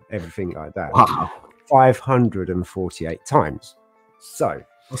DLC and everything like that. Wow. 548 times. So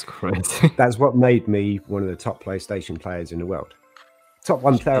That's crazy. that's what made me one of the top PlayStation players in the world. Top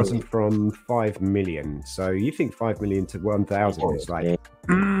 1,000 from 5 million. So you think 5 million to 1,000 is like,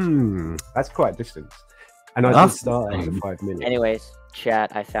 that's quite a distance. And I did start at 5 million. Anyways,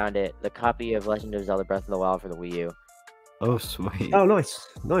 chat, I found it. The copy of Legend of Zelda Breath of the Wild for the Wii U. Oh, sweet. Oh, nice.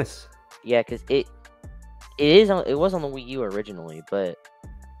 Nice. Yeah, because it was on the Wii U originally, but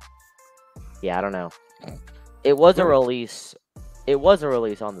yeah, I don't know. It was a release. It was a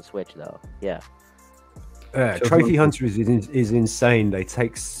release on the Switch, though. Yeah. Trophy Hunter is insane. They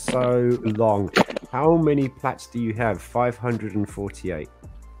take so long. How many plats do you have? 548.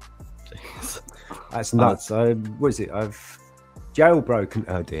 Jeez. That's nuts. What is it? I've jailbroken.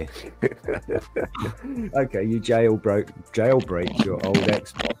 Oh dear. Okay, you jailbreak your old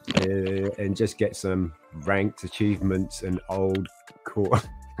Xbox and just get some ranked achievements and old core.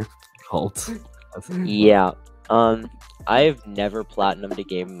 Cult. Yeah. I've never platinumed a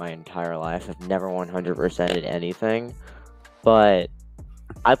game in my entire life. I've never 100%ed anything, but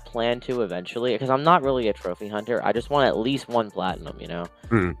I plan to eventually because I'm not really a trophy hunter. I just want at least one platinum, you know.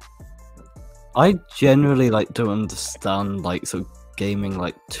 I generally like don't understand like so gaming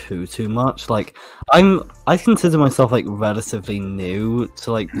like too much. Like I consider myself like relatively new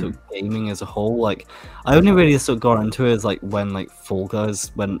to like sort of gaming as a whole. Like I only really sort of got into it as like when like Fall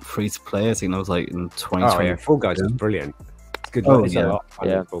Guys went free to play. I think that was like in 2020. Oh yeah, Fall Guys is brilliant. It's good. Oh, It's a lot of fun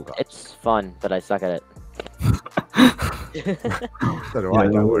with Fall Guys. It's fun, but I suck at it. So do I,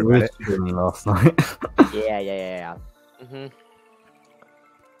 don't worry about it. Streaming last night. Yeah.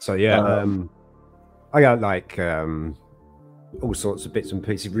 So yeah, I got like all sorts of bits and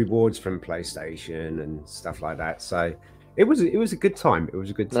pieces, rewards from PlayStation and stuff like that. So it was a good time. It was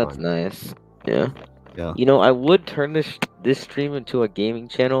a good time. That's nice. Yeah. Yeah. You know, I would turn this stream into a gaming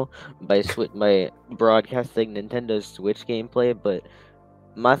channel by broadcasting Nintendo Switch gameplay, but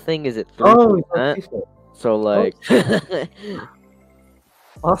my thing is at 3%. So like,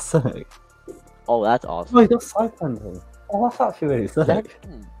 That's sick. oh, that's awesome. Oh, you got side planting. Oh, that's actually really sick. That-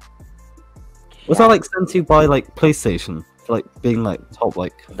 Was that like sent to you by like PlayStation for like being like top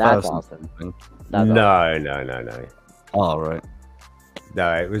like? That's 1,000 awesome. something? That's awesome. No. Oh right.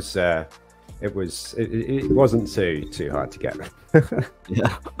 No, it wasn't too hard to get.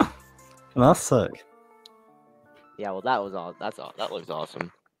 Yeah. That's sick. Yeah, well, that was all. That looks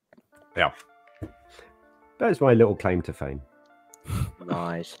awesome. Yeah. That's my little claim to fame.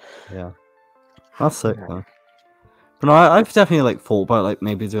 Nice. Yeah. That's sick though. But no, I've definitely like thought about like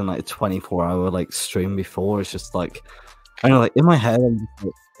maybe doing like a 24-hour like stream before. It's just like I know like in my head I'm just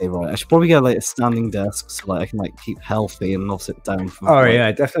like, okay, right, I should probably get like a standing desk so like I can like keep healthy and not sit down for Oh like,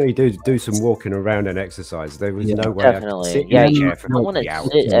 yeah, definitely do some walking around and exercise. There was no way I could Definitely. sit Yeah, in a you chair for don't want 40 to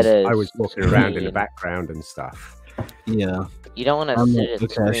hours. sit at a I was walking around in the screen. background and stuff. Yeah. You don't want to I'm sit like, at the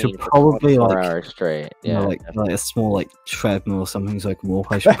okay, I should screen for probably 24 like hours straight. you Yeah. know, like a small like treadmill or something so I can walk.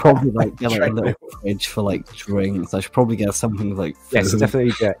 I should probably like get like a little fridge for like drinks. I should probably get something with, like Yes, food.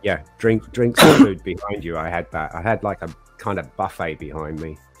 definitely get drinks and food behind you. I had that. I had like a kind of buffet behind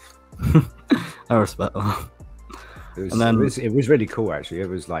me. I respect that. And then it was really cool actually. It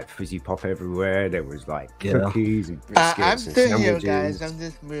was like fizzy pop everywhere. There was like Yeah. cookies and biscuits I'm and still here, sandwiches. guys. I'm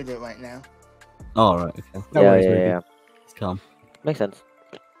just muted right now. Oh, right, okay. No yeah, worries, yeah, movie. yeah. It's calm. Makes sense.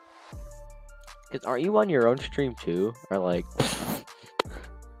 Cause aren't you on your own stream too, or like? I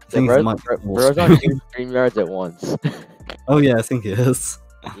think it might be full Bro's on screen. 2 stream yards at once. Oh, yeah, I think it is.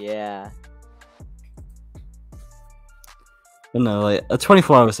 Yeah. But no, like, a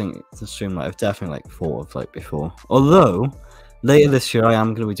 24-hour thing to stream, like, I've definitely, like, thought of, like, before. Although, later this year, I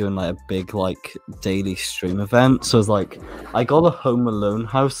am going to be doing, like, a big, like, daily stream event. So it's like, I got a Home Alone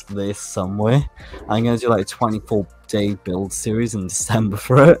house there somewhere. I'm going to do, like, a 24-day build series in December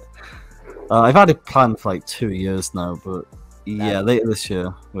for it. I've had it planned for, like, 2 years now, but yeah, later this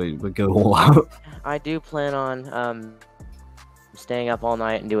year, we go all out. I do plan on staying up all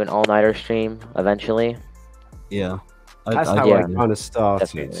night and do an all-nighter stream eventually. Yeah. That's how yeah, I kind of started.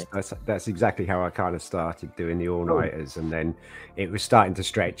 definitely. That's exactly how I kind of started doing the all-nighters, and then it was starting to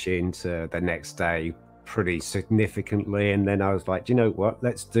stretch into the next day pretty significantly. And then I was like, do you know what?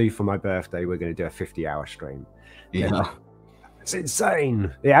 Let's do for my birthday. We're going to do a 50-hour stream. Yeah. It's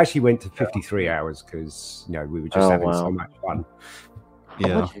insane. It actually went to 53 hours because we were just having so much fun. How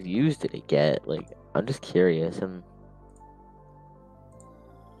Yeah. much views did it get? Like, I'm just curious.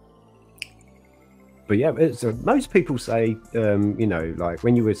 But yeah, most people say, like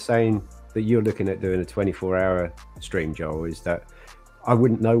when you were saying that you're looking at doing a 24-hour stream, Joel, is that I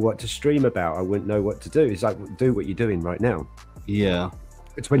wouldn't know what to stream about. I wouldn't know what to do. It's like, do what you're doing right now. Yeah.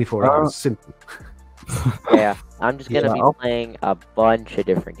 24 hours, simple. Yeah, I'm just gonna Yeah, be I'll- playing a bunch of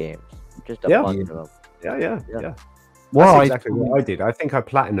different games. Just a Yeah. bunch of them. Yeah. Well, That's exactly what I did. I think I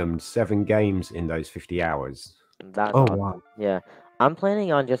platinumed 7 games in those 50 hours. That's Oh, awesome. wow. Yeah, I'm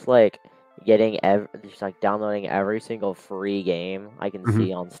planning on just like just like downloading every single free game I can Mhm.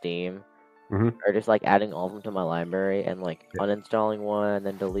 see on Steam, Mhm. or just like adding all of them to my library and like uninstalling one and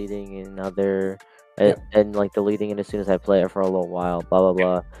then deleting another, and like deleting it as soon as I play it for a little while. Blah blah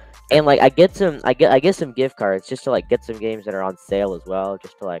blah. And like I get some gift cards just to like get some games that are on sale as well,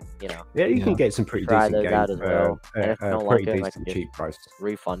 just to like Yeah, you can get some pretty try decent those out games as well. And if I don't like pretty them, I decent can cheap price.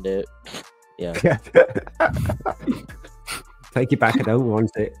 refund it. Yeah. Take it back. I don't want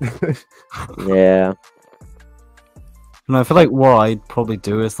it. Yeah. No, I feel like what I'd probably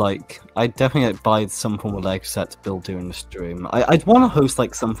do is like I'd definitely like, buy some form of Lego set to build during the stream. I'd want to host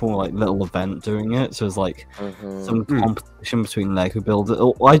like some form of like little event doing it, so it's like some competition between Lego builders.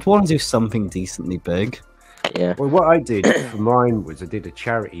 Or I'd want to do something decently big. Yeah. Well, what I did for mine was I did a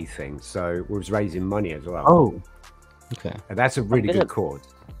charity thing, so it was raising money as well. Oh, okay. And that's a really good cause.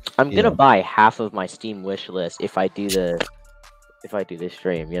 I'm gonna buy half of my Steam wish list if I do the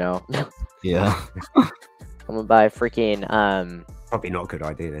stream. Yeah. I'm gonna buy freaking Probably not a good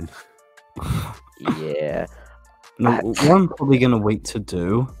idea then. Yeah. No, what I'm probably gonna wait to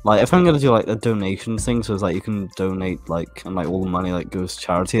do, like, if I'm gonna do like a donation thing, so it's like you can donate, like, and like all the money like goes to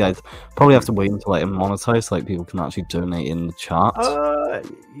charity. I'd probably have to wait until like it monetized, so, like people can actually donate in the chat.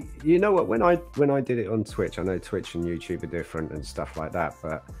 You know what? When I did it on Twitch, I know Twitch and YouTube are different and stuff like that,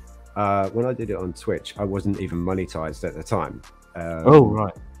 but when I did it on Twitch, I wasn't even monetized at the time. Oh,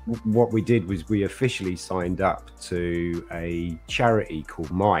 right. What we did was we officially signed up to a charity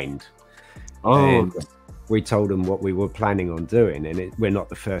called Mind. Oh, And we told them what we were planning on doing, and we're not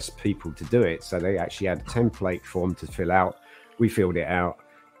the first people to do it. So they actually had a template form to fill out. We filled it out,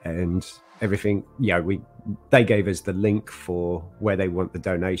 and everything. Yeah, they gave us the link for where they want the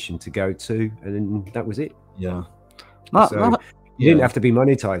donation to go to, and then that was it. Yeah. You didn't have to be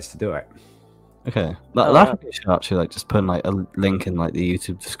monetized to do it. Okay, that should actually like just put like a link in like the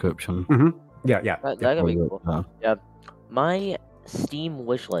YouTube description. Yeah. That could be cool. Yeah. Yeah. My Steam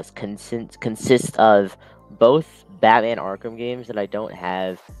wishlist consists of both Batman Arkham games that I don't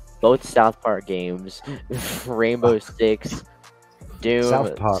have, both South Park games, Rainbow Six, Doom.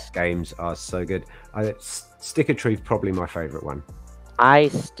 South Park games are so good. Stick of Truth probably my favorite one. I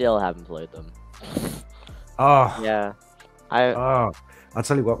still haven't played them. Oh Yeah. I'll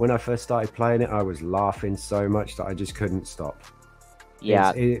tell you what, when I first started playing it, I was laughing so much that I just couldn't stop.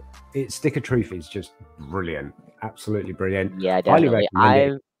 Yeah. Stick of Truth is just brilliant. Absolutely brilliant. Yeah, Highly definitely.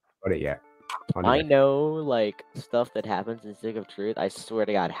 recommend it. Got it yet. I know like stuff that happens in Stick of Truth. I swear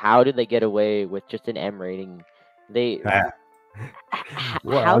to God, how did they get away with just an M rating? Well,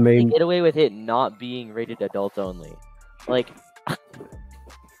 How did they get away with it not being rated adults only? Like,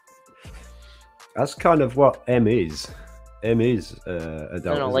 that's kind of what M is. M is adult.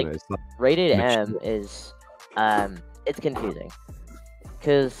 no, isn't like it? It's like rated mixed M is it's confusing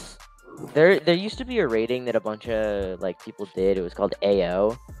because there used to be a rating that a bunch of like people did. It was called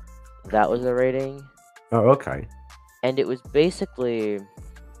AO. That was the rating. Oh, okay. And it was basically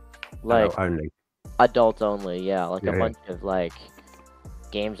like only adults only. Yeah, like Yeah, a yeah. bunch of like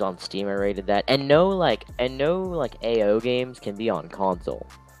games on Steam are rated that, and no AO games can be on console.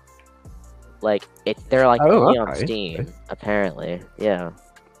 Like they're like only on Steam, apparently. Yeah.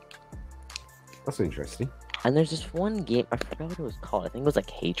 That's interesting. And there's this one game, I forgot what it was called. I think it was like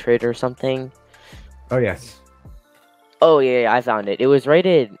Hatred or something. Oh yes. Oh yeah, I found it. It was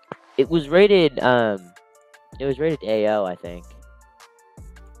rated AO, I think.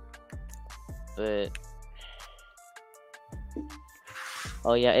 But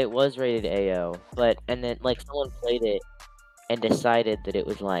oh yeah, it was rated AO. And then like someone played it and decided that it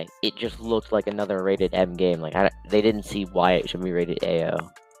was like it just looked like another rated M game. Like they didn't see why it should be rated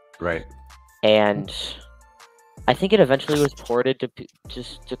AO. Right. And I think it eventually was ported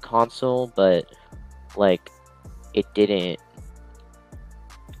to console, but like it didn't.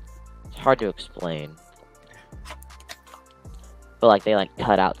 It's hard to explain. But like they like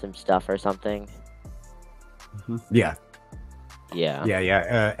cut out some stuff or something. Yeah.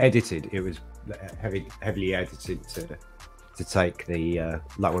 Yeah. Edited. It was heavily edited to take the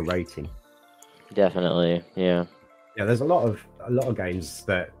lower rating. Definitely. Yeah. Yeah, there's a lot of games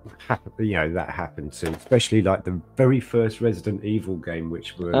that happen, that happened to, especially like the very first Resident Evil game,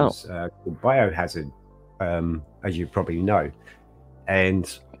 which was called Biohazard, as you probably know,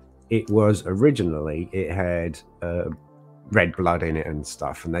 and it was originally it had red blood in it and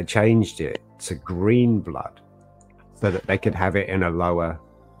stuff, and they changed it to green blood so that they could have it in a lower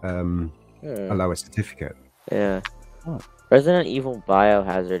certificate. Yeah. Resident Evil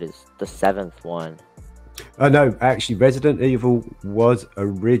Biohazard is the 7th one. Oh no, actually, Resident Evil was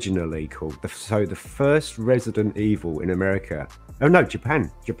originally called the first Resident Evil in America. Oh no,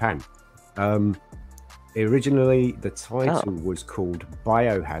 Japan. Originally, the title was called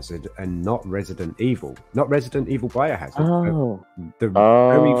Biohazard and not Resident Evil. Not Resident Evil Biohazard. Oh. The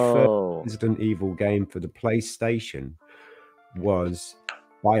very first Resident Evil game for the PlayStation was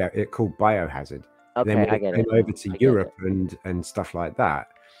called Biohazard. Okay, Then when I get it came it. over to Europe and stuff like that,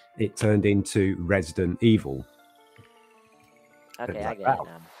 it turned into Resident Evil. Okay, I get it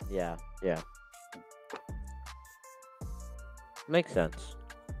now. Yeah. Makes sense.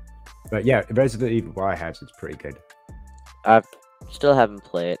 But yeah, Resident Evil Biohazard's pretty good. I still haven't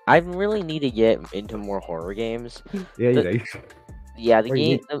played. I really need to get into more horror games. Yeah, you do. Yeah, the Well,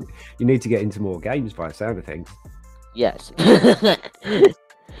 game. You need to get into more games by the sound of things. Yes.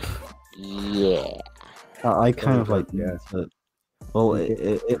 Yeah. I kind of like well,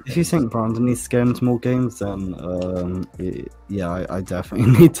 if you think Brandon needs to get into more games, then I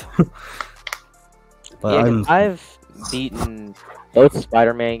definitely need to. But I've beaten both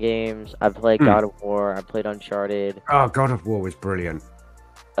Spider-Man games. I've played God of War. I played Uncharted. Oh, God of War was brilliant.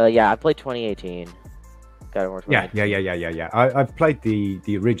 Yeah, I played 2018. God of War 2018. Yeah. I've played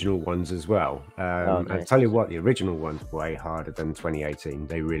the original ones as well. Nice. I tell you what, the original ones are way harder than 2018.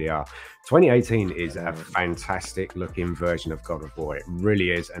 They really are. 2018 is a fantastic looking version of God of War. It really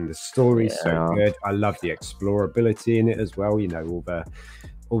is, and the story's so good. I love the explorability in it as well.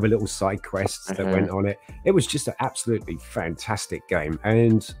 All the little side quests that went on it. It was just an absolutely fantastic game.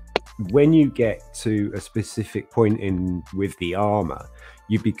 And when you get to a specific point in with the armor,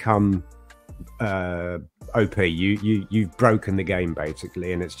 you become OP. You've broken the game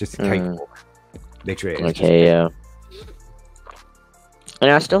basically, and it's just capable. Literally. Okay, yeah. And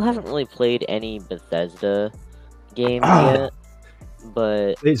I still haven't really played any Bethesda games yet,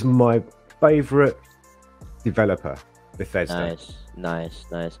 but it's my favorite developer, Bethesda. Nice.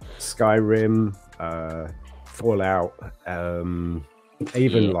 Skyrim, Fallout,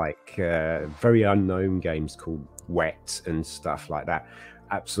 even like very unknown games called Wet and stuff like that.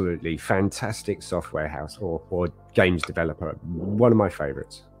 Absolutely fantastic software house or games developer. One of my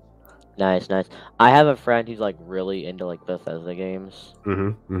favorites. Nice. I have a friend who's like really into like Bethesda games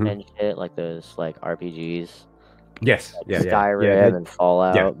and shit, like those like RPGs. Yes, like Skyrim and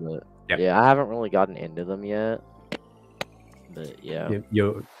Fallout. Yeah. But I haven't really gotten into them yet. But yeah.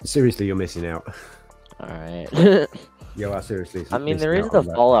 You're missing out. All right. You are seriously. I mean, there is the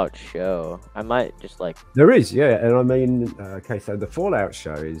Fallout show. I might just like. There is, yeah, and I mean, okay, so the Fallout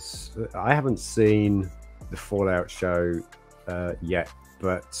show is. I haven't seen the Fallout show yet,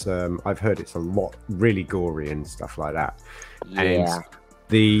 but I've heard it's a lot really gory and stuff like that. Yeah. And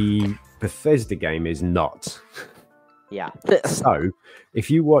the Bethesda game is not. Yeah. So,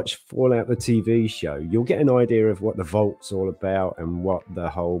 if you watch Fallout the TV show, you'll get an idea of what the Vault's all about and what the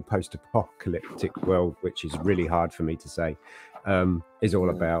whole post-apocalyptic world, which is really hard for me to say, is all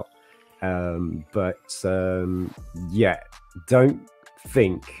about. Don't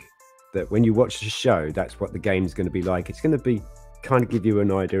think that when you watch the show, that's what the game's going to be like. It's going to be kind of give you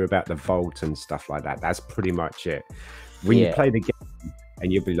an idea about the Vault and stuff like that. That's pretty much it. When you play the game,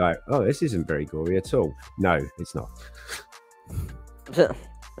 and you'll be like, "Oh, this isn't very gory at all." No, it's not.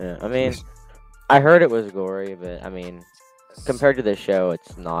 Yeah, I mean, I heard it was gory, but I mean, compared to the show,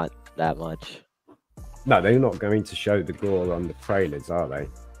 it's not that much. No, they're not going to show the gore on the trailers, are they?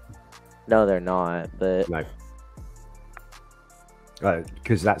 No, they're not. But No.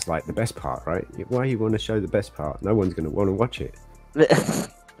 Because that's like the best part, right? Why you want to show the best part? No one's going to want to watch it.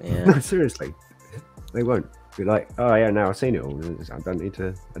 yeah, No, seriously, they won't be like, "Oh yeah, now I've seen it all. I don't need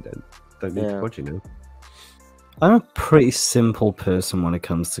to. I don't need to watch it now." I'm a pretty simple person when it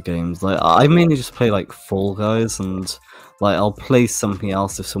comes to games. Like, I mainly just play like Fall Guys, and like I'll play something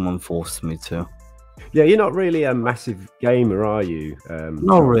else if someone forces me to. Yeah, you're not really a massive gamer, are you?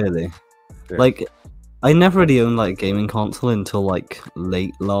 Not really. Yeah. Like, I never really owned like a gaming console until like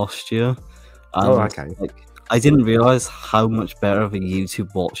late last year. Oh, okay. Like, I didn't realize how much better of a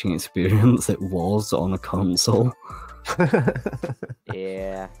YouTube watching experience it was on a console.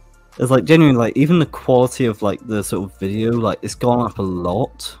 yeah. It's like genuinely, like even the quality of like the sort of video, like it's gone up a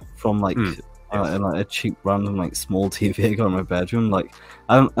lot from like like a cheap random like small TV I got in my bedroom. Like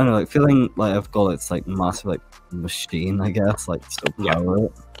I don't know, like feeling like I've got this like massive like machine, I guess, like to power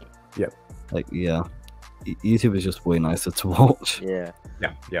it. Yep. Like yeah, YouTube is just way nicer to watch. Yeah.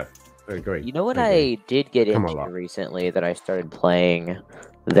 Yeah. I agree. You know what I I did get Come a into lot. recently that I started playing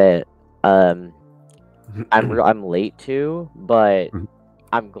that I'm late to, but Mhm.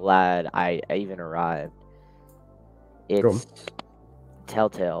 I'm glad I even arrived. Go on. It's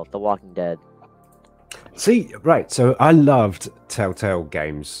Telltale, The Walking Dead. See, right. So I loved Telltale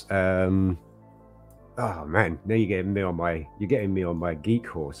games. Oh man, now you're getting me on my geek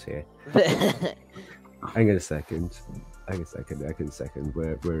horse here. Hang on a second. Where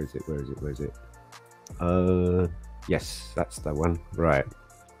is it? Yes, that's the one. Right.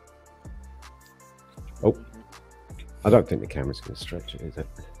 Oh, I don't think the camera's going to stretch it, is it?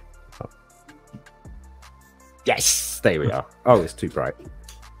 Oh. Yes, there we are. Oh, it's too bright.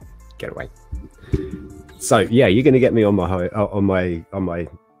 Get away. So yeah, you're going to get me on my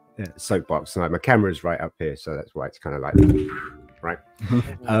soapbox tonight. My camera's right up here, so that's why it's kind of like right.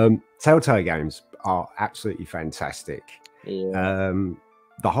 Telltale games are absolutely fantastic. Yeah.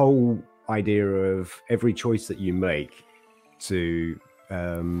 The whole idea of every choice that you make to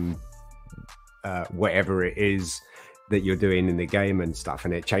whatever it is that you're doing in the game and stuff,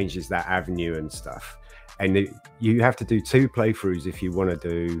 and it changes that avenue and stuff. And you have to do 2 playthroughs if you want to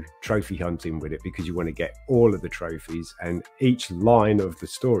do trophy hunting with it, because you want to get all of the trophies, and each line of the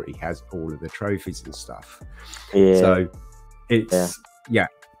story has all of the trophies and stuff. Yeah. So it's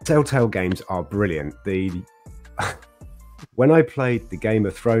Telltale games are brilliant. When I played the Game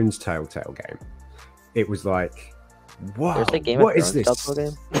of Thrones Telltale game, it was like, wow, There's a Game what of is Thrones this?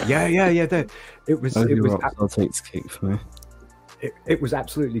 Telltale game? Yeah. It was I'll take cake for me. it was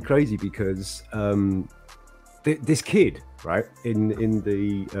absolutely crazy because this kid, right, in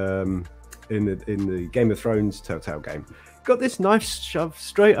the Game of Thrones Telltale game, got this knife shoved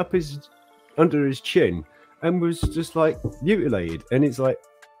straight up under his chin and was just like mutilated. And it's like,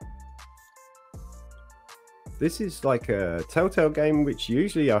 this is like a Telltale game, which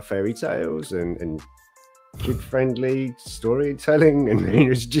usually are fairy tales and kid-friendly storytelling, and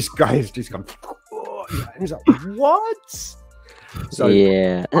it's just guys just gone. And it's like, what? So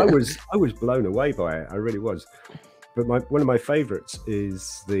yeah, I was blown away by it. I really was. But one of my favorites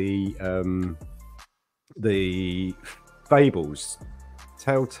is the Fables,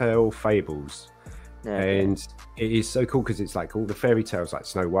 Telltale Fables. Okay. And it is so cool because it's like all the fairy tales like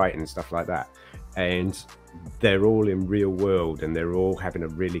Snow White and stuff like that, and they're all in real world and they're all having a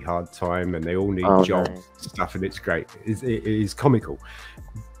really hard time and they all need jobs and stuff, and it's great. It is comical.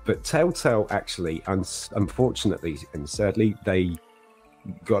 But Telltale actually, unfortunately and sadly, they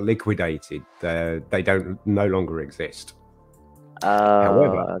got liquidated. They no longer exist.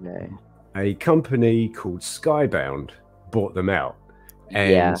 However, a company called Skybound bought them out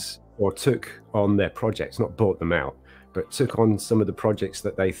or took on their projects, not bought them out, but took on some of the projects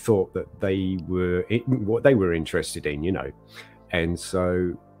that they thought that what they were interested in, you know. And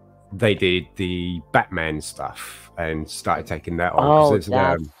so they did the Batman stuff and started taking that on. Oh,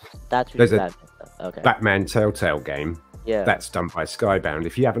 there's a Batman Telltale game that's done by Skybound.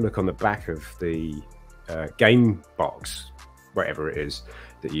 If you have a look on the back of the game box, whatever it is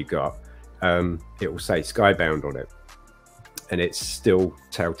that you got, it will say Skybound on it. And it's still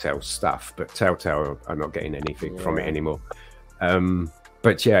Telltale stuff, but Telltale are not getting anything from it anymore.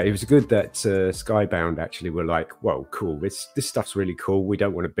 But yeah, it was good that Skybound actually were like, "Whoa, cool! This stuff's really cool. We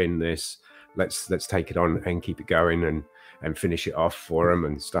don't want to bin this. Let's take it on and keep it going and finish it off for them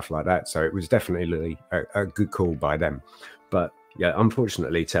and stuff like that." So it was definitely a good call by them. But Yeah,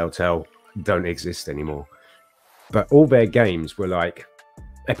 unfortunately, Telltale don't exist anymore. But all their games were like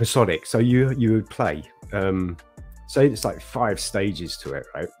episodic. So you would play. So it's like 5 stages to it,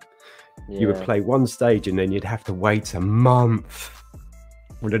 right? Yeah. You would play one stage and then you'd have to wait a month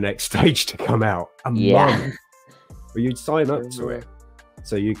for the next stage to come out. A month. Well, you'd sign up to it.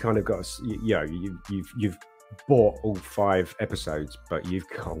 So you kind of got, you've bought all 5 episodes, but you've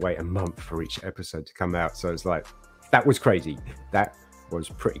got to wait a month for each episode to come out. So it's like, that was crazy. That was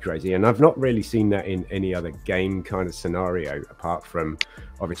pretty crazy. And I've not really seen that in any other game kind of scenario, apart from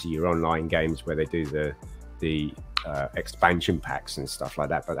obviously your online games where they do the expansion packs and stuff like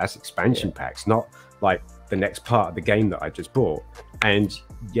that. But that's expansion packs, not like the next part of the game that I just bought. And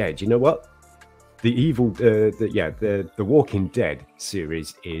yeah, do you know what? The Walking Dead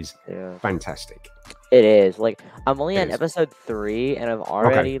series is fantastic. It is. Like, I'm only on episode 3 and I'm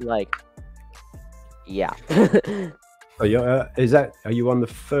already like, Are you on the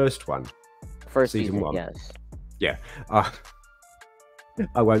first one? First season 1? Yes. Yeah.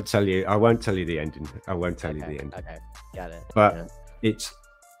 I won't tell you the ending. I won't tell you the ending. Okay, got it. But it's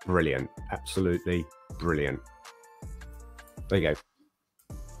brilliant. Absolutely brilliant. There you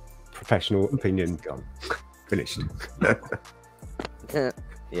go. Professional opinion gone. Finished.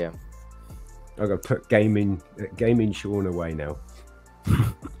 Yeah. I'm gonna put gaming Sean away now.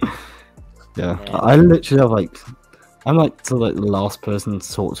 Yeah. I literally have I'm the last person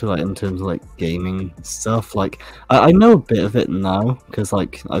to talk to in terms of gaming stuff. I know a bit of it now because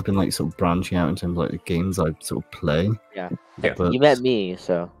I've been sort of branching out in terms of the games I sort of play. Yeah. But, you met me,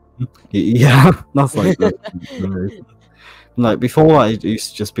 so yeah, that's before I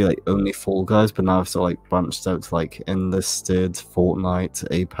used to just be only Fall Guys, but now I've sort of branched out to Enlisted, Fortnite,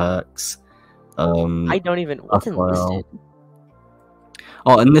 Apex. I don't even. What's Enlisted?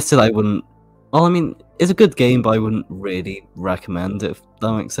 Oh, Enlisted, I wouldn't. Well, I mean, it's a good game, but I wouldn't really recommend it, if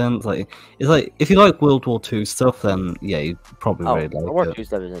that makes sense. It's if you like World War II stuff, then yeah, you'd probably really like World War it. II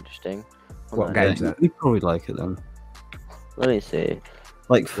stuff is interesting. What game is that? You'd probably like it then. Let me see.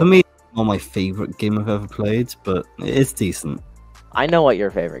 For me, it's not my favorite game I've ever played, but it's decent. I know what your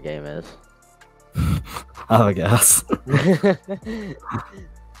favorite game is. I guess.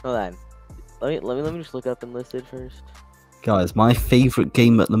 Hold on. Let me just look up Enlisted first. Guys, my favorite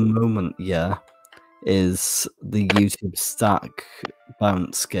game at the moment, is the YouTube stack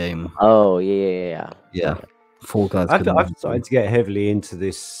bounce game. Oh yeah. Fall Guys. I've started to get heavily into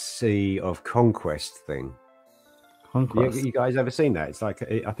this Sea of Conquest thing. Conquest. You guys ever seen that? It's I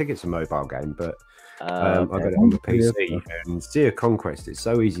think it's a mobile game, but I got it on the PC. And Sea of Conquest is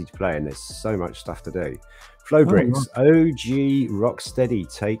so easy to play, and there's so much stuff to do. Flowbricks, OG Rocksteady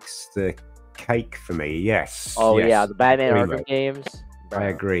takes the cake for me. Yes. Oh yes. yeah, the Batman Arkham games. I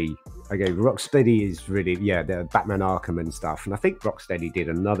agree. Okay, Rocksteady is really the Batman Arkham and stuff, and I think Rocksteady did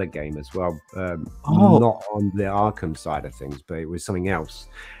another game as well. Not on the Arkham side of things, but it was something else.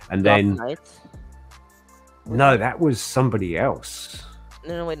 And then no, that was somebody else.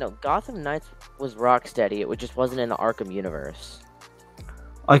 No, wait, no. Gotham Knights was Rocksteady. It just wasn't in the Arkham universe.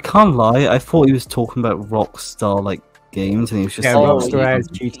 I can't lie. I thought he was talking about Rockstar games, and he was just Rockstar has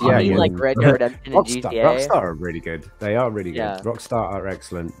GTA. You mean Red Dead Redemption and GTA? Rockstar are really good. They are really good. Yeah. Rockstar are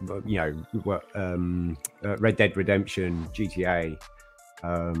excellent. But, Red Dead Redemption, GTA.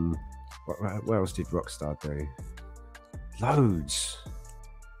 What else did Rockstar do? Loads.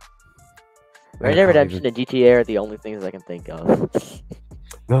 Red Dead Redemption and GTA are the only things I can think of.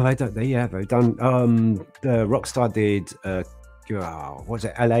 No, they don't. They've done. Rockstar did. What was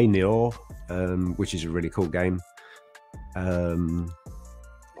it? LA Noire, which is a really cool game.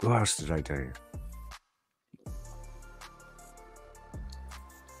 What else did I do?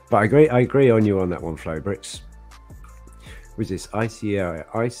 But I agree on you on that one, Flowbricks. Was this ICI?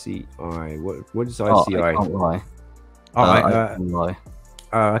 What is ICI? I can't lie. I can't lie.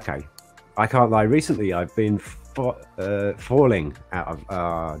 Okay. I can't lie. Recently, I've been falling out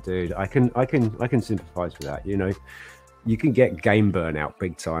of. Dude, I can sympathise with that. You can get game burnout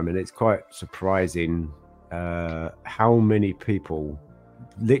big time, and it's quite surprising how many people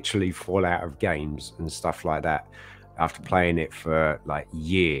literally fall out of games and stuff like that after playing it for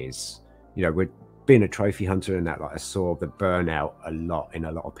years. We're being a trophy hunter and that, I saw the burnout a lot in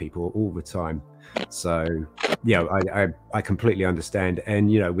a lot of people all the time. So I completely understand. And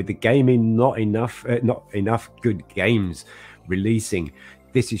with the gaming, not enough good games releasing.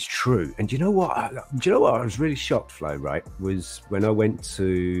 This is true. And do you know what I was really shocked, Flo, right, was when I went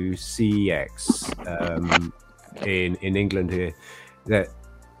to CEX in England here, that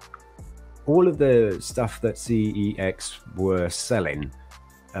all of the stuff that CEX were selling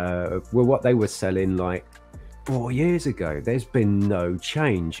were what they were selling 4 years ago, there's been no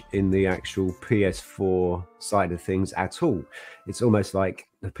change in the actual PS4 side of things at all. It's almost like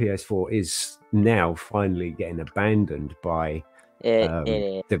the PS4 is now finally getting abandoned by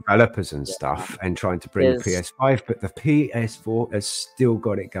developers and stuff, and trying to bring the PS5, but the PS4 has still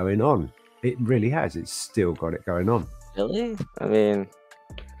got it going on. It really has. It's still got it going on. Really? I mean,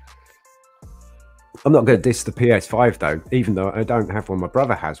 I'm not going to diss the PS5 though, even though I don't have one. My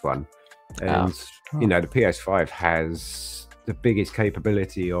brother has one, and you know, the PS5 has the biggest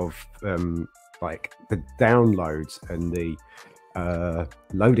capability of like the downloads and the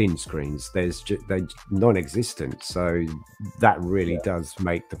loading screens. They're non-existent, so that really does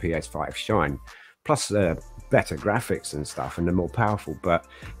make the PS5 shine. Plus, better graphics and stuff, and they're more powerful. But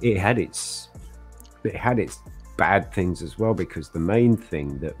it had its bad things as well, because the main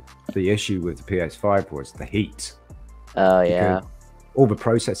thing that the issue with the PS5 was the heat. Oh yeah. Because all the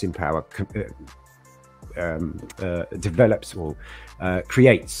processing power develops or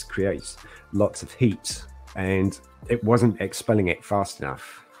creates lots of heat, and it wasn't expelling it fast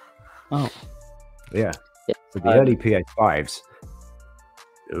enough. Oh, yeah. So the early PS5s,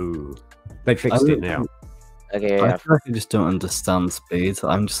 they fixed it now. Okay, I feel like I just don't understand speed.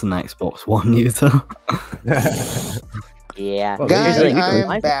 I'm just an Xbox One user. Yeah. Well, Guys, Usually, I am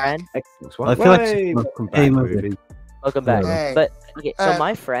my back. friend. Xbox One. I feel like Hey, it's welcome a game back, of it. Ruby. Welcome back. Hey. But okay, so Uh,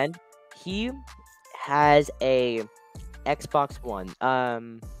 my friend, he has a Xbox One.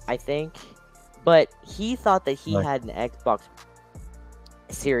 I think, but he thought that he Right. had an Xbox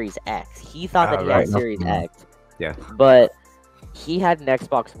Series X. He thought that he right. had a Series X. Yeah. But he had an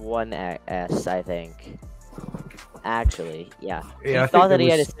Xbox One S, I think. Actually, yeah. Yeah, He I thought think that there he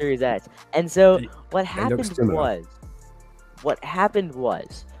had a was- Series X, and so It- what looks happened similar.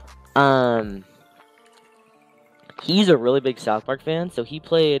 was, he's a really big South Park fan, so he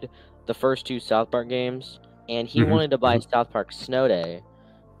played the first 2 South Park games, and he Mhm, wanted to buy South Park Snow Day,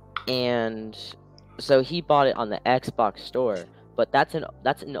 and so he bought it on the Xbox store. But that's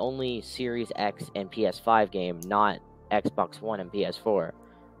an only Series X and PS5 game, not Xbox One and PS4.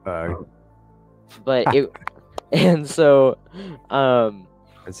 But it, and so,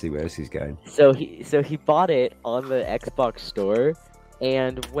 Let's see where this is going. so he bought it on the Xbox store,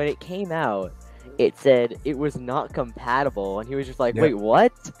 and when it came out, it said it was not compatible, and he was just like, Yeah. "Wait,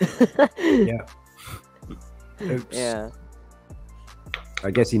 what?" Yeah. Oops. Yeah. I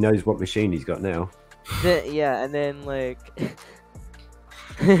guess he knows what machine he's got now. Yeah, and then like,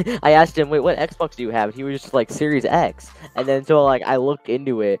 I asked him, "Wait, what Xbox do you have?" And he was just like, "Series X." And then so like I looked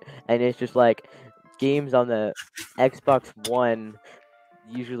into it, and it's just like games on the Xbox One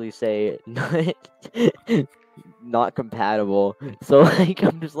usually say not compatible. So like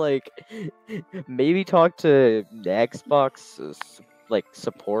I'm just like, maybe talk to the Xbox like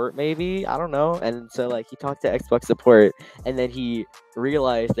support, maybe, I don't know. And so like he talked to Xbox support, and then he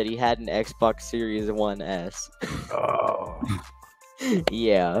realized that he had an Xbox Series One S. Oh,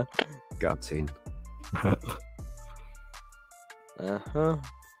 Yeah. gutting. Uh-huh.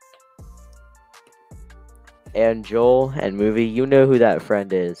 And Joel and Movie, you know who that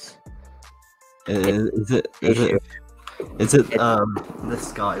friend is. Is it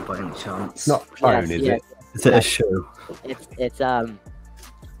this guy by any chance? It's not phone, Yes, is yeah, it? Is it a show? It's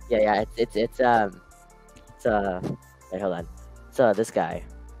wait, hold on. It's this guy.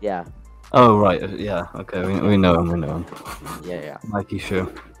 Yeah. Oh right, yeah. Okay, we know him. We know him. Yeah. Nike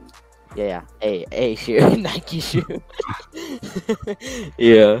shoe. Yeah. Hey, shoe. Nike shoe.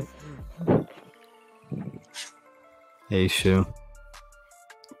 Yeah. Hey shoe.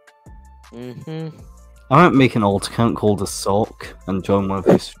 Mm-hmm. I might make an alt account called a sock and join one of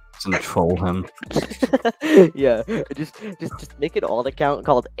his streams and troll him. Yeah. Just make an alt account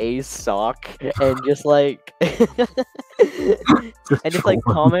called A Sock, and just like and just like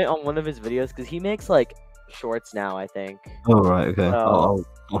troll him. comment on one of his videos, because he makes like shorts now, I think. Oh right, okay. Oh.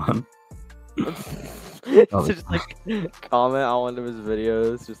 I'll So just like comment on one of his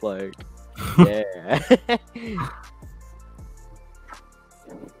videos, just like, yeah.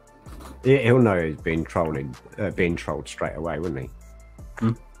 He'll know he's being trolled straight away, wouldn't he?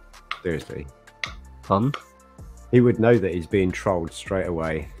 Hmm? Seriously, Fun. he would know that he's being trolled straight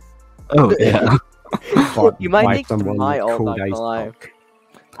away. Oh yeah. You might by think it's someone my alt, called not gonna lie. Ace.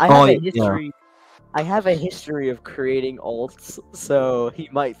 I have Oh, a yeah. history. I have a history of creating alts, so he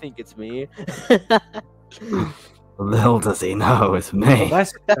might think it's me. Little does he know it's Well, me.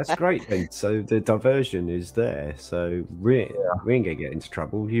 that's great then. So the diversion is there. So we ain't gonna get into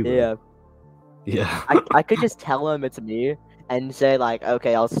trouble. You will. Yeah, Yeah. I could just tell him it's me and say like,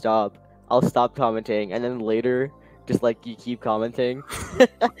 okay, I'll stop commenting, and then later just like you keep commenting.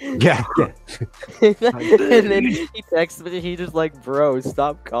 Yeah, yeah. And then he texts me, he just like, bro,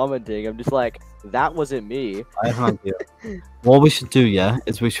 stop commenting. I'm just like, that wasn't me. I have an idea. What we should do, yeah,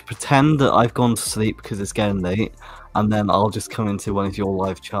 is we should pretend that I've gone to sleep because it's getting late, and then I'll just come into one of your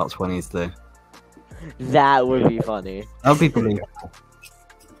live chats when he's there. That would be funny. That would be believable.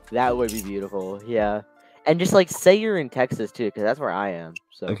 That would be beautiful, yeah. And just like say you're in Texas too, because that's where I am.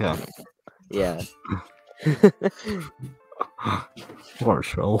 So Okay. yeah. What a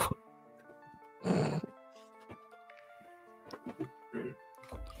troll.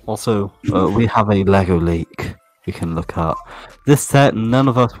 Also, we have a Lego leak we can look at. This set none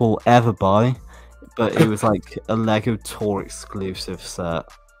of us will ever buy, but it was like a Lego Tour exclusive set.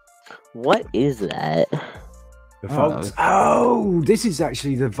 What is that? The vault. Oh, this is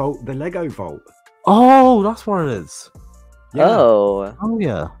actually the vault, the Lego vault. Oh, that's what it is. Yeah. Oh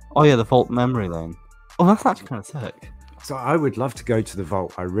yeah. Oh yeah, the vault memory lane. Oh, that's actually kind of sick. So I would love to go to the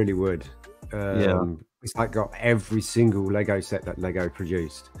vault. I really would. Yeah. It's like got every single Lego set that Lego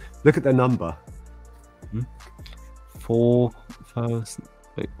produced. Look at the number. 4,000.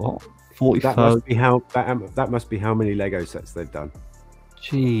 Wait, what? That 45. must be how that must be how many Lego sets they've done.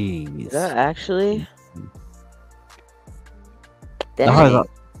 Jeez. Is that actually? How is Dang. that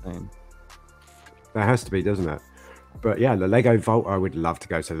insane? That has to be, doesn't it? But yeah, the Lego vault. I would love to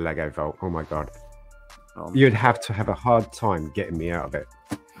go to the Lego vault. Oh my god. You'd have to have a hard time getting me out of it.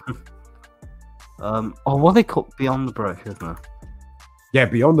 Oh, what they call Beyond the Brick, isn't it? Yeah,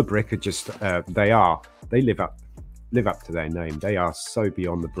 Beyond the Brick are just they live up to their name. They are so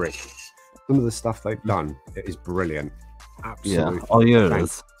beyond the brick. Some of the stuff they've done, it is brilliant. Absolutely. Yeah. Oh yeah, it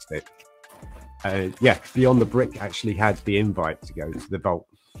is. fantastic. Yeah, Beyond the Brick actually had the invite to go to the vault.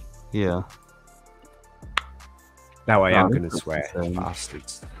 Yeah. Now I am Oh, going to that's swear, insane.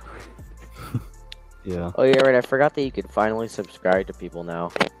 bastards. Yeah. Oh yeah, right. I forgot that you could finally subscribe to people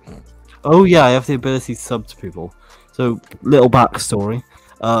now. Oh yeah, I have the ability to sub to people. So little backstory.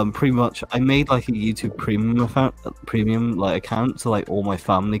 Pretty much, I made like a YouTube premium account, so like all my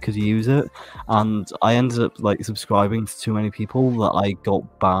family could use it, and I ended up like subscribing to too many people that I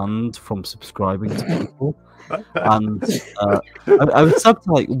got banned from subscribing to people. And I was sub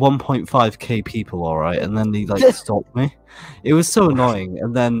to like 1.5k people, alright, and then they like stopped me. It was so annoying.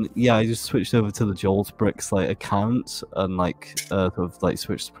 And then yeah, I just switched over to the Joel's Bricks like account and like sort of like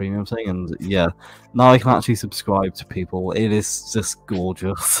switched to premium thing, and yeah, now I can actually subscribe to people. It is just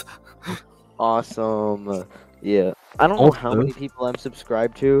gorgeous. Awesome. Yeah. I don't know how Also- many people I'm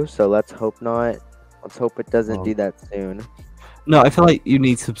subscribed to, so let's hope not. Let's hope it doesn't do that soon. No, I feel like you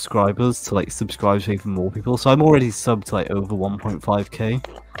need subscribers to like subscribe to even more people. So I'm already subbed to like over 1.5k,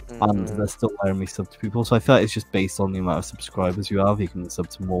 and they're still letting me sub to people. So I feel like it's just based on the amount of subscribers you have. You can sub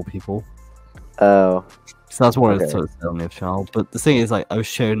to more people. Oh. So that's what Okay. it's sort of telling me of channel. But the thing is, like, I was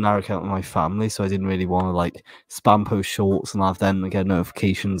sharing our account with my family, so I didn't really want to like spam post shorts and have them get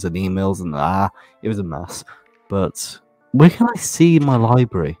notifications and emails, and it was a mess. But where can I see my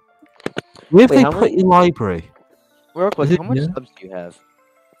library? Where have Wait, they how put many- your library? Real quick, Is it how much here? subs do you have?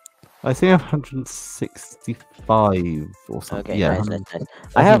 I think I have 165 or something. Okay, yeah, nice, nice, 100 nice.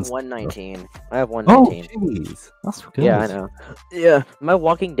 I have 160. 119. I have Oh, 119. jeez, that's good. Yeah, I know. Yeah, my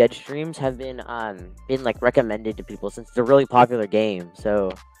Walking Dead streams have been like recommended to people since it's a really popular game.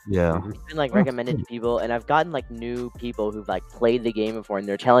 So Yeah. it's been like recommended to people, and I've gotten like new people who've like played the game before, and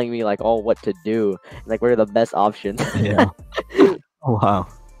they're telling me like what to do, and, like what are the best options. Yeah. Oh wow.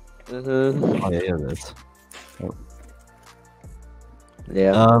 Mhm. Oh yeah, it is. Oh.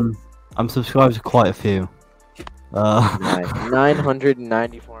 Yeah. I'm subscribed to quite a few. Nice.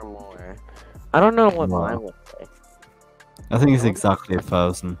 994 more. I don't know what Wow. mine will say. I think it's exactly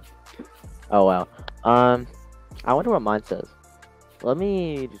 1,000. Oh wow. I wonder what mine says. Let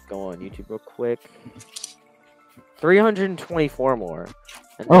me just go on YouTube real quick. 324 more.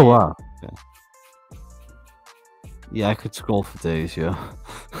 And Oh then- wow. Okay. Yeah, I could scroll for days. Yeah.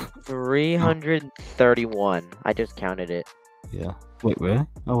 331. I just counted it. Yeah. Wait, really?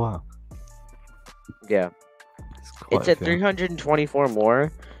 Oh wow. Yeah. It's quite It a said few. 324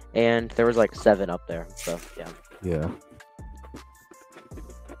 more, and there was like 7 up there. So yeah. Yeah.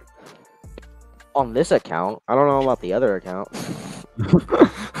 On this account, I don't know about the other account.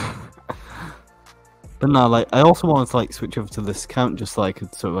 But no, like I also wanted to like switch over to this account just so I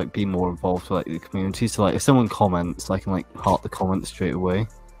could sort of like be more involved with like the community. So like if someone comments, I can like heart the comment straight away.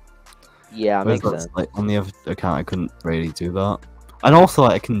 Yeah, Whereas makes that's, sense. like on the other account, I couldn't really do that. And also,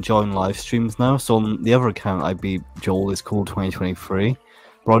 like, I can join live streams now. So on the other account, I'd be Joel is called 2023.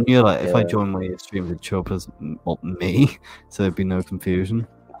 But on your, like, if I Yeah. join my stream, it'd show up as me, so there'd be no confusion.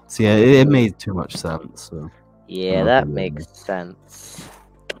 So yeah, it made too much sense. So Yeah, that makes sense.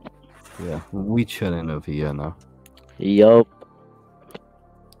 Yeah, we chilling over here now. Yup.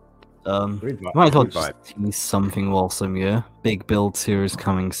 Might as well just tease something whilst I'm here. Big build series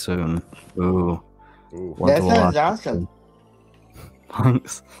coming soon. Ooh. That sounds awesome.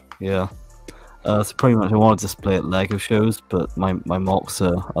 Thanks. Yeah. So pretty much I want to display at LEGO shows, but my mocks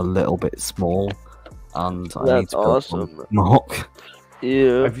are a little bit small, and I need to build a mock.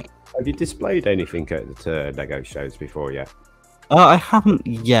 Yeah. Have you displayed anything at the LEGO shows before yet? I haven't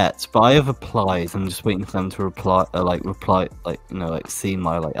yet, but I have applied. I'm just waiting for them to reply, see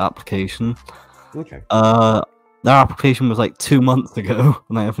my application. Okay. Their application was 2 months ago,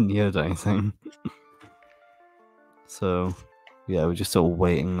 and I haven't heard anything. So, yeah, we're just sort of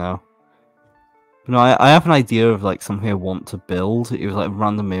waiting now. But no, I have an idea of something I want to build. It was a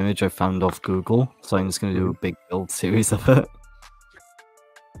random image I found off Google, so I'm just gonna do a big build series of it.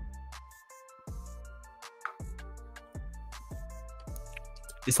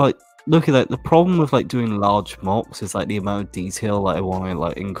 It's look at that. The problem with doing large mocks is the amount of detail I want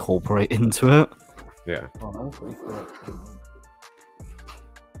to incorporate into it. Yeah.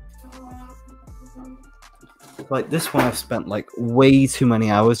 This one, I've spent way too many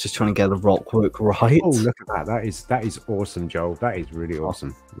hours just trying to get the rock work right. Oh, look at that! That is awesome, Joel. That is really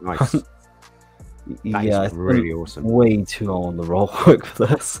awesome. Nice. Yeah, it's really awesome. Way too long on the rock work for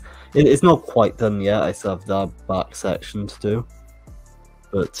this. It's not quite done yet. I still have that back section to do.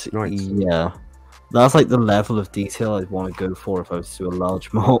 But yeah, that's the level of detail I'd want to go for if I was to do a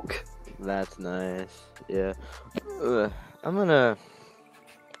large mock. That's nice. Yeah. I'm gonna.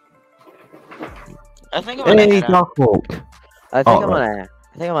 I think I'm gonna. Hey, Dark Walk. I think I'm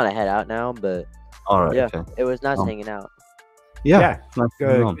gonna head out now. But all right. Yeah, okay. it was nice hanging out. Yeah. Nice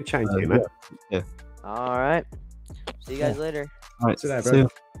good chatting to you, man. Yeah. All right. See you guys later. All right. See you See later,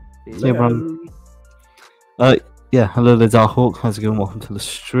 you. See you, bro. Yeah, hello there, Darkhawk. How's it going? Welcome to the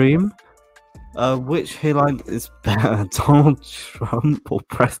stream. Which headline is better, Donald Trump or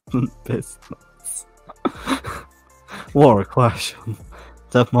President Business? What a question.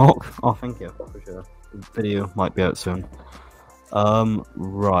 Dev Mark? Oh, thank you. For sure. The video might be out soon.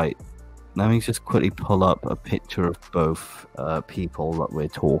 Right. Let me just quickly pull up a picture of both people that we're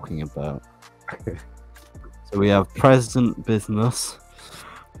talking about. So we have President Business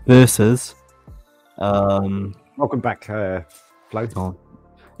versus welcome back, Flo.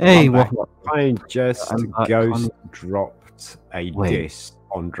 Hey, what? I just ghost dropped a diss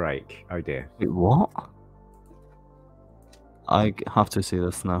on Drake. Oh dear. Wait, what? I have to see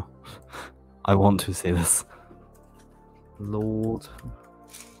this now. I want to see this. Lord.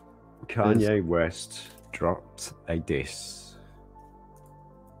 Kanye West dropped a diss.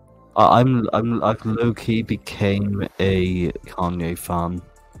 I've low key became a Kanye fan.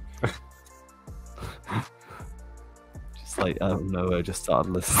 Just out of nowhere, I just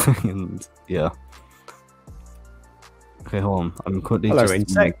started listening, and yeah. Okay, hold on. I'm quickly. Hello,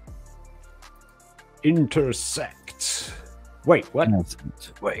 just Intersect. Wait, what?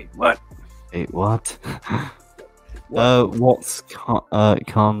 Wait, what? Wait, what? What's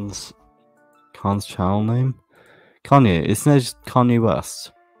Khan's channel name? Kanye. Isn't it just Kanye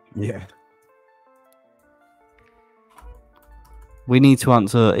West? Yeah. We need to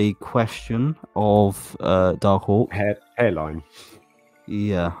answer a question of Darkhawk. Hairline.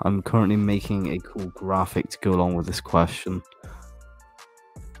 Yeah, I'm currently making a cool graphic to go along with this question.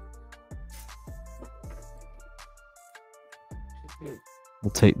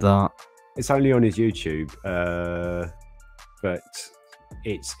 We'll take that. It's only on his YouTube, but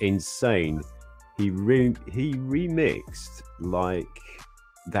it's insane. He remixed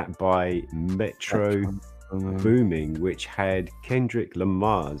that by Metro Booming, which had Kendrick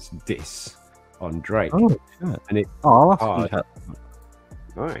Lamar's diss on Drake. Oh, shit. And it I'll have to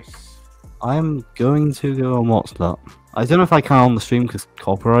nice. I'm going to go and watch that. I don't know if I can on the stream because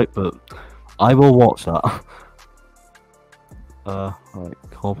copyright, but I will watch that. Right,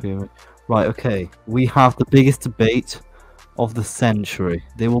 copy it. Right, okay. We have the biggest debate of the century.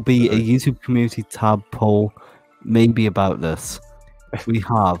 There will be a YouTube community tab poll, maybe about this. We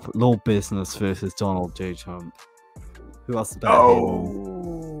have Lord Business versus Donald J. Trump. Who has the better?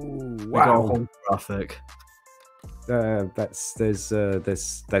 Oh, We got a wow! whole graphic. There's a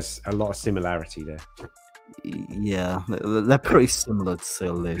lot of similarity there. Yeah, they're pretty similar to say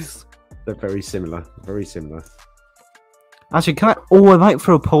the least. They're very similar. Very similar. Actually, can I? Oh, I might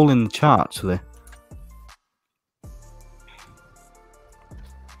throw a poll in the chat. Actually,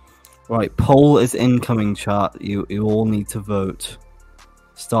 right. Poll is incoming. Chat. You all need to vote.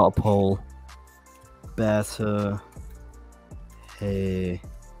 Start a poll. Better hairline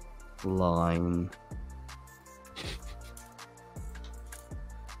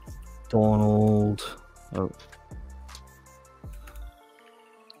McDonald. Oh.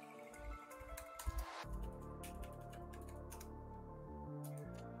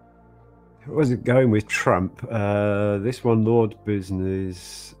 I wasn't going with Trump. This one, Lord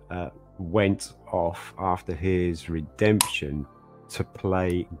Business, went off after his redemption to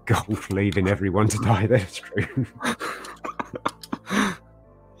play golf, leaving everyone to die. That's true.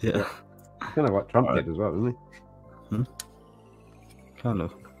 Yeah. Kind of what Trump did as well, didn't he? Kind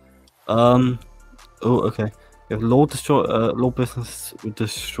of. Oh, okay. If Lord Business would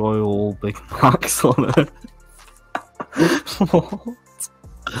destroy all Big Macs on it. What?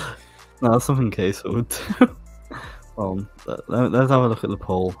 No, that's something Queso would do. Let's have a look at the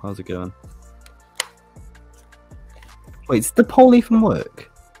poll. How's it going? Wait, does the poll even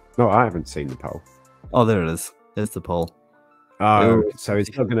work? No, I haven't seen the poll. Oh, there it is. There's the poll. Oh, so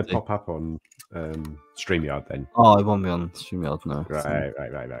it's not going to pop up on StreamYard then? Oh, it won't be on StreamYard, no. Right.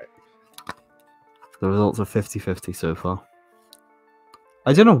 The results are 50-50 so far.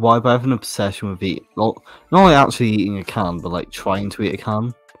 I don't know why, but I have an obsession with eating. Not like actually eating a can, but like trying to eat a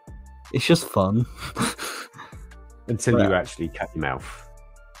can. It's just fun. Until you actually cut your mouth.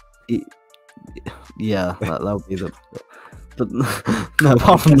 Yeah, that would be the. But no,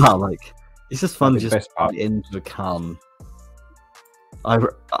 apart from that, like it's just fun just bite into a can.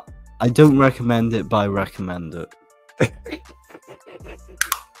 I don't recommend it, but I recommend it.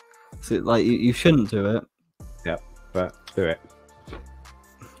 So like you shouldn't do it. Yep, but do it.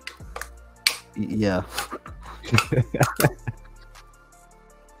 Yeah.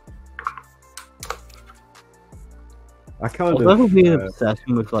 I kind of. That would be an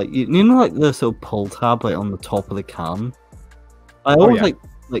obsession with like you know like the sort of pull tab like on the top of the can. I always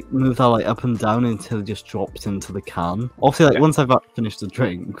like move that like up and down until it just drops into the can. Obviously, like once I've finished the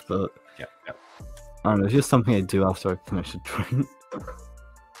drink, but I don't know. It's just something I do after I finish a drink.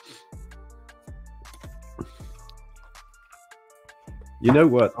 You know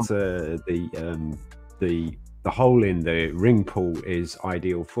what the hole in the ring pull is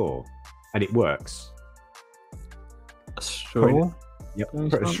ideal for, and it works. A straw? Yep,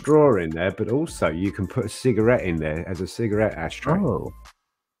 put a straw in there, but also you can put a cigarette in there as a cigarette ashtray.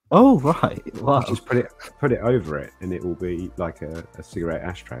 Oh, right. Wow. Just put it over it, and it will be like a cigarette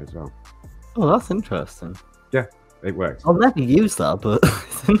ashtray as well. Oh, that's interesting. Yeah, it works. I'll never use that, but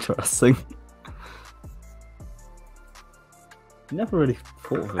it's interesting. Never really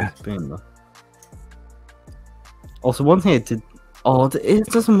thought of it being there. Also, one thing I did. Oh, it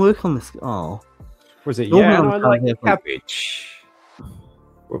doesn't work on this. Oh. Was it? Yeah, I like cabbage.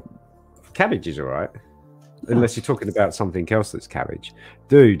 Well, cabbage is alright. Unless you're talking about something else that's cabbage.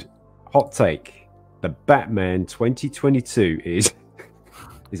 Dude, hot take. The Batman 2022 is...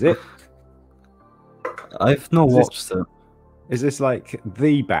 Is it? I've not watched it. Is this like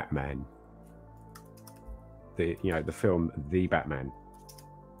The Batman? The film The Batman.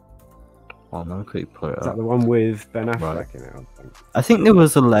 Oh no, could you put it up? Is that the one with Ben Affleck in it? I think there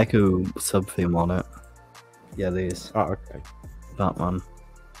was a Lego sub-theme on it. Yeah, there is. Oh, okay. Batman.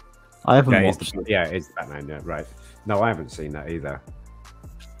 I haven't watched it. Yeah, it's Batman, yeah, right. No, I haven't seen that either.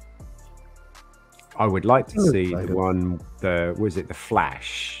 I would like to see the one, was it The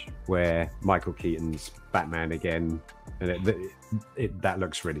Flash, where Michael Keaton's Batman again, and that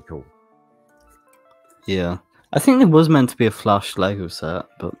looks really cool. Yeah. I think there was meant to be a Flash Lego set,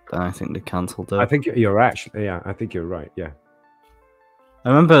 but then I think they cancelled it. I think you're actually, yeah, I think you're right, yeah. I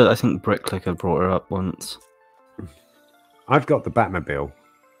remember, I think Bricklicker brought her up once. I've got the Batmobile.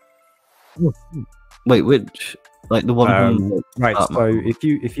 Wait, which? Like the one right, so if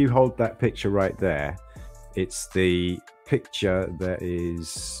you hold that picture right there, it's the picture that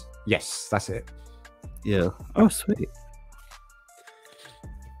is... Yes, that's it. Yeah. Oh, sweet.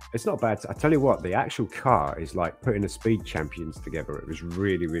 It's not bad. I tell you what, the actual car is like putting a Speed Champions together. It was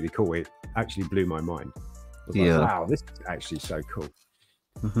really, really cool. It actually blew my mind. I was like, wow, this is actually so cool.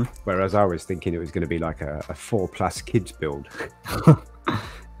 Mm-hmm. Whereas I was thinking it was going to be like a 4+ kids build.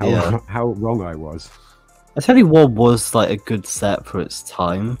 How wrong I was. I tell you what was like a good set for its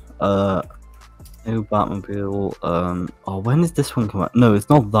time. New Batmobile. Oh, when did this one come out? No, it's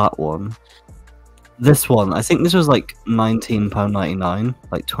not that one. This one, I think this was like £19.99,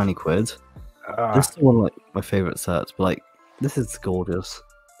 like 20 quid. This is one of like my favourite sets, but like this is gorgeous.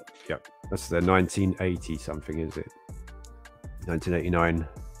 Yep, that's the 1980 something, is it? 1989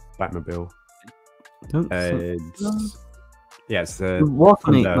 Batmobile. Yes, the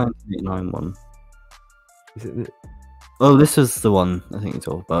 1989 one. Is it? Oh, this is the one I think you're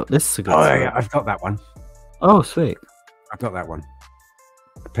talking about. This is a good set. Yeah, I've got that one. Oh, sweet. I've got that one.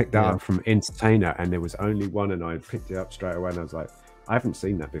 I picked that up from Entertainer, and there was only one, and I picked it up straight away, and I was like, I haven't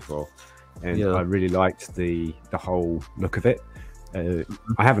seen that before, and Yeah. I really liked the whole look of it. I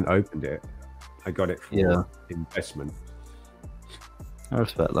haven't opened it. I got it for investment. I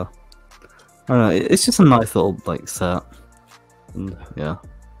respect that. I don't know. It's just a nice little like set, and yeah.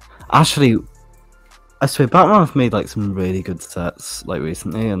 Actually, I swear, Batman have made like some really good sets like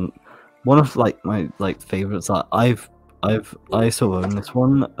recently, and one of like my like favorites that I still own this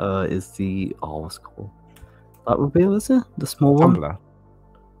one is the what's it called? That would be, is it the small one? Tumblr.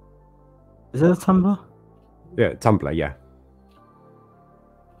 Is it a tumbler? Yeah, Tumblr. Yeah.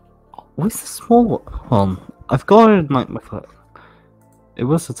 Where's the small one? Hold on. I've got it in my collection. It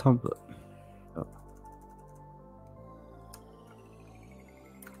was a tumbler.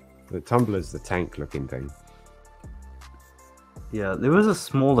 The Tumblr's the tank-looking thing. Yeah, there was a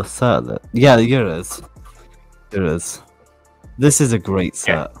smaller set that. Yeah, here it is. Here it is. This is a great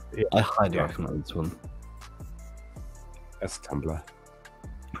set. Yeah. I highly recommend this one. That's Tumblr.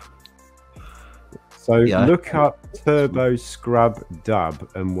 So look up Turbo Scrub Dub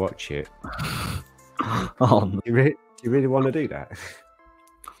and watch it. No. You really want to do that?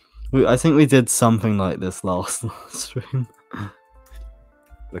 I think we did something like this last stream.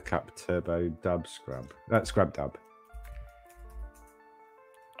 Look up Turbo Dub Scrub. That's Scrub Dub.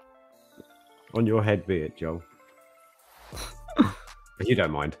 On your head be it, Joel. But you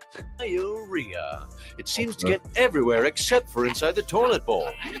don't mind. Diarrhea. It seems to get everywhere except for inside the toilet bowl.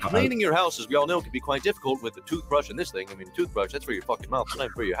 Cleaning your house, as we all know, can be quite difficult with the toothbrush and this thing. I mean, toothbrush, that's for your fucking mouth, it's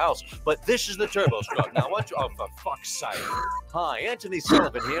not for your house. But this is the Turbo Scrub. Now, what? Oh, for fuck's sake. Hi, Anthony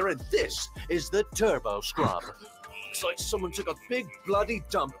Sullivan here, and this is the Turbo Scrub. Looks like someone took a big bloody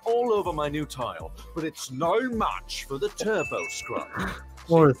dump all over my new tile, but it's no match for the Turbo Scrub.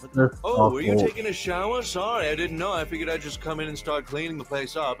 Oh, are you taking a shower? Sorry, I didn't know. I figured I'd just come in and start cleaning the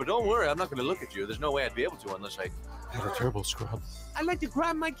place up. But don't worry, I'm not going to look at you. There's no way I'd be able to unless I had a Turbo Scrub. I like to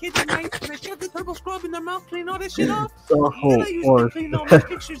grab my kids at night and I shove the Turbo Scrub in their mouth, clean all that shit off. And then I use it to clean all my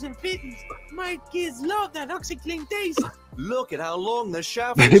pictures and fittings. My kids love that OxyClean taste. Look at how long the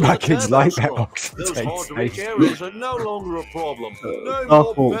shaft is. My kids like that Those OxyClean hard to reach taste. areas are no longer a problem. No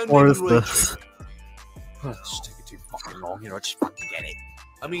Awful. more bending What and is this? reaching. It's taking too fucking long, you know, just fucking get it.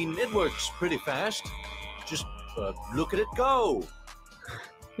 I mean, it works pretty fast. Just look at it go.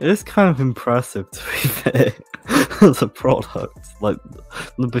 It is kind of impressive to be fair as a product, like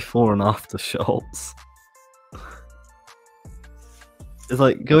the before and after shots. It's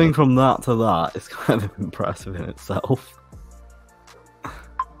like going from that to that is kind of impressive in itself.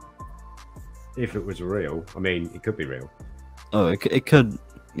 If it was real, I mean, it could be real. Oh, it could.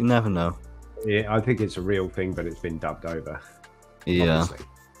 You never know. Yeah, I think it's a real thing, but it's been dubbed over. Yeah. Obviously.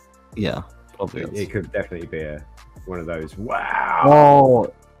 Yeah, probably. It could definitely be one of those. Wow.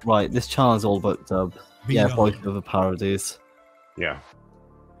 Oh, right. This channel is all about dub. Yeah, voice over parodies. Yeah.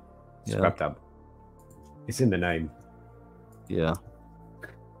 Yeah. Scrub dub. It's in the name. Yeah.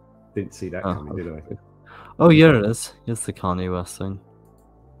 Didn't see that coming, did I? Oh, here it is. Here's the Kanye West thing.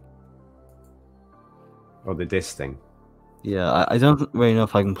 Or the disc thing. Yeah, I don't really know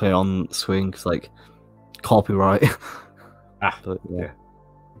if I can play it on screen because, like, copyright. But yeah.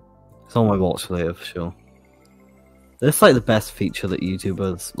 It's on my watch later for sure. This like the best feature that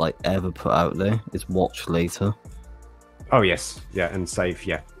YouTubers like ever put out there is watch later. Oh yes, yeah, and save,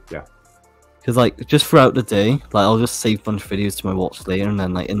 yeah. Because like just throughout the day, like I'll just save a bunch of videos to my watch later, and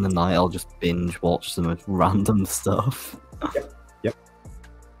then like in the night I'll just binge watch some random stuff. Yep.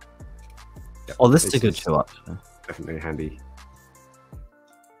 Oh, this is a good show actually. Definitely handy.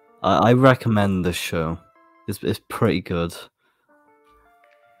 I recommend this show. It's pretty good.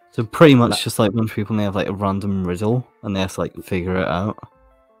 So pretty much just like a bunch of people, and they have like a random riddle and they have to like figure it out.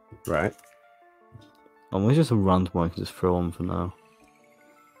 Right. And we're just a random one I can just throw on for now.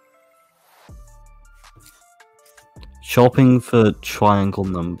 Shopping for triangle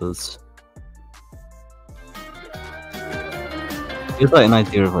numbers. Here's like an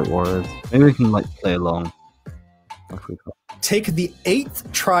idea of like what it is. Maybe we can like play along. Take the 8th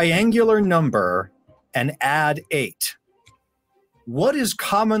triangular number and add 8. What is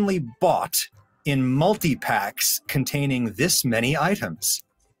commonly bought in multi-packs containing this many items?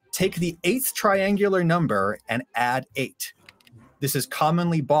 Take the 8th triangular number and add 8. This is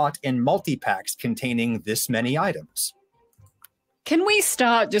commonly bought in multi-packs containing this many items. Can we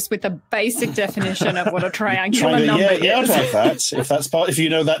start just with the basic definition of what a triangular number is? Yeah, I'd like that. If you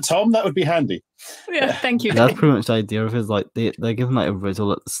know that, Tom, that would be handy. Yeah, thank you. That's pretty much the idea of it. Is like they're given like a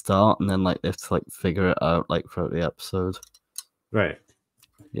riddle at the start, and then like they have to like figure it out like throughout the episode. Right.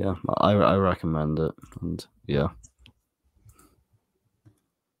 Yeah, I recommend it, and yeah,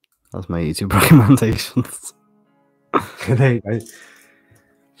 that's my YouTube recommendations. There you go.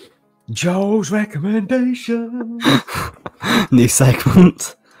 Joel's recommendation. New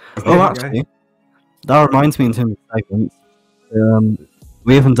segment. There Oh, you go. actually, that reminds me in terms of segments.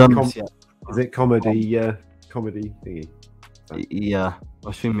 We haven't done this yet. Is it comedy? Comedy thingy. Yeah,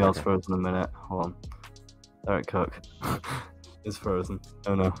 I'll stream yours Okay. frozen in a minute. Hold on. Derek Cook is frozen.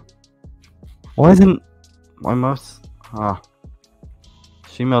 Oh no. Why isn't my mouse?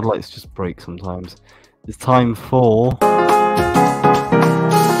 StreamYard lights just break sometimes. It's time for.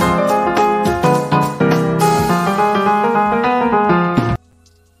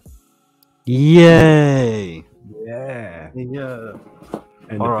 Yay! Yeah. Yeah.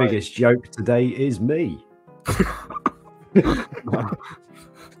 And All the right. biggest joke today is me.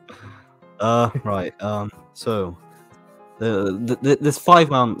 Right. So, there's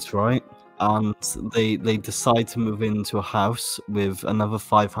 5 ants, right? And they decide to move into a house with another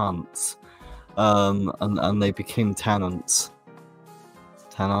 5 ants. And they became tenants.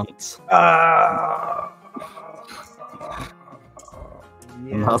 Tenants.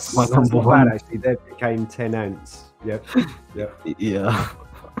 And that's my number not one. bad, actually. They became 10 ants. Yep. Yep. Yeah.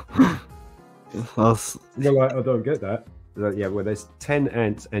 That's. You're like, I don't get that. Like, yeah, well, there's 10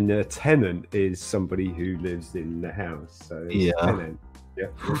 ants, and a tenant is somebody who lives in the house. So it's Yeah. 10 ants.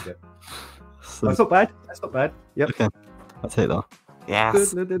 Yep. Yep. So, That's not bad. That's not bad. Yep. okay, I'll take that.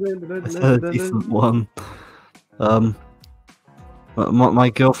 Yes. That's a decent one. My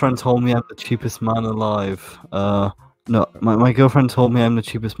girlfriend told me I'm the cheapest man alive. No, my girlfriend told me I'm the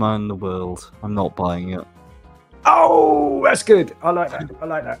cheapest man in the world. I'm not buying it. Oh, that's good. I like that. I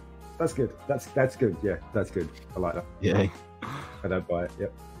like that. That's good. That's good. Yeah, that's good. I like that. Yay. I don't buy it.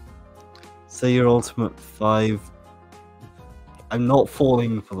 Yep. Say your ultimate 5. I'm not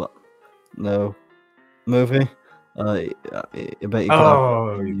falling for that. No. Movie? I bet you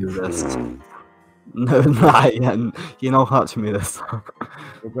Oh, can do this. No, nah, you're not catching me this time.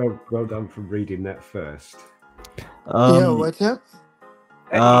 Well done for reading that first. Yo, what's up?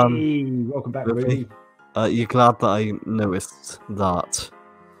 Hey, welcome back, Ruby. Ruby. You're glad that I noticed that.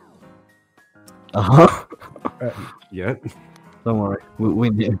 Uh-huh. Yeah. Don't worry, we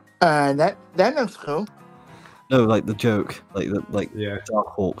knew. That looks cool. No, like the joke, Yeah. Dark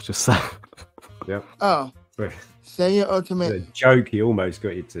Hawk just said. Yep. Oh, say your The ultimate joke he almost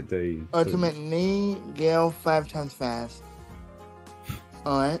got you to do. ultimate knee, Gale 5 times fast.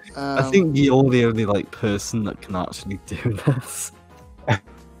 Alright. I think you're the only person that can actually do this.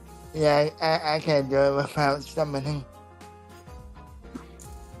 Yeah, I can't do it without summoning.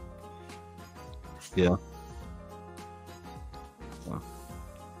 Yeah.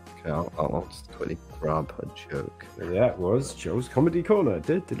 Okay, I'll just quickly grab a joke. That was Joel's Comedy Corner.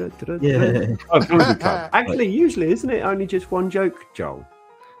 Yeah. Oh, Comedy Club. Actually, usually, isn't it only just one joke, Joel?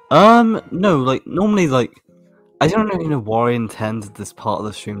 No, normally I don't really know what I intended this part of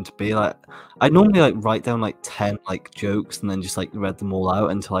the stream to be. I normally write down 10 jokes and then just read them all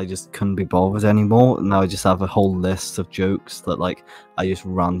out until I just couldn't be bothered anymore. And now I just have a whole list of jokes that I just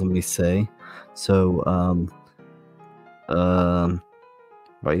randomly say. So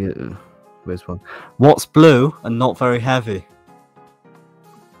right, where's one? What's blue and not very heavy?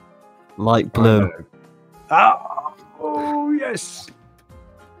 Light blue. Oh, yes.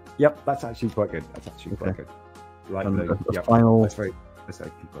 Yep, that's actually quite good. That's actually quite good. Like And the the yep, final. That's actually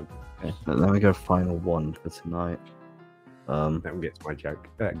quite good. Okay, then we go final one for tonight. That one gets my joke.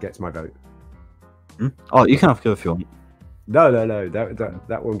 Gets my vote. Oh, you can have to go if you want. No.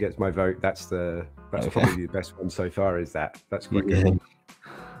 That one gets my vote. That's Okay. probably the best one so far. Is that? That's quite good.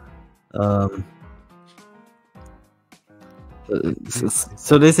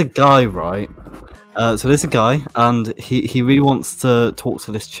 So there's a guy, right? So there's a guy, and he really wants to talk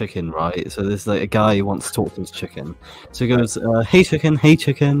to this chicken, right? So there's a guy who wants to talk to this chicken. So he goes, hey chicken,"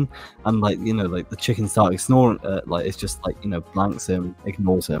 and the chicken starts ignoring, it's just blanks him,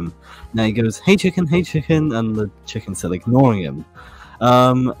 ignores him. Now he goes, hey chicken," and the chicken's still ignoring him.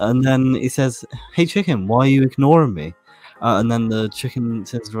 And then he says, "Hey chicken, why are you ignoring me?" And then the chicken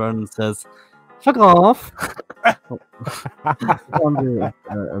turns around and says, "Fuck off."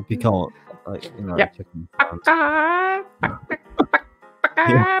 Because chicken sounds.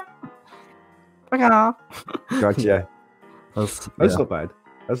 Yeah. Gotcha. That's not bad.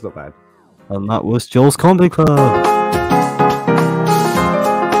 That's not bad. And that was Joel's Comedy Club.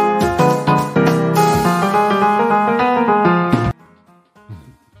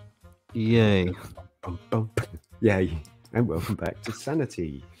 Yay. Yay. And welcome back to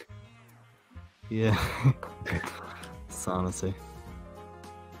Sanity. Yeah. Sanity.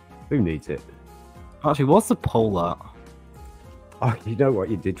 Who needs it? Actually, what's the poll at? Oh, you know what?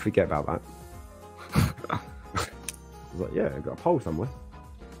 You did forget about that. was like, yeah, I got a poll somewhere.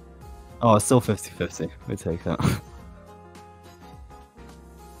 Oh, it's still 50-50. We take that.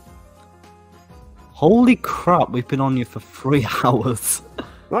 Holy crap, we've been on you for 3 hours.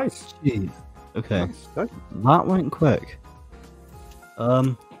 Nice. Jeez. Okay. Nice. That went quick.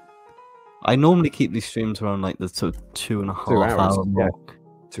 I normally keep these streams around like the sort of 2.5 hour mark. Yeah.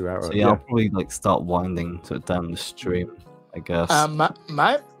 2 hours. So yeah, I'll probably like start winding sort of down the stream, I guess.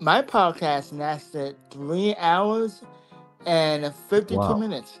 My podcast lasted 3 hours and 52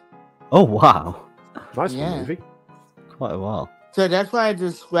 minutes. Oh wow. Nice Yeah. movie. Quite a while. So that's why I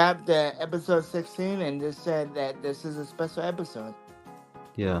just scrapped the episode 16 and just said that this is a special episode.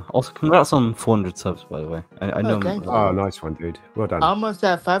 Yeah. Also, congrats on 400 subs, by the way. I know. thank you. Oh, nice one, dude. Well done. Almost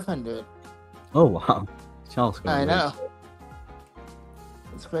at 500. Oh wow. Charles. I know.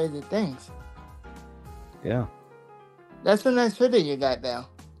 It's crazy things. Yeah. That's a nice video you got there.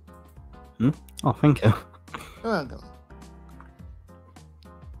 Oh, thank you. You're welcome.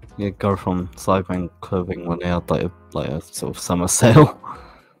 Yeah, go from Cyberpunk clothing when they had like a sort of summer sale.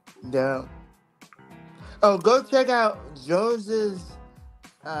 Yeah. Oh, go check out Joe's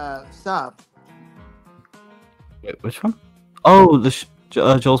shop. Wait, which one? Oh, the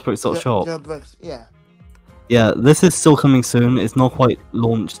Joel'sBricks.shop. Joe Bricks, yeah. Yeah, this is still coming soon. It's not quite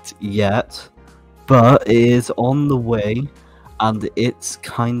launched yet, but it is on the way, and it's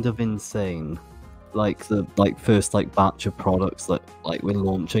kind of insane. Like the first batch of products that we're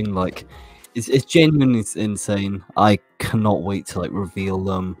launching, it's genuinely insane. I cannot wait to reveal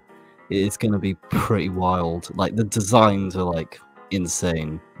them. It's gonna be pretty wild. Like the designs are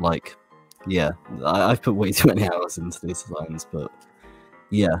insane. Yeah, I've put way too many hours into these designs, but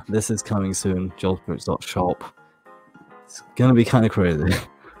yeah, this is coming soon. Joel'sBricks.shop. It's gonna be kind of crazy.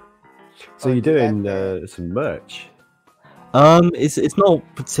 So you're doing some merch? It's not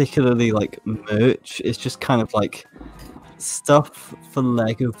particularly merch. It's just kind of stuff for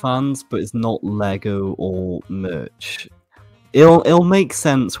Lego fans, but it's not Lego or merch. It'll make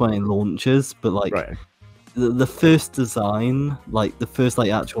sense when it launches, but right. the first design, the first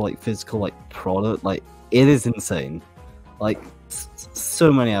actual physical product, it is insane.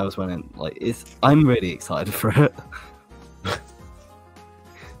 So many hours went in. I'm really excited for it.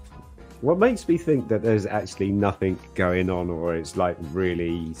 What makes me think that there's actually nothing going on, or it's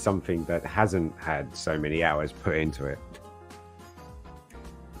really something that hasn't had so many hours put into it?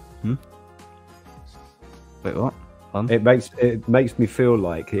 Wait, what? It makes me feel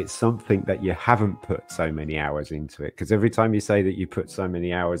like it's something that you haven't put so many hours into it. Because every time you say that you put so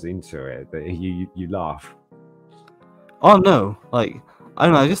many hours into it, that you laugh. Oh no! I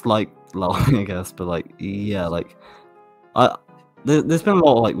don't know. I just like laughing, I guess. But yeah, there's been a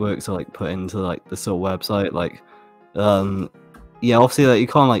lot of work to put into the sort of website. Yeah, obviously you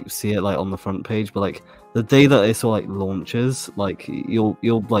can't see it on the front page, but the day that it sort of launches, you'll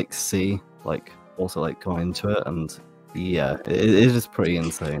see also go into it, and yeah, it is just pretty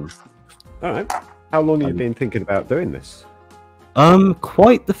insane. All right. How long have you been thinking about doing this?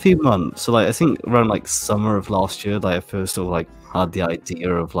 Quite the few months. So I think around summer of last year that I first sort of had the idea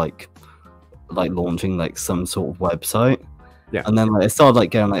of launching some sort of website. Yeah. And then I started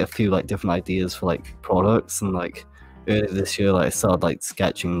getting a few different ideas for products, and earlier this year I started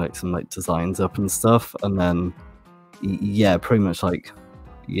sketching some designs up and stuff, and then yeah, pretty much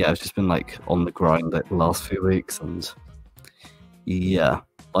yeah, I've just been on the grind the last few weeks, and yeah,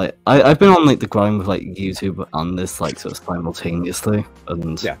 I've been on the grind with YouTube and this sort of simultaneously,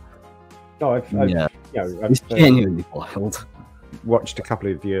 and yeah, no, I've it's genuinely wild. Watched a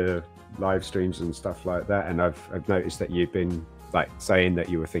couple of your live streams and stuff like that, and I've noticed that you've been saying that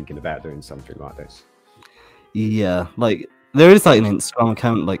you were thinking about doing something like this. Yeah, there is an Instagram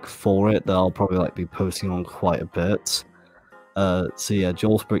account for it that I'll probably be posting on quite a bit. So yeah,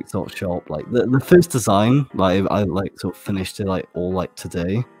 Joel'sBricks.shop. The first design, I sort of finished it all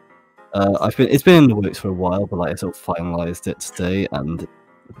today. It's been in the works for a while, but I sort of finalized it today, and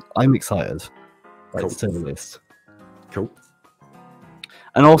I'm excited. Cool. To say the least. Cool.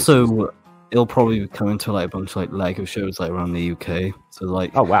 And also, it'll probably be coming to a bunch of Lego shows around the UK. So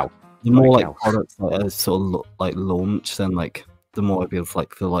oh wow, the more products that are sort of launch, then the more I'll be able to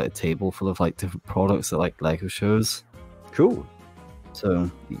fill a table full of different products at Lego shows. Cool. So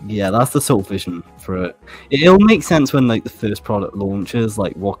yeah, that's the sort of vision for it. It'll make sense when the first product launches,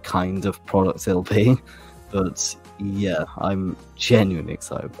 what kind of products it'll be. But yeah, I'm genuinely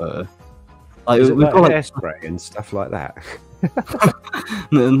excited about it. Is we've got hairspray and stuff like that.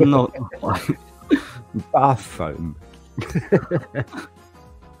 Not quite. Bath foam.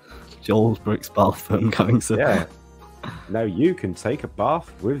 Joel's Bricks bath foam coming soon. Yeah. Now you can take a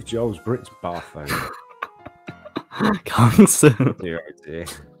bath with Joel's Bricks bath foam. Coming soon. Dear, oh dear.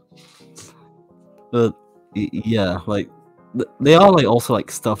 But yeah, like they are like also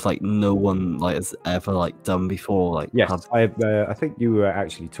like stuff like no one like has ever like done before. Like Yes, I think you were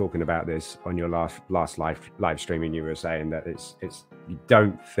actually talking about this on your last live stream, and you were saying that it's you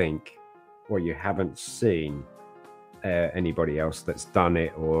don't think, or you haven't seen anybody else that's done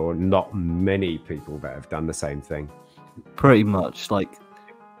it, or not many people that have done the same thing. Pretty much, like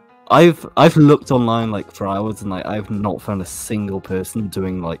I've looked online like for hours, and like I've not found a single person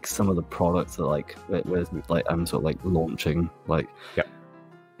doing like some of the products that like like I'm sort of like launching. Like, yeah,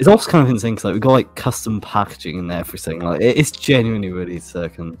 it's also kind of insane because like we got like custom packaging and everything. Like it's genuinely really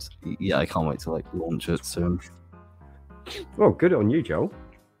sick, and yeah, I can't wait to like launch it soon. Well, good on you, Joel.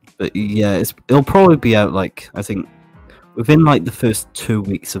 But yeah, it'll probably be out like I think within like the first 2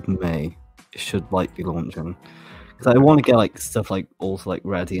 weeks of May. It should like be launching. I want to get like stuff like also like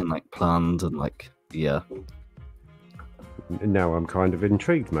ready and like planned and like yeah. Now I'm kind of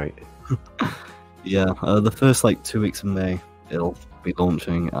intrigued, mate. Yeah, the first like 2 weeks of May it'll be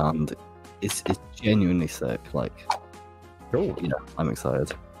launching, and it's genuinely sick. Like, cool. Yeah, I'm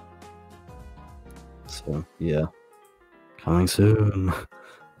excited. So yeah, coming soon.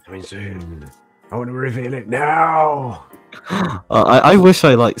 Coming soon. I want to reveal it now. I wish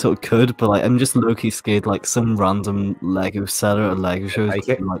I like sort of could, but like I'm just low-key scared like some random Lego seller at Lego shows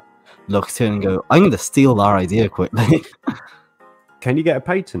can, like look at it and go, I'm gonna steal that idea quickly. Can you get a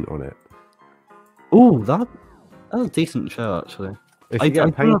patent on it? Oh, that's a decent show actually. If you get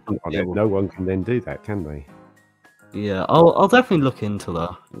a patent on it, no one can then do that, can they? Yeah, I'll definitely look into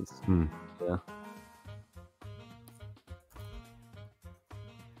that. Yeah.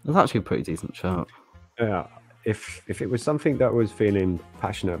 It's actually a pretty decent show. Yeah. If it was something that was feeling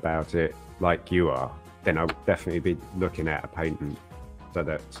passionate about it, like you are, then I would definitely be looking at a patent so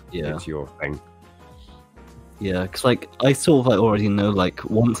that it's your thing. Yeah, because like I sort of like already know like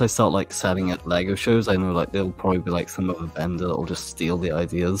once I start like selling at Lego shows, I know like there'll probably be like some other vendor that'll just steal the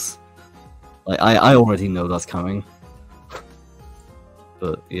ideas. Like I already know that's coming.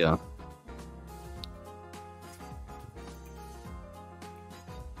 But yeah.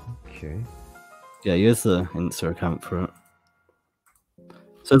 Okay. Yeah, here's the Insta account for it.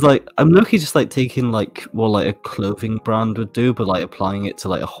 So it's like I'm looking just like taking like what like a clothing brand would do, but like applying it to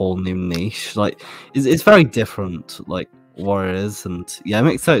like a whole new niche. Like it's very different, like what it is, and yeah, I'm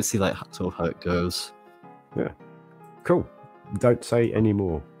excited to see like sort of how it goes. Yeah, cool. Don't say any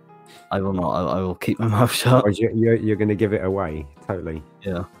more. I will not. I will keep my mouth shut. Or you're going to give it away totally.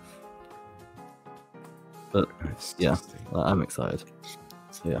 Yeah. But yeah, I'm excited.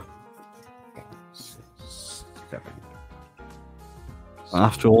 So yeah.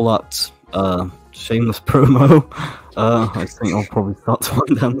 After all that shameless promo, I think I'll probably start to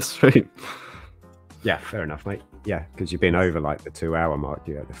wind down the stream. Yeah, fair enough, mate. Yeah, because you've been over like the 2 hour mark,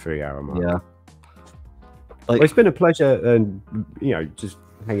 the 3 hour mark. Yeah. Like, well, it's been a pleasure, and just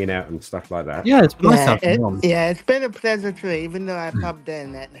hanging out and stuff like that. Yeah, it's been nice having you on. Yeah, it's been a pleasure too, even though I popped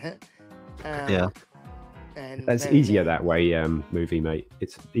in that. Yeah. And that's easier that way, movie mate.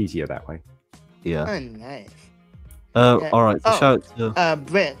 It's easier that way. Yeah. Oh, nice. All right. So shout out to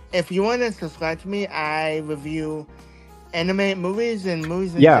Brett, if you want to subscribe to me, I review animated movies and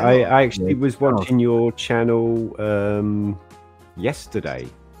movies. Yeah, I actually was watching your channel yesterday.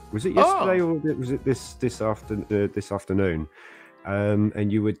 Was it yesterday or was it this afternoon?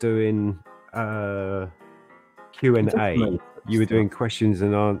 And you were doing Q&A. You were doing questions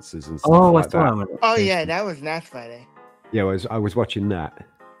and answers and stuff like that. Oh yeah, that was last Friday. Yeah, I was watching that.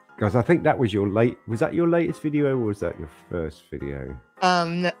 Because I think that was was that your latest video or was that your first video?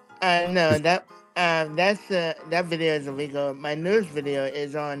 No, that that video is illegal. My newest video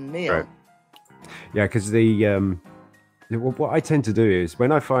is on Neo. Right. Yeah, because what I tend to do is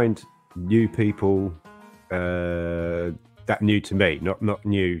when I find new people that new to me, not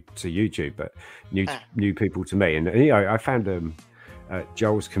new to YouTube, but new people to me, and I found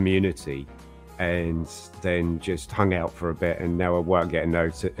Joel's community. And then just hung out for a bit, and now I want to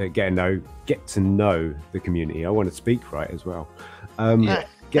get to know the community. I want to speak right as well.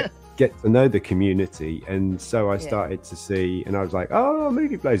 Get to know the community, and so I started to see, and I was like, oh,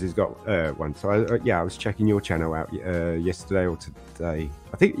 Movie Blazer's got one. So I was checking your channel out yesterday or today.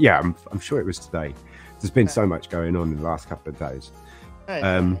 I think I'm sure it was today. There's been so much going on in the last couple of days,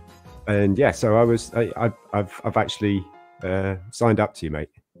 and yeah, so I've actually signed up to you, mate.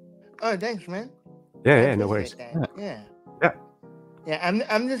 Oh, thanks, man. Yeah, no worries. Yeah. Yeah,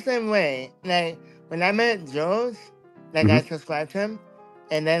 I'm the same way. Like when I met Joe's, I subscribed to him,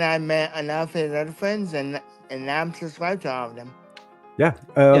 and then I met enough of his other friends, and now I'm subscribed to all of them. Yeah,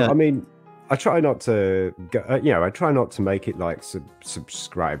 I mean, I try not to go, I try not to make it like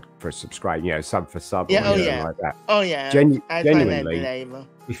subscribe for subscribe, sub for sub or anything like that. Oh yeah. I Genuinely,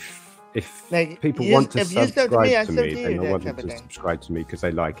 if like, people want to if you sub to me, I subscribe to sub me, to then you, I that want type them of to thing. subscribe to me because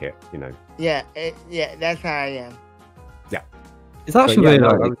they like it, Yeah, that's how I am. Yeah. It's actually But,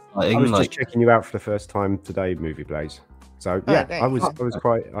 really I was just checking you out for the first time today, Movie Blaze. So Oh, yeah, thanks. I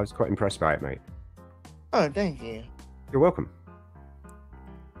was quite impressed by it, mate. Oh, thank you. You're welcome.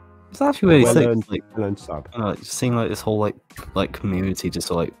 It's actually really sick. Well-earned sub. Just seeing like this whole like community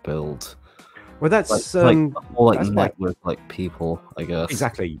just like build. Well, that's like a whole that's network like people, I guess.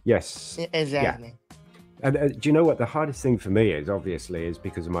 Exactly. Yes. Exactly. Yeah. And do you know what the hardest thing for me is? Obviously, is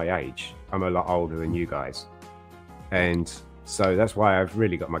because of my age. I'm a lot older than you guys, and so that's why I've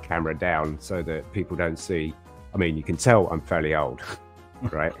really got my camera down so that people don't see. I mean, you can tell I'm fairly old,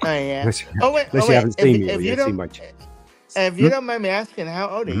 right? Oh yeah. Unless wait. you haven't seen me, If or you you've don't, seen my. if you don't mind me asking, how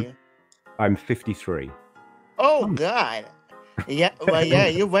old are you? I'm 53. Oh God. Yeah. Well, yeah.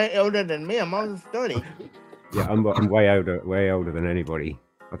 You're way older than me. I'm almost 30. Yeah, I'm way older than anybody,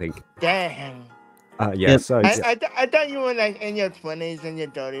 I think. Damn. Yeah. So I thought you were like in your 20s and your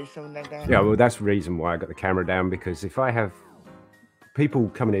 30s, something like that. yeah, well, that's the reason why I got the camera down, because if I have people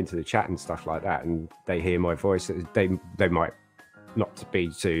coming into the chat and stuff like that, and they hear my voice, they might not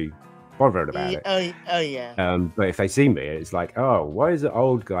be too bothered about it. Oh yeah. But if they see me, it's like, oh, why is the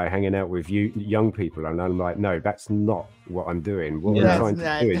old guy hanging out with you young people? And I'm like, no, that's not what I'm doing. What I'm trying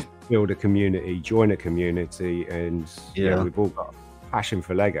to do is build a community, join a community, and we've all got a passion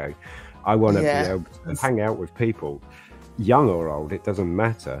for Lego. I want to be able to hang out with people, young or old, it doesn't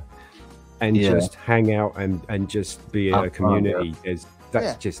matter, and just hang out and just be in a community.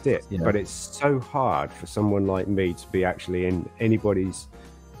 That's just it. But it's so hard for someone like me to be actually in anybody's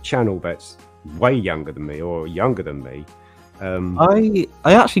channel that's way younger than me or younger than me. I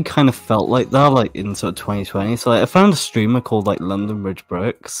actually kind of felt like that, like in sort of 2020. So I found a streamer called like London Bridge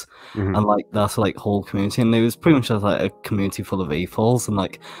Bricks, and like that's like whole community, and it was pretty much just like a community full of AFOLs. And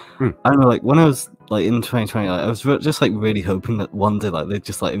like I don't know, like when I was like in 2020, like, I was just like really hoping that one day like they'd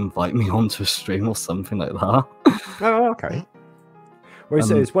just like invite me onto a stream or something like that. Oh, okay.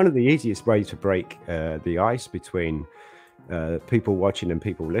 Well, it's one of the easiest ways to break the ice between people watching and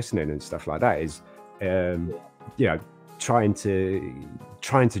people listening and stuff like that is, trying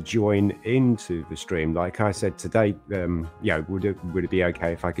to join into the stream. Like I said today, would it be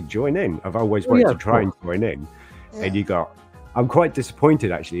okay if I could join in? I've always wanted to try and join in, and I'm quite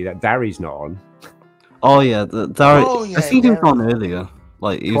disappointed actually that Darry's not on. Oh yeah, Darry. I think he was on earlier.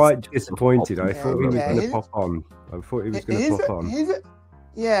 Like quite disappointed. I thought he was going to pop on. I thought he was going to pop on.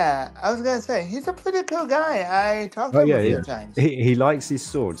 I was gonna say he's a pretty cool guy. I talked to him a few times. He likes his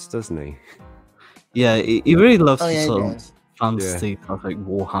swords, doesn't he? Yeah, he really loves fantasy stuff, like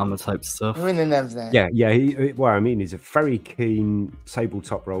Warhammer type stuff. He really loves that. Yeah. He's a very keen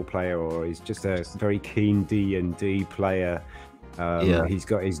tabletop role player, or he's just a very keen D&D player. He's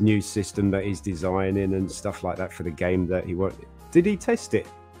got his new system that he's designing and stuff like that for the game that he wanted. Did he test it?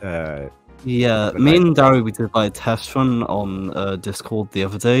 Yeah, me and Darry, we did like a test run on Discord the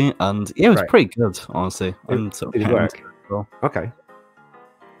other day, and it was pretty good, honestly. Did it work? Well. Okay.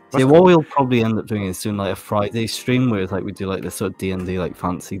 So yeah, what we'll probably end up doing is doing like a Friday stream where it's like we do like this sort of D&D like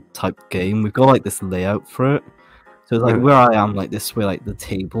fancy type game. We've got like this layout for it. So it's like where I am, like this is where like the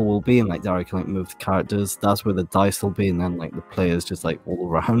table will be, and like Darry can like move the characters. That's where the dice will be, and then like the players just like all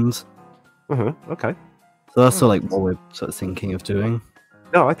around. Okay. So that's sort of like what we're sort of thinking of doing.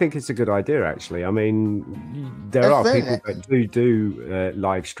 No, I think it's a good idea, actually. I mean, there are people that do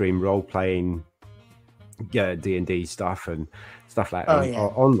live stream role playing D&D stuff and stuff like that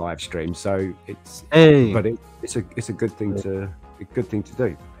on live stream. So it's it's a good thing to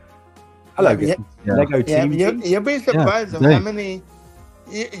do. Hello, Lego team. You'll be surprised of how many.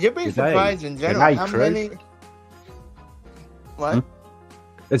 You'll be surprised in general how many. What?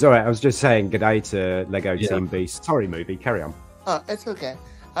 It's all right. I was just saying good day to Lego Team Beast. Sorry, movie. Carry on. Oh, it's okay.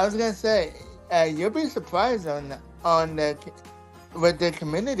 I was gonna say, you'll be surprised with the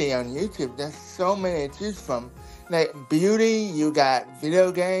community on YouTube. There's so many to choose from. Like beauty, you got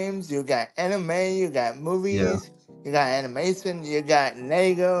video games, you got anime, you got movies, you got animation, you got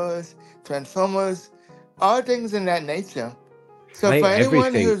Legos, Transformers, all things in that nature. So for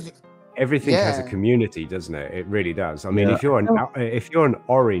anyone who's everything has a community, doesn't it? It really does. I mean, if you're an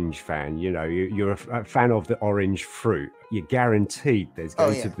orange fan, you're a fan of the orange fruit. You're guaranteed there's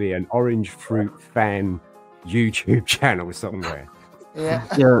going to be an orange fruit fan YouTube channel somewhere.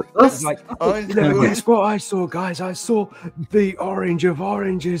 That's like, that's what I saw, guys. I saw the orange of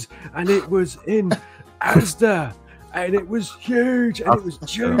oranges, and it was in Asda, and it was huge, and it was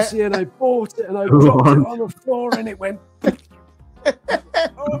juicy, and I bought it, and I dropped it on the floor, and it went.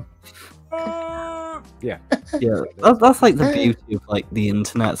 Yeah. That's like the beauty of like the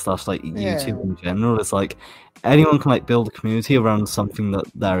internet stuff, like YouTube in general. It's like anyone can like build a community around something that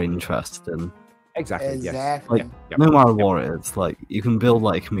they're interested in. Exactly. Yes. Like no matter what it is, like you can build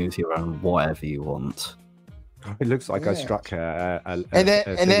like a community around whatever you want. It looks like I struck a And then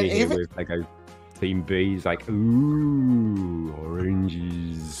thingy here even- with Lego Team B's, like ooh,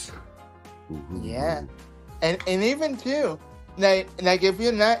 oranges. Ooh. Yeah, and even too, like if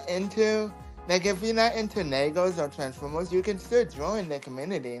you're not into Legos or Transformers, you can still join the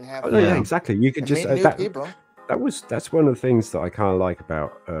community and have. Oh, yeah, exactly. You could just meet new people. That's one of the things that I kind of like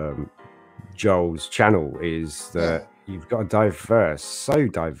about Joel's channel is that you've got so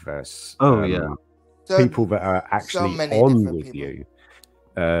diverse. People that are actually on with you.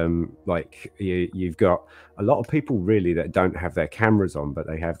 Like you've got a lot of people really that don't have their cameras on, but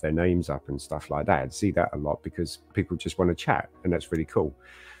they have their names up and stuff like that. I see that a lot because people just want to chat, and that's really cool.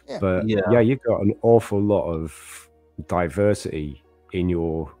 Yeah. But you've got an awful lot of diversity in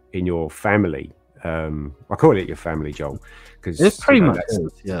your family. I call it your family, Joel, because it's pretty much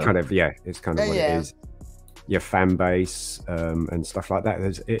it's kind of what it is. Your fan base and stuff like that.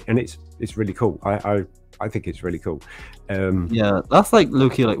 It's really cool. I think it's really cool. Yeah, that's like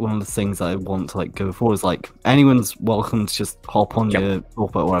Loki. Like one of the things that I want to like go for is like anyone's welcome to just hop on your talk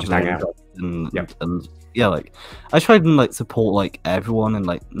about whatever hang out. and yeah, like I tried and like support like everyone and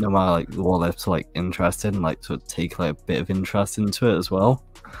like no matter like what they're like interested in, like to take like a bit of interest into it as well.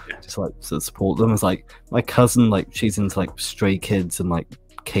 Just like to support them. It's like my cousin, like she's into like Stray Kids and like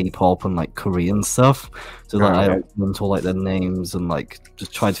K-pop and like Korean stuff. So like I went to like their names and like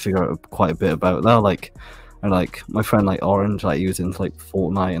just tried to figure out quite a bit about that. Like and like my friend like Orange, like he was into like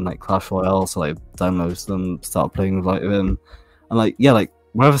Fortnite and like Clash Royale, so like downloads them, start playing with like him, and like like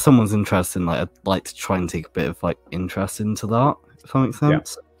wherever someone's interested in, like I'd like to try and take a bit of like interest into that. If that makes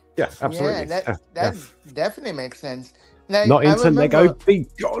sense. Yeah, absolutely. Yeah, that definitely makes sense. Like, Not into Lego, be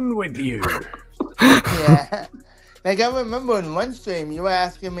gone with you. Yeah. Like I remember in one stream you were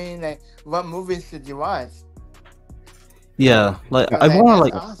asking me like what movies did you watch? Yeah, like I want to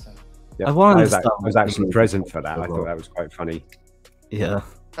like awesome. I was actually present for that. I thought that was quite funny. Yeah.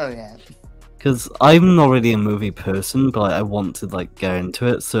 Oh yeah. Because I'm not really a movie person, but like, I want to like get into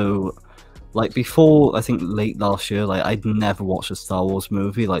it. So, like before, I think late last year, like I'd never watched a Star Wars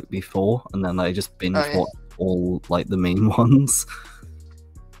movie like before, and then I just binge watched all like the main ones.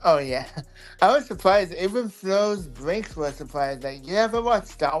 Oh yeah, I was surprised. Even Flo's Brinks was surprised. Like, you ever watched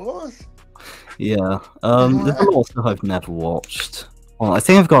Star Wars? Yeah, there's a lot of stuff I've never watched. Well, I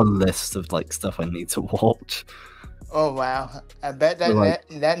think I've got a list of like stuff I need to watch. Oh wow, I bet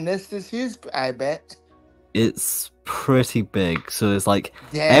that list is huge. I bet it's pretty big. So there's like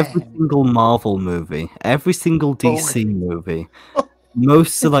every single Marvel movie, every single DC movie,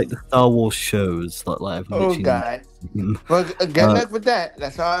 most of like the Star Wars shows that like I've literally God. Well, good luck with that.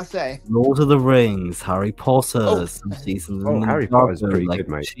 That's all I'll say. Lord of the Rings, Harry Potter, some seasons. Harry Potter's pretty good,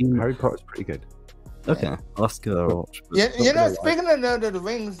 mate. Harry Potter's pretty good. Okay, I'll have to go watch. You know, speaking of Lord of the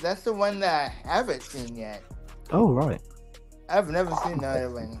Rings, that's the one that I haven't seen yet. Oh right. I've never seen Lord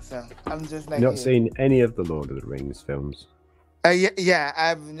of the Rings, so I'm just like. Not seen any of the Lord of the Rings films. Yeah,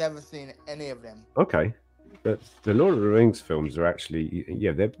 I've never seen any of them. Okay, but the Lord of the Rings films are actually,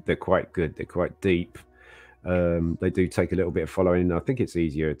 they're quite good. They're quite deep. They do take a little bit of following. I think it's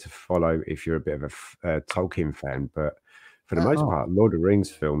easier to follow if you're a bit of a Tolkien fan, but for the most part, Lord of the Rings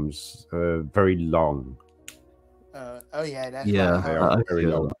films are very long. Oh yeah, that's they are very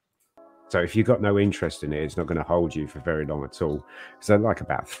long. So if you've got no interest in it, it's not going to hold you for very long at all. Because they're like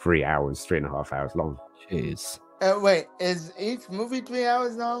about 3 hours, 3.5 hours long. Jeez. Wait, is each movie 3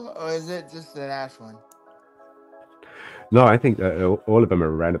 hours long, or is it just the last one? No, I think that all of them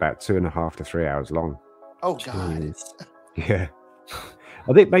are around about 2.5 to 3 hours long. Oh God. Yeah.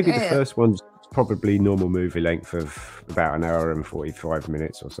 I think maybe the first one's probably normal movie length of about 1 hour and 45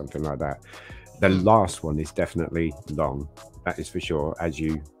 minutes or something like that. The last one is definitely long. That is for sure, as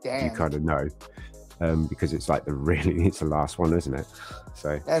you kind of know, because it's like it's the last one, isn't it?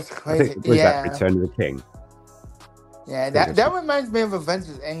 So that's crazy. I think, was that Return of the King? Yeah, that reminds me of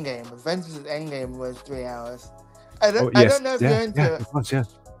Avengers Endgame. Avengers Endgame was 3 hours. I don't know if you're into. It was,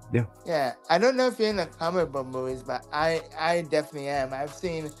 yeah. Yeah, I don't know if you're into comic book movies, but I definitely am. I've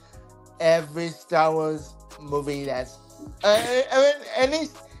seen every Star Wars movie that's.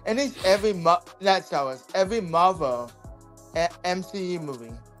 At least every not Star Wars, every Marvel MCU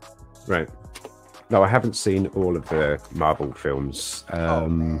movie. Right. No, I haven't seen all of the Marvel films. Oh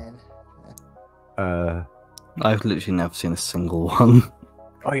man. I've literally never seen a single one.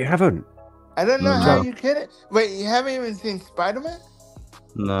 Oh, you haven't? I don't know No. how you get it. Wait, you haven't even seen Spider-Man?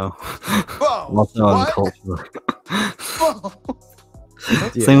 No. Whoa! Not no What? culture. Whoa!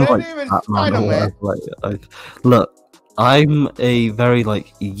 Same with Not like even Batman or Spider-Man. whatever. Look, I'm a very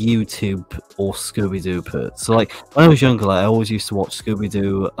like YouTube or Scooby Doo person. So like when I was younger, like I always used to watch Scooby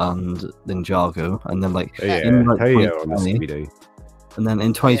Doo and Ninjago, and then like in like on the 2020, Scooby-Doo. and then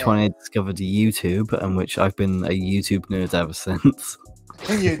in 2020 I discovered YouTube, and which I've been a YouTube nerd ever since.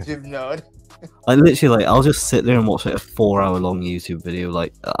 YouTube nerd. I literally like I'll just sit there and watch like a 4-hour long YouTube video.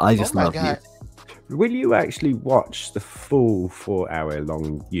 Like I just my love God. YouTube. Will you actually watch the full 4-hour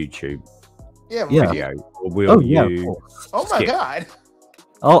long YouTube Yeah. video? Or will Oh yeah, of you course. Oh my skip? God.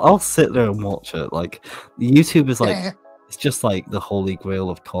 I'll sit there and watch it. Like YouTube is like Damn. it's just like the holy grail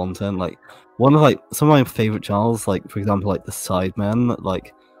of content. Like one of like some of my favorite channels, like for example, like the Sidemen,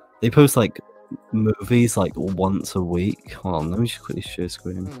 like they post like movies like once a week. Hold on, let me just quickly share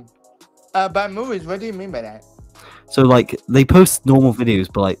screen. By movies, what do you mean by that? So like they post normal videos,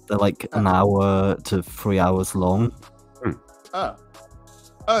 but like they're like an hour to 3 hours long. Oh.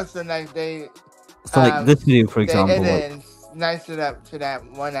 Oh, so like they. So like this video, for they example, edit like, and slice it up to that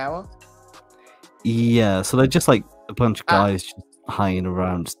 1 hour. yeah, so they're just like a bunch of guys just hanging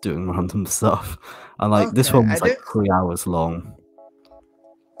around, just doing random stuff, and like this Okay, one I was like did- 3 hours long.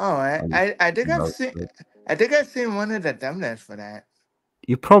 Oh, I think I've seen. I think I've seen one of the thumbnails for that.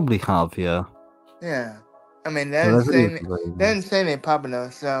 You probably have, yeah. Yeah. I mean, Yeah, they're that video is insanely, very they're nice. insanely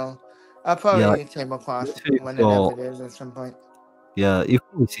popular, so I'll probably like, came across this video's one got- of their videos at some point. Yeah, you've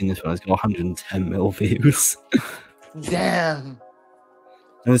probably seen this one. It's got 110 mil views, Damn.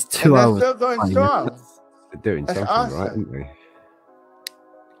 and it's And 2 they're hours. still going 20 strong. minutes. They're doing That's something right, awesome. aren't they?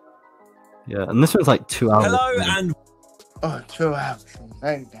 Yeah, and this one's like 2 hours. and Oh, 2 hours.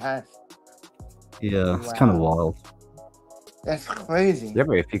 Thank God. Yeah, it's kind of Wow. wild. That's crazy. Yeah,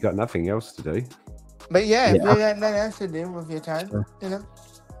 but if you've got nothing else to do. But yeah, if Yeah. you got nothing else to do with your time, you know.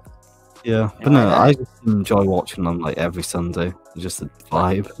 Yeah, but Why no, not? I just enjoy watching them like every Sunday. It's just a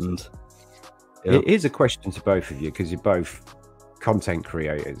vibe, and yeah. Here's a question to both of you because you're both content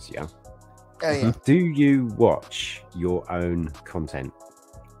creators, yeah? Oh yeah. Do you watch your own content?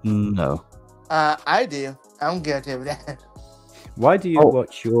 No. I do. I'm guilty of that. Why do you Oh.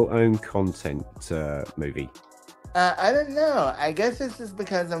 watch your own content, movie? I don't know. I guess it's just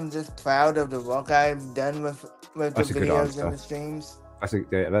because I'm just proud of the work I've done with the That's a good videos answer. and the streams. That's a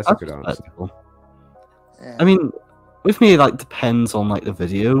good answer. Respectable. Yeah. I mean, with me, it like depends on like the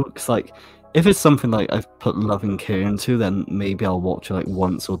video. Because like, if it's something like I've put love and care into, then maybe I'll watch it like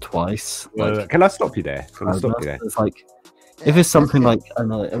once or twice. Like, Can I stop you there? Can I stop you there? It's like, if it's something like I don't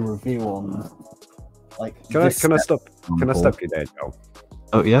know, a review on, like, Can I this stop? Can I example- stop you there, Joel?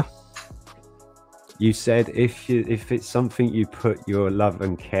 Oh yeah. You said if it's something you put your love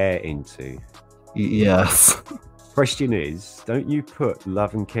and care into. Yes. Question is, don't you put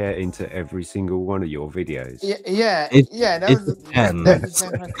love and care into every single one of your videos? Yeah. It- Yeah. That it was. depends. That's the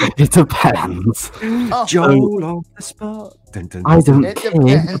same question. It depends. Oh, Joel on the spot. Dun, dun, I dun. don't It care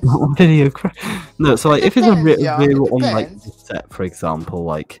depends. about video. No, so like if it's a depends, y'all, it review on like depends. the set, for example,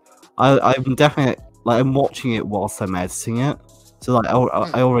 like I'm definitely like I'm watching it whilst I'm editing it, so like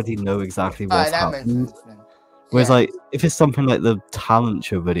I already know exactly what's that makes happening. sense. Then. Whereas Yeah. like if it's something like the talent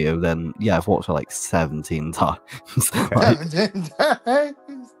show video, then yeah, I've watched it like 17 times.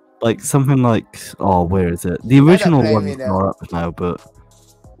 like something like where is it? The original blame one you, is though. not up now, but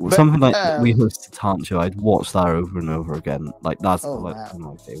But, something like We um, Hosted Talent Show, I'd watch that over and over again. Like that's Oh, like wow. one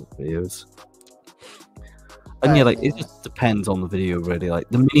of my favorite videos. And yeah, like it yeah. just depends on the video really. Like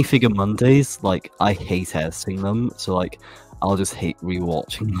the minifigure Mondays, like I hate editing them, so like I'll just hate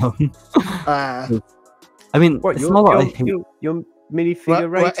rewatching them. I mean, What it's your not that I hate. your minifigure What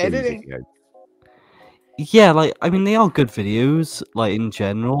rating editing? video? Yeah, like I mean, they are good videos. Like in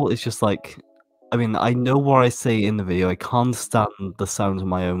general, it's just like, I mean, I know what I say in the video. I can't stand the sound of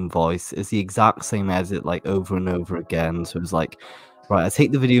my own voice. It's the exact same edit, like over and over again. So it's like, right, I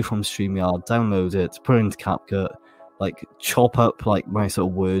take the video from StreamYard, download it, put it into CapCut, like chop up like my sort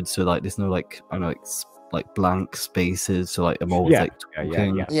of words, so like there's no like I don't know like blank spaces. So like I'm always like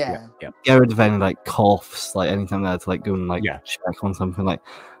talking. Yeah. Get rid of any like coughs, like anything I had to like go and like Yeah. check on something. Like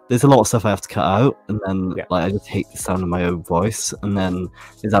there's a lot of stuff I have to cut out, and then like I just hate the sound of my own voice. And then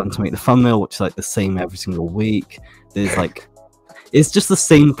there's having to make the thumbnail, which is like the same every single week. There's like it's just the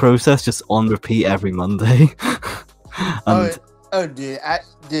same process, just on repeat every Monday. And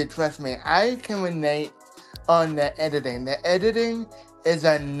Dude, trust me, I can relate on the editing. The editing is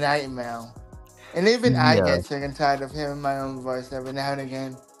a nightmare. And even I Yeah. get sick and tired of hearing my own voice every now and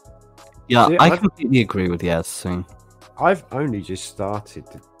again. Yeah, See, I completely agree with the editing. I've only just started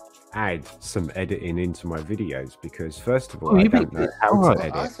to add some editing into my videos because, first of all, I don't know how to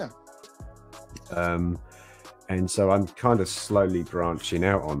edit. Awesome. And so I'm kind of slowly branching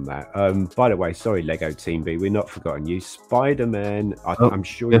out on that. By the way, sorry, Lego Team B, we're not forgotten you. Spider-Man, I'm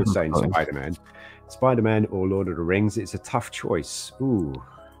sure you're saying Spider-Man. Spider-Man or Lord of the Rings, it's a tough choice. Ooh.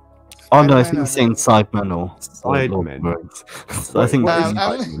 Oh no, I think he's saying Sidemen or Sidemen. I think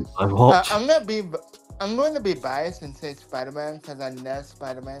I'm going to be biased and say Spider-Man because I love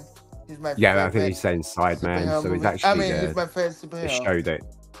Spider-Man. He's my I think he's saying Sideman, so it's actually he's my favorite the superhero. show that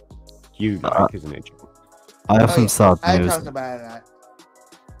you like, isn't it, John? I have some sad I news. talked about it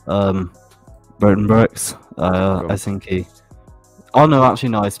a lot. Burton Brooks. I think he. Oh no, actually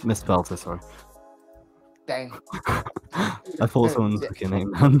no, I misspelled it. Sorry. Dang. I thought someone took your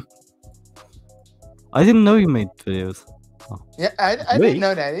name then. I didn't know you made videos. Oh. Yeah, I didn't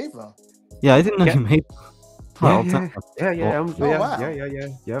know that either. Yeah, I didn't know you made. Yeah.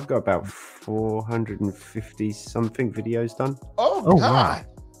 I've got about 450 something videos done. Oh wow. God.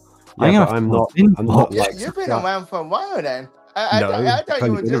 Yeah, but I'm not like You've been around for a while then. No, I thought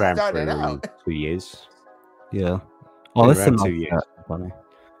you were been just around starting for out. 2 years. Yeah. Been Oh, listen, around 2 years. funny.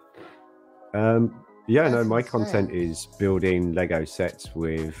 Yeah, no, That's my insane. content is building Lego sets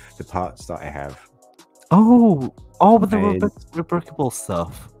with the parts that I have. Oh, with the rebrickable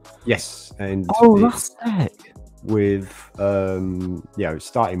stuff. Yes, and that's sick. With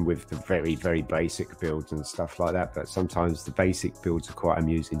starting with the very, very basic builds and stuff like that, but sometimes the basic builds are quite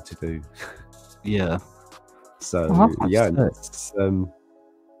amusing to do. Yeah. So sick. it's,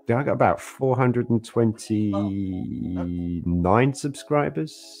 I got about 429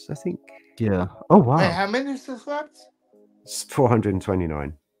 subscribers, I think. Yeah. Oh wow. Wait, how many subscribers? It's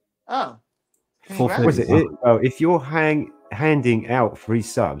 429. Oh. Was it? Oh, if you're handing out free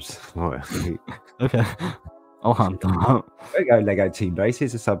subs, okay, I'll hand them out. There you go, Lego Team Base.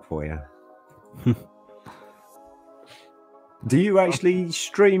 Here's a sub for you. Do you actually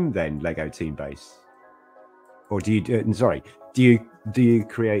stream then, Lego Team Base, or do you? Do you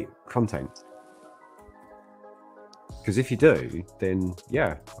create content? Because if you do, then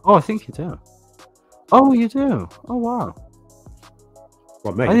yeah. Oh, I think you do. Oh, you do. Oh wow.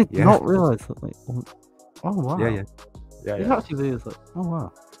 What, me? I did not realize that. Like, oh wow. Yeah. There's actually videos like, oh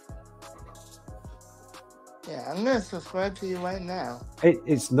wow. Yeah, I'm gonna subscribe to you right now.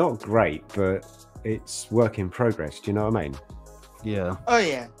 It's not great, but it's work in progress. Do you know what I mean? Yeah. Oh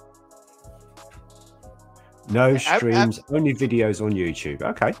yeah. No streams, only videos on YouTube.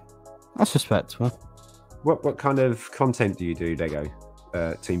 Okay. That's respectable. What kind of content do you do, Lego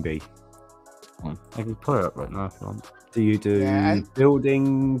Team B? I can put it up right now if you want. Do you do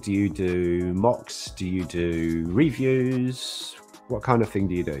building? Do you do mocks? Do you do reviews? What kind of thing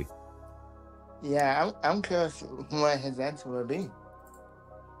do you do? Yeah, I'm curious what his answer will be.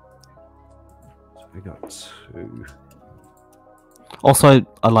 So we got 2. Also,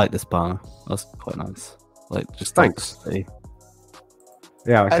 I like this banner. That's quite nice. Like, just thanks.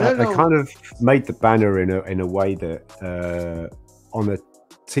 Yeah, I kind of made the banner in a way that on a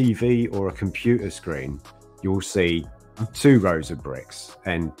TV or a computer screen, you'll see 2 rows of bricks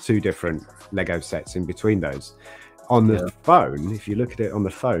and 2 different Lego sets in between those. On the phone, if you look at it on the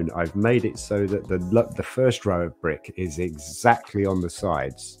phone, I've made it so that the first row of brick is exactly on the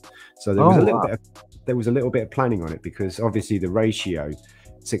sides. So there was a little bit of planning on it because obviously the ratio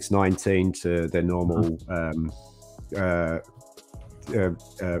 6:19 to the normal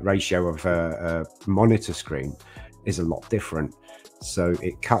ratio of a monitor screen is a lot different. So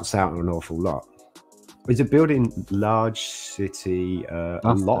it cuts out an awful lot. Is it building large city, a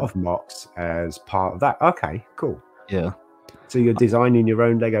lot of mocks as part of that? Okay, cool. Yeah. So you're designing your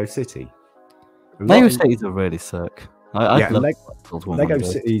own Lego city. Lego cities are really sick. Lego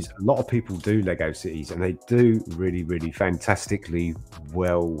cities. A lot of people do Lego cities, and they do really, really fantastically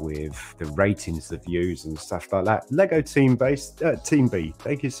well with the ratings, the views, and stuff like that. Lego Team B,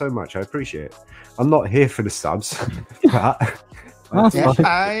 thank you so much. I appreciate it. I'm not here for the subs, but Speaking of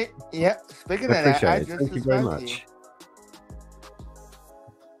that, I just thank you very much.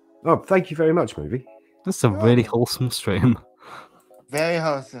 Oh, thank you very much, Movie. That's a really wholesome stream. Very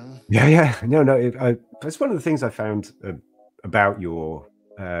wholesome. Yeah. No. That's one of the things I found about your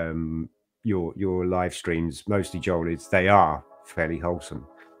live streams, mostly Joel, is they are fairly wholesome.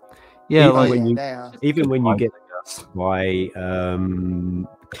 Yeah, even when you get my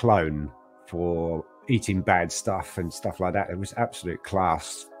clone for eating bad stuff and stuff like that, it was absolute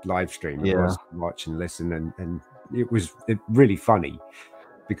class live stream. It was to watch and listen, and it was really funny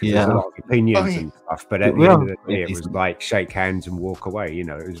because there's a lot of opinions and stuff. But at the end of the day, it was like shake hands and walk away. You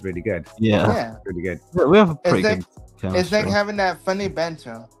know, it was really good. Yeah, really good. Yeah, we have a pretty good. It's like having that funny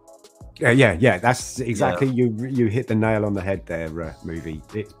banter. Yeah. That's exactly you hit the nail on the head there, movie.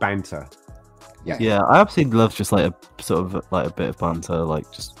 It's banter. Yeah, I absolutely love just like a sort of like a bit of banter,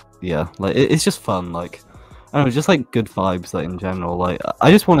 like just like it's just fun. Like I don't know, just like good vibes, like in general. Like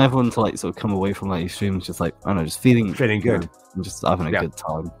I just want everyone to like sort of come away from like these streams just like I don't know, just feeling good, and just having a good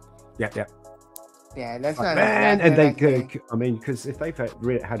time. Yeah, that's like, not man, and they could. I mean, because if they've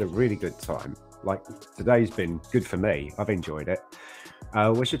had a really good time, like today's been good for me. I've enjoyed it.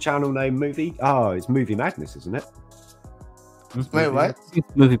 What's your channel name, movie? Oh, it's Movie Madness, isn't it? Wait, what?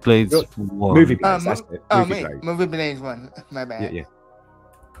 Movie Blades 1. Movie Blades, that's it. Movie Blades 1. My bad. Yeah.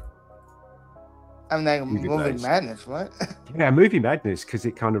 I'm like, Movie Madness, what? Yeah, Movie Madness, because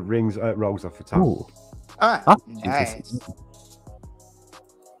it kind of rolls off the tongue. Nice.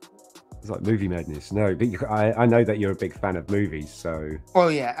 It's like Movie Madness. No, but I know that you're a big fan of movies, so... Oh,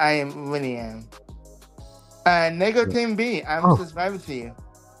 yeah, I really am. Nego Team B, I'm subscribed to you.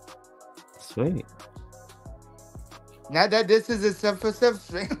 Sweet. Now that this is a sub-for-sub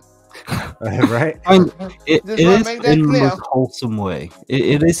stream. Right? It is in the most wholesome way.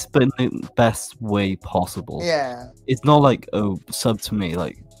 It is in the best way possible. Yeah. It's not like, oh, sub to me.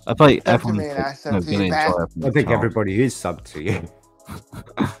 Like, I feel like everyone... I think everybody is sub to you.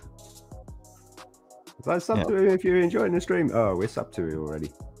 Like, sub to you if you're enjoying the stream. Oh, we're sub to you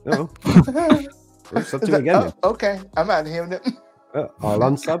already. Oh. We're sub to you again. Okay, I'm out of here. I'll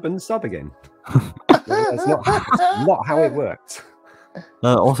unsub and sub again. That's not how it works.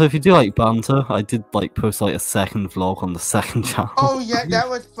 Also, if you do like banter, I did like post like a second vlog on the second channel. Oh yeah, that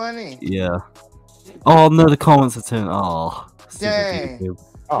was funny. Yeah. Oh no, the comments are turned. Oh. Dang.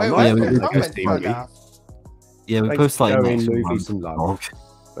 Oh, wait, we post like movies and love.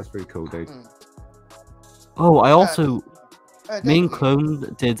 That's pretty cool, dude. Oh, I also. Me and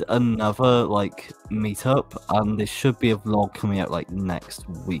Clone did another like meetup, and there should be a vlog coming out like next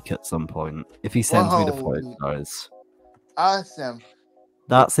week at some point. If he sends me the footage, guys. Awesome.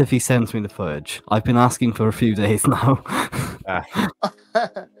 That's if he sends me the footage. I've been asking for a few days now.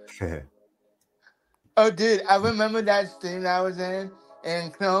 Oh, dude, I remember that stream I was in,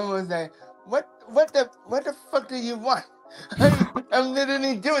 and Clone was like, "What the fuck do you want? I'm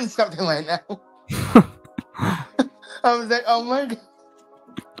literally doing something right now." I was like, "Oh my god."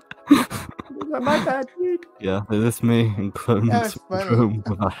 My bad, dude. Yeah, it's me in Clone's room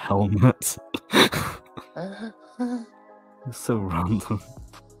with a helmet. It's so random.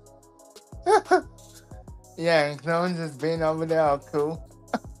 Yeah, and Clone's just being over there all cool.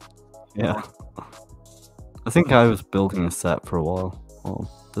 Yeah. I think I was building a set for a while. Oh,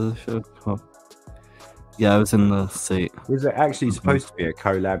 did the show come up? Yeah, I was in the seat. Was it actually supposed to be a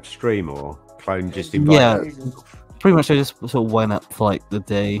collab stream, or Clone just invited? Yeah, pretty much I just sort of went up for like the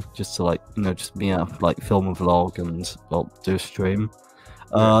day just to like, you know, just me up, like film a vlog and well, do a stream.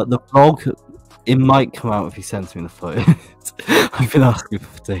 The vlog, it might come out if he sends me the footage. I've been asking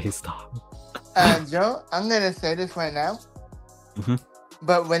for days now. Joe, I'm gonna say this right now.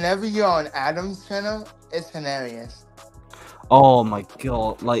 But whenever you're on Adam's channel, it's hilarious. Oh my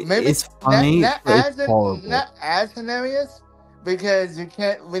god, like maybe it's funny, not but it's horrible. Not as hilarious because you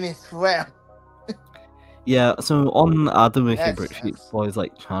can't really swear. Yeah, so on Adam Mickey Brick Boys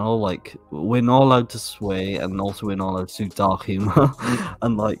like channel, like we're not allowed to sway, and also we're not allowed to do dark humor,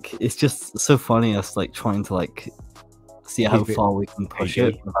 and like it's just so funny us like trying to like see how far we can push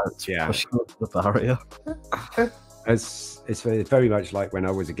it without pushing up the barrier. It's very much like when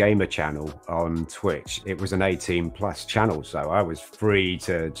I was a gamer channel on Twitch. It was an 18+ channel, so I was free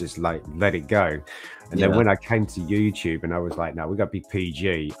to just like let it go. And then when I came to YouTube and I was like, no, we got to be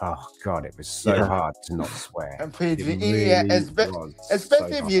PG. Oh god, it was so hard to not swear. PG, really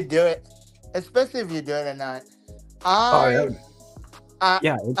especially if you do it. Especially if you do it or not.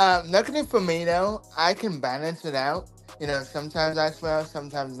 Luckily for me though, I can balance it out. You know, sometimes I swear,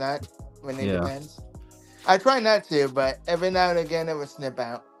 sometimes not. When it depends. I try not to, but every now and again it will snip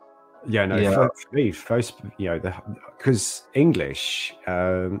out. Yeah, no, for me, first, you know, because English,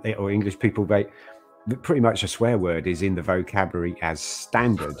 or English people, pretty much a swear word is in the vocabulary as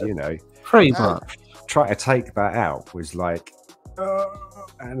standard, you know. Pretty much. Try to take that out was like,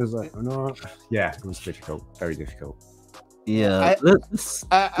 and it was like, no. Yeah, it was difficult, very difficult. Yeah,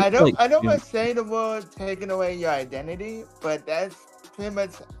 I don't want to say the word taking away your identity, but that's pretty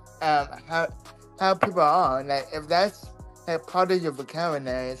much how people are. Like if that's like part of your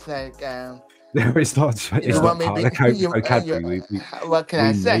vocabulary, it's like no, it's not. It's not part of the vocabulary. What can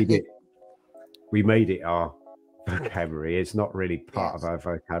I say? We made it our vocabulary. It's not really part of our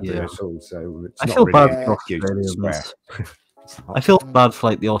vocabulary Yeah. at all. So it's I not feel really bad for used to swear. Australians. I feel bad for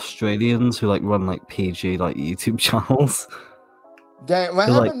like the Australians who like run like PG like YouTube channels. Dang, what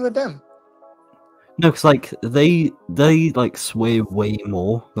They're, like- happened with them? No, because like they like swear way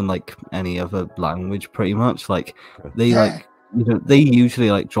more than like any other language, pretty much. Like they like they usually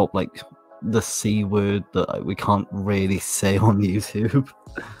like drop like the C word that like, we can't really say on YouTube.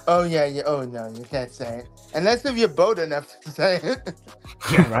 Oh yeah, yeah. Oh no, you can't say it unless if you're bold enough to say it.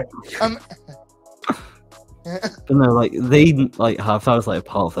 Yeah, right. But no, like they like have that as like a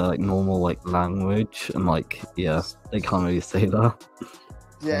part of their like normal like language, and like yeah, they can't really say that on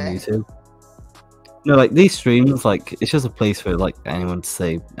YouTube. No, like these streams, like it's just a place for like anyone to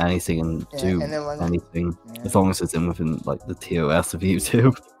say anything and do anything as long as it's within like the TOS of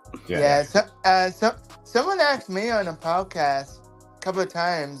YouTube. Yeah. So someone asked me on a podcast a couple of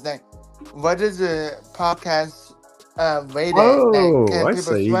times, like, what is a podcast rated? Oh, can I people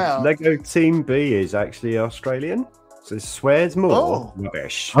see. swear? Lego Team B is actually Australian, so it swears more. Oh.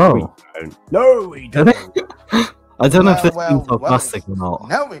 Rubbish. Oh. We don't. No, we don't. I don't know if this Well, is sarcastic or not.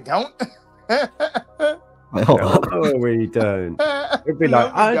 No, we don't. Wait, hold on. No, we don't. It'd be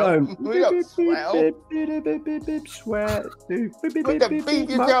like, I don't. We don't swear. Swear. With the beep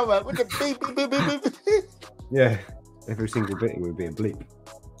you talking about? With the beep. Yeah, every single bit would be a bleep.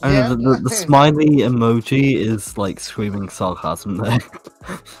 And the smiley emoji is like screaming sarcasm there.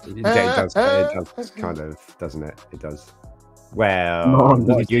 Yeah, it does kind of, doesn't it? It does. Well, Not on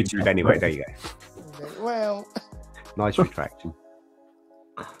not YouTube. YouTube anyway. There you go. Well, Nice retraction.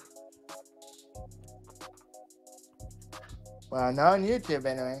 well, not on YouTube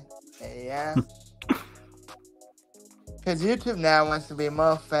anyway. Yeah. Because YouTube now wants to be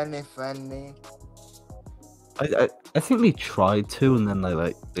more friendly. I think they tried to, and then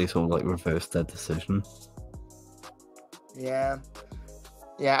they sort of like reversed their decision. Yeah.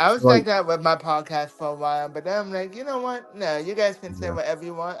 Yeah, I was like that with my podcast for a while, but then I'm like, you know what? No, you guys can say whatever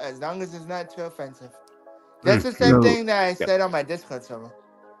you want as long as it's not too offensive. That's the same thing that I said on my Discord server.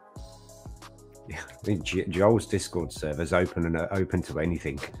 Yeah, I think Joel's Discord server's open to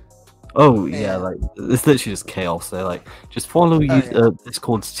anything. Oh yeah, like it's literally just chaos. They're like, just follow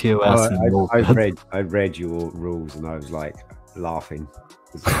Discord's TOS. I read your rules and I was like laughing.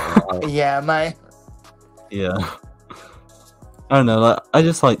 Yeah, Yeah. I don't know. Like, I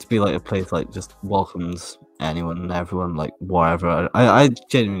just like to be like a place like just welcomes anyone and everyone, like wherever. I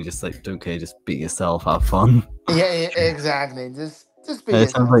genuinely just like don't care. Just be yourself, have fun. Yeah, exactly. Just be It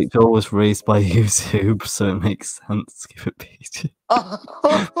yourself. sounds like Joel was raised by YouTube, so it makes sense to give it PG.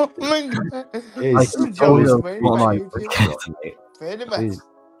 Oh my god! Is Joe is Joel raised by YouTube. Pretty much.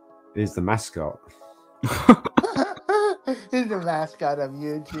 is the mascot. He's the mascot of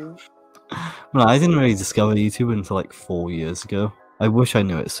YouTube. Well, I didn't really discover YouTube until like 4 years ago. I wish I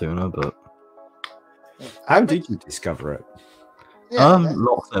knew it sooner, but How did you discover it?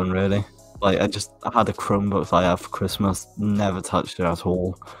 lockdown really. Like I had a Chromebook that I had for Christmas, never touched it at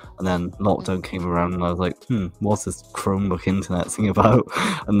all, and then lockdown came around and I was like, what's this Chromebook internet thing about?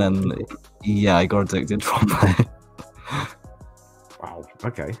 And then yeah, I got addicted from there. Wow.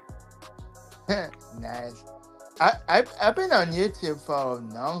 Okay. Nice. I've been on YouTube for a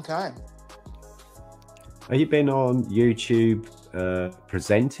long time. Have you been on YouTube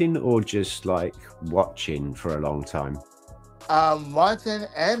presenting or just like watching for a long time? Watching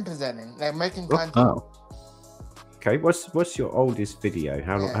and presenting, like making content. Oh. Okay, what's your oldest video?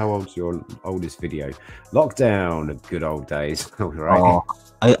 How old's your oldest video? Lockdown, the good old days. Right. Oh,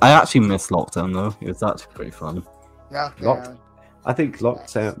 I actually missed lockdown though. It was actually pretty fun. I think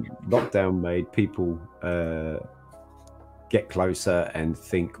lockdown made people get closer and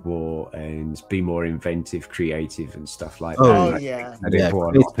think more and be more inventive, creative, and stuff like that. Oh, And yeah. and it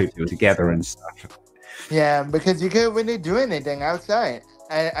brought a lot of people together and stuff. Yeah, because you can't really do anything outside,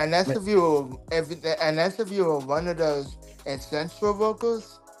 and unless if you were one of those essential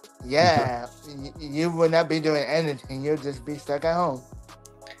workers, you would not be doing anything. You'll just be stuck at home.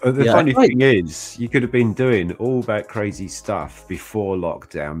 The funny thing is, you could have been doing all that crazy stuff before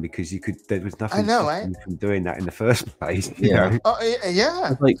lockdown because there was nothing stopping you from doing that in the first place. You know? Oh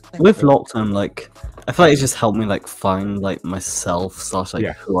yeah. Like with lockdown, like I feel like it just helped me like find like myself /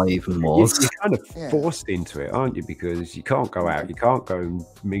 like who I even was. You're kind of forced into it, aren't you? Because you can't go out, you can't go and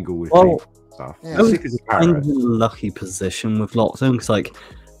mingle with people and stuff. I was kind of in a lucky position with lockdown because like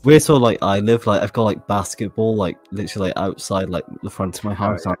where sort of like I live, like I've got like basketball like literally like outside like the front of my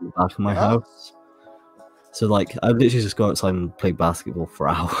house and the back of my house. So like I literally just go outside and play basketball for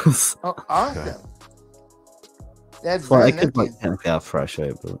hours. Oh, awesome! That's well, very I could lucky. like technically have fresh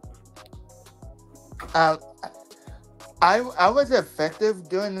air, but I was effective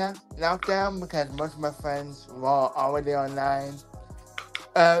during that lockdown because most of my friends were already online.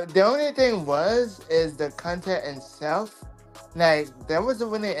 The only thing is the content itself. Like, there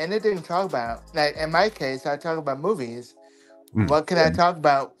wasn't really anything to talk about. Like, in my case, I talk about movies. What can I talk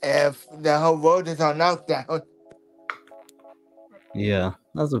about if the whole world is on lockdown? Yeah,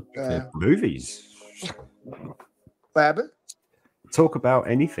 that's a fair point. Movies. What happened? Talk about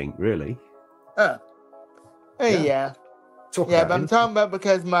anything, really. Yeah. Talk Yeah, about but I'm anything. talking about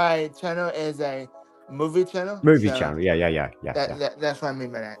because my channel is a movie channel. Movie so channel. Yeah. That's what I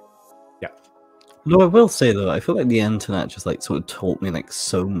mean by that. No, I will say though, I feel like the internet just like sort of taught me like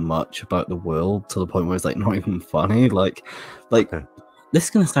so much about the world to the point where it's like not even funny. Like this is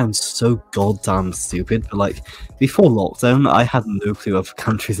gonna sound so goddamn stupid, but like before lockdown, I had no clue other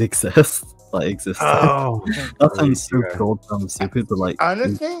countries existed. Oh, that sounds so goddamn stupid, but like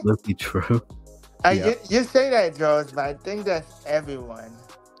honestly, it's literally true. You say that, George, but I think that's everyone.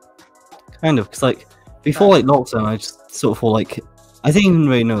 Kind of, because like before like lockdown, I just sort of thought like I didn't even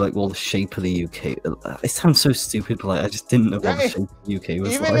really know like the shape of the UK. It sounds so stupid, but like I just didn't know what the shape of the UK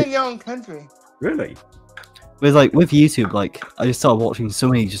was even like. in your own country. Really? With like with YouTube, like I just started watching so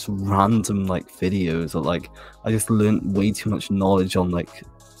many just random like videos that like I just learned way too much knowledge on like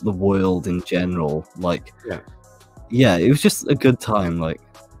the world in general. Like yeah, it was just a good time. Like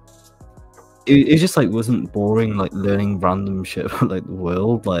it just like wasn't boring like learning random shit about like the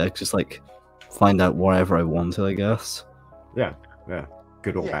world. Like I could just like find out whatever I wanted, I guess. Yeah,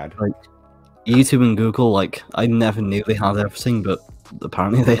 good or bad. Like YouTube and Google, like I never knew they had everything, but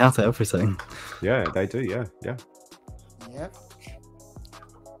apparently they have everything. Yeah, they do. Yeah. Yep.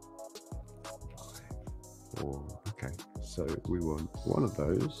 Oh, okay, so we want one of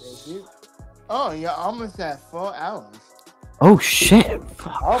those. Oh, you're almost at 4 hours. Oh shit!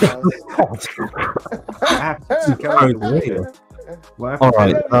 Almost. I have to go. All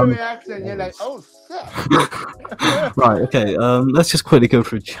right. Reaction, you're like, oh shit. Right. Okay. Let's just quickly go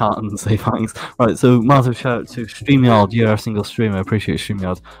through chat and say thanks. Right. So massive shout out to StreamYard. You're our single streamer. I appreciate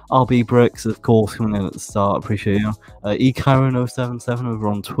StreamYard. RB Bricks, of course, coming in at the start. Appreciate you. eKaren077 over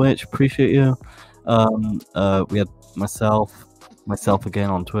on Twitch. Appreciate you. We had myself again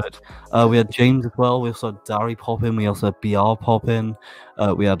on Twitch. We had James as well. We also had Dari pop in. We also had BR pop in.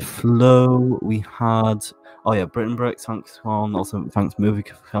 We had Flo. We had Britain Bricks. Thanks on. Also thanks Movie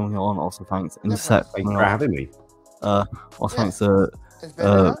for coming on. Also thanks Insect for having me. Also thanks to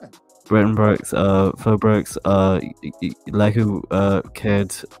Britain Bricks, Flo Bricks, Lego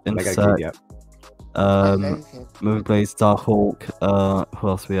Kid, Insect. Movie Blaze, Darkhawk, who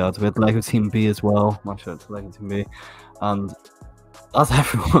else we had? We had Lego Team B as well. My shout out to Lego Team B. And that's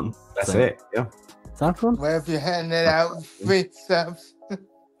everyone. That's it, yeah. Is that everyone? Well, if you're handing it out free subs.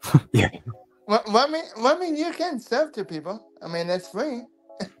 Yeah. Well, I mean, you can sub to people. I mean, that's free.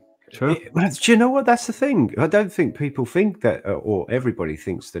 True. Do you know what? That's the thing. I don't think people think that, or everybody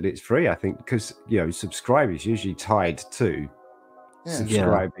thinks that it's free. I think because, subscribe is usually tied to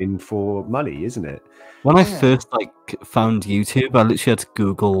subscribing for money, isn't it? When I first found YouTube, I literally had to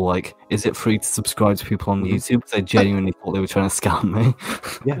Google is it free to subscribe to people on YouTube? Because I genuinely thought they were trying to scam me.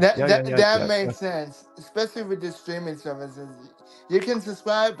 That makes sense, especially with the streaming services. You can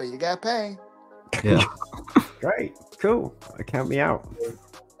subscribe, but you gotta pay. Yeah. Great, cool. Count me out.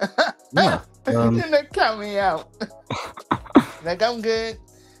 Yeah. Count me out. I'm good.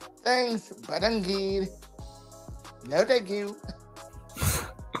 Thanks, but I'm good. No, thank you.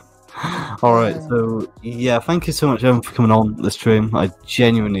 All right, so yeah, thank you so much, everyone, for coming on the stream. I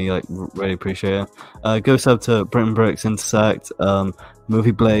genuinely really appreciate it. Go sub to Britain Bricks, Intersect,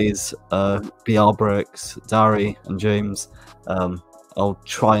 Movie Blaze, BR Bricks, Dari, and James. I'll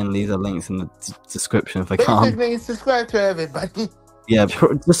try and leave the links in the description if I can. Basically, subscribe to everybody. Yeah,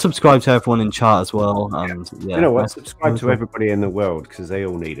 just subscribe to everyone in chat as well, and yeah. You know what? Subscribe to everybody in the world because they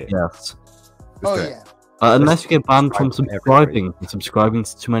all need it. Yes. Yeah. Unless you get banned from subscribing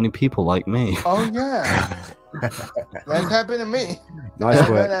to too many people like me. Oh yeah, that's happened to me. Nice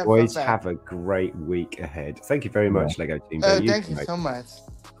work, boys. Have a great week ahead. Thank you very much, Lego Team. Thank you so much.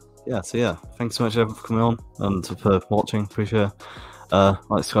 Yeah, so yeah, thanks so much everyone for coming on and for watching. Appreciate it.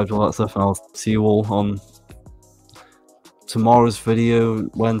 Subscribe to all that stuff, and I'll see you all on tomorrow's video,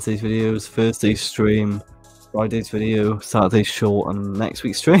 Wednesday's videos, Thursday's stream, Friday's video, Saturday's short, and next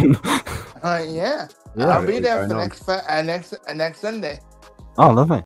week's stream. Yeah. I'll be there for next Sunday. Oh, lovely.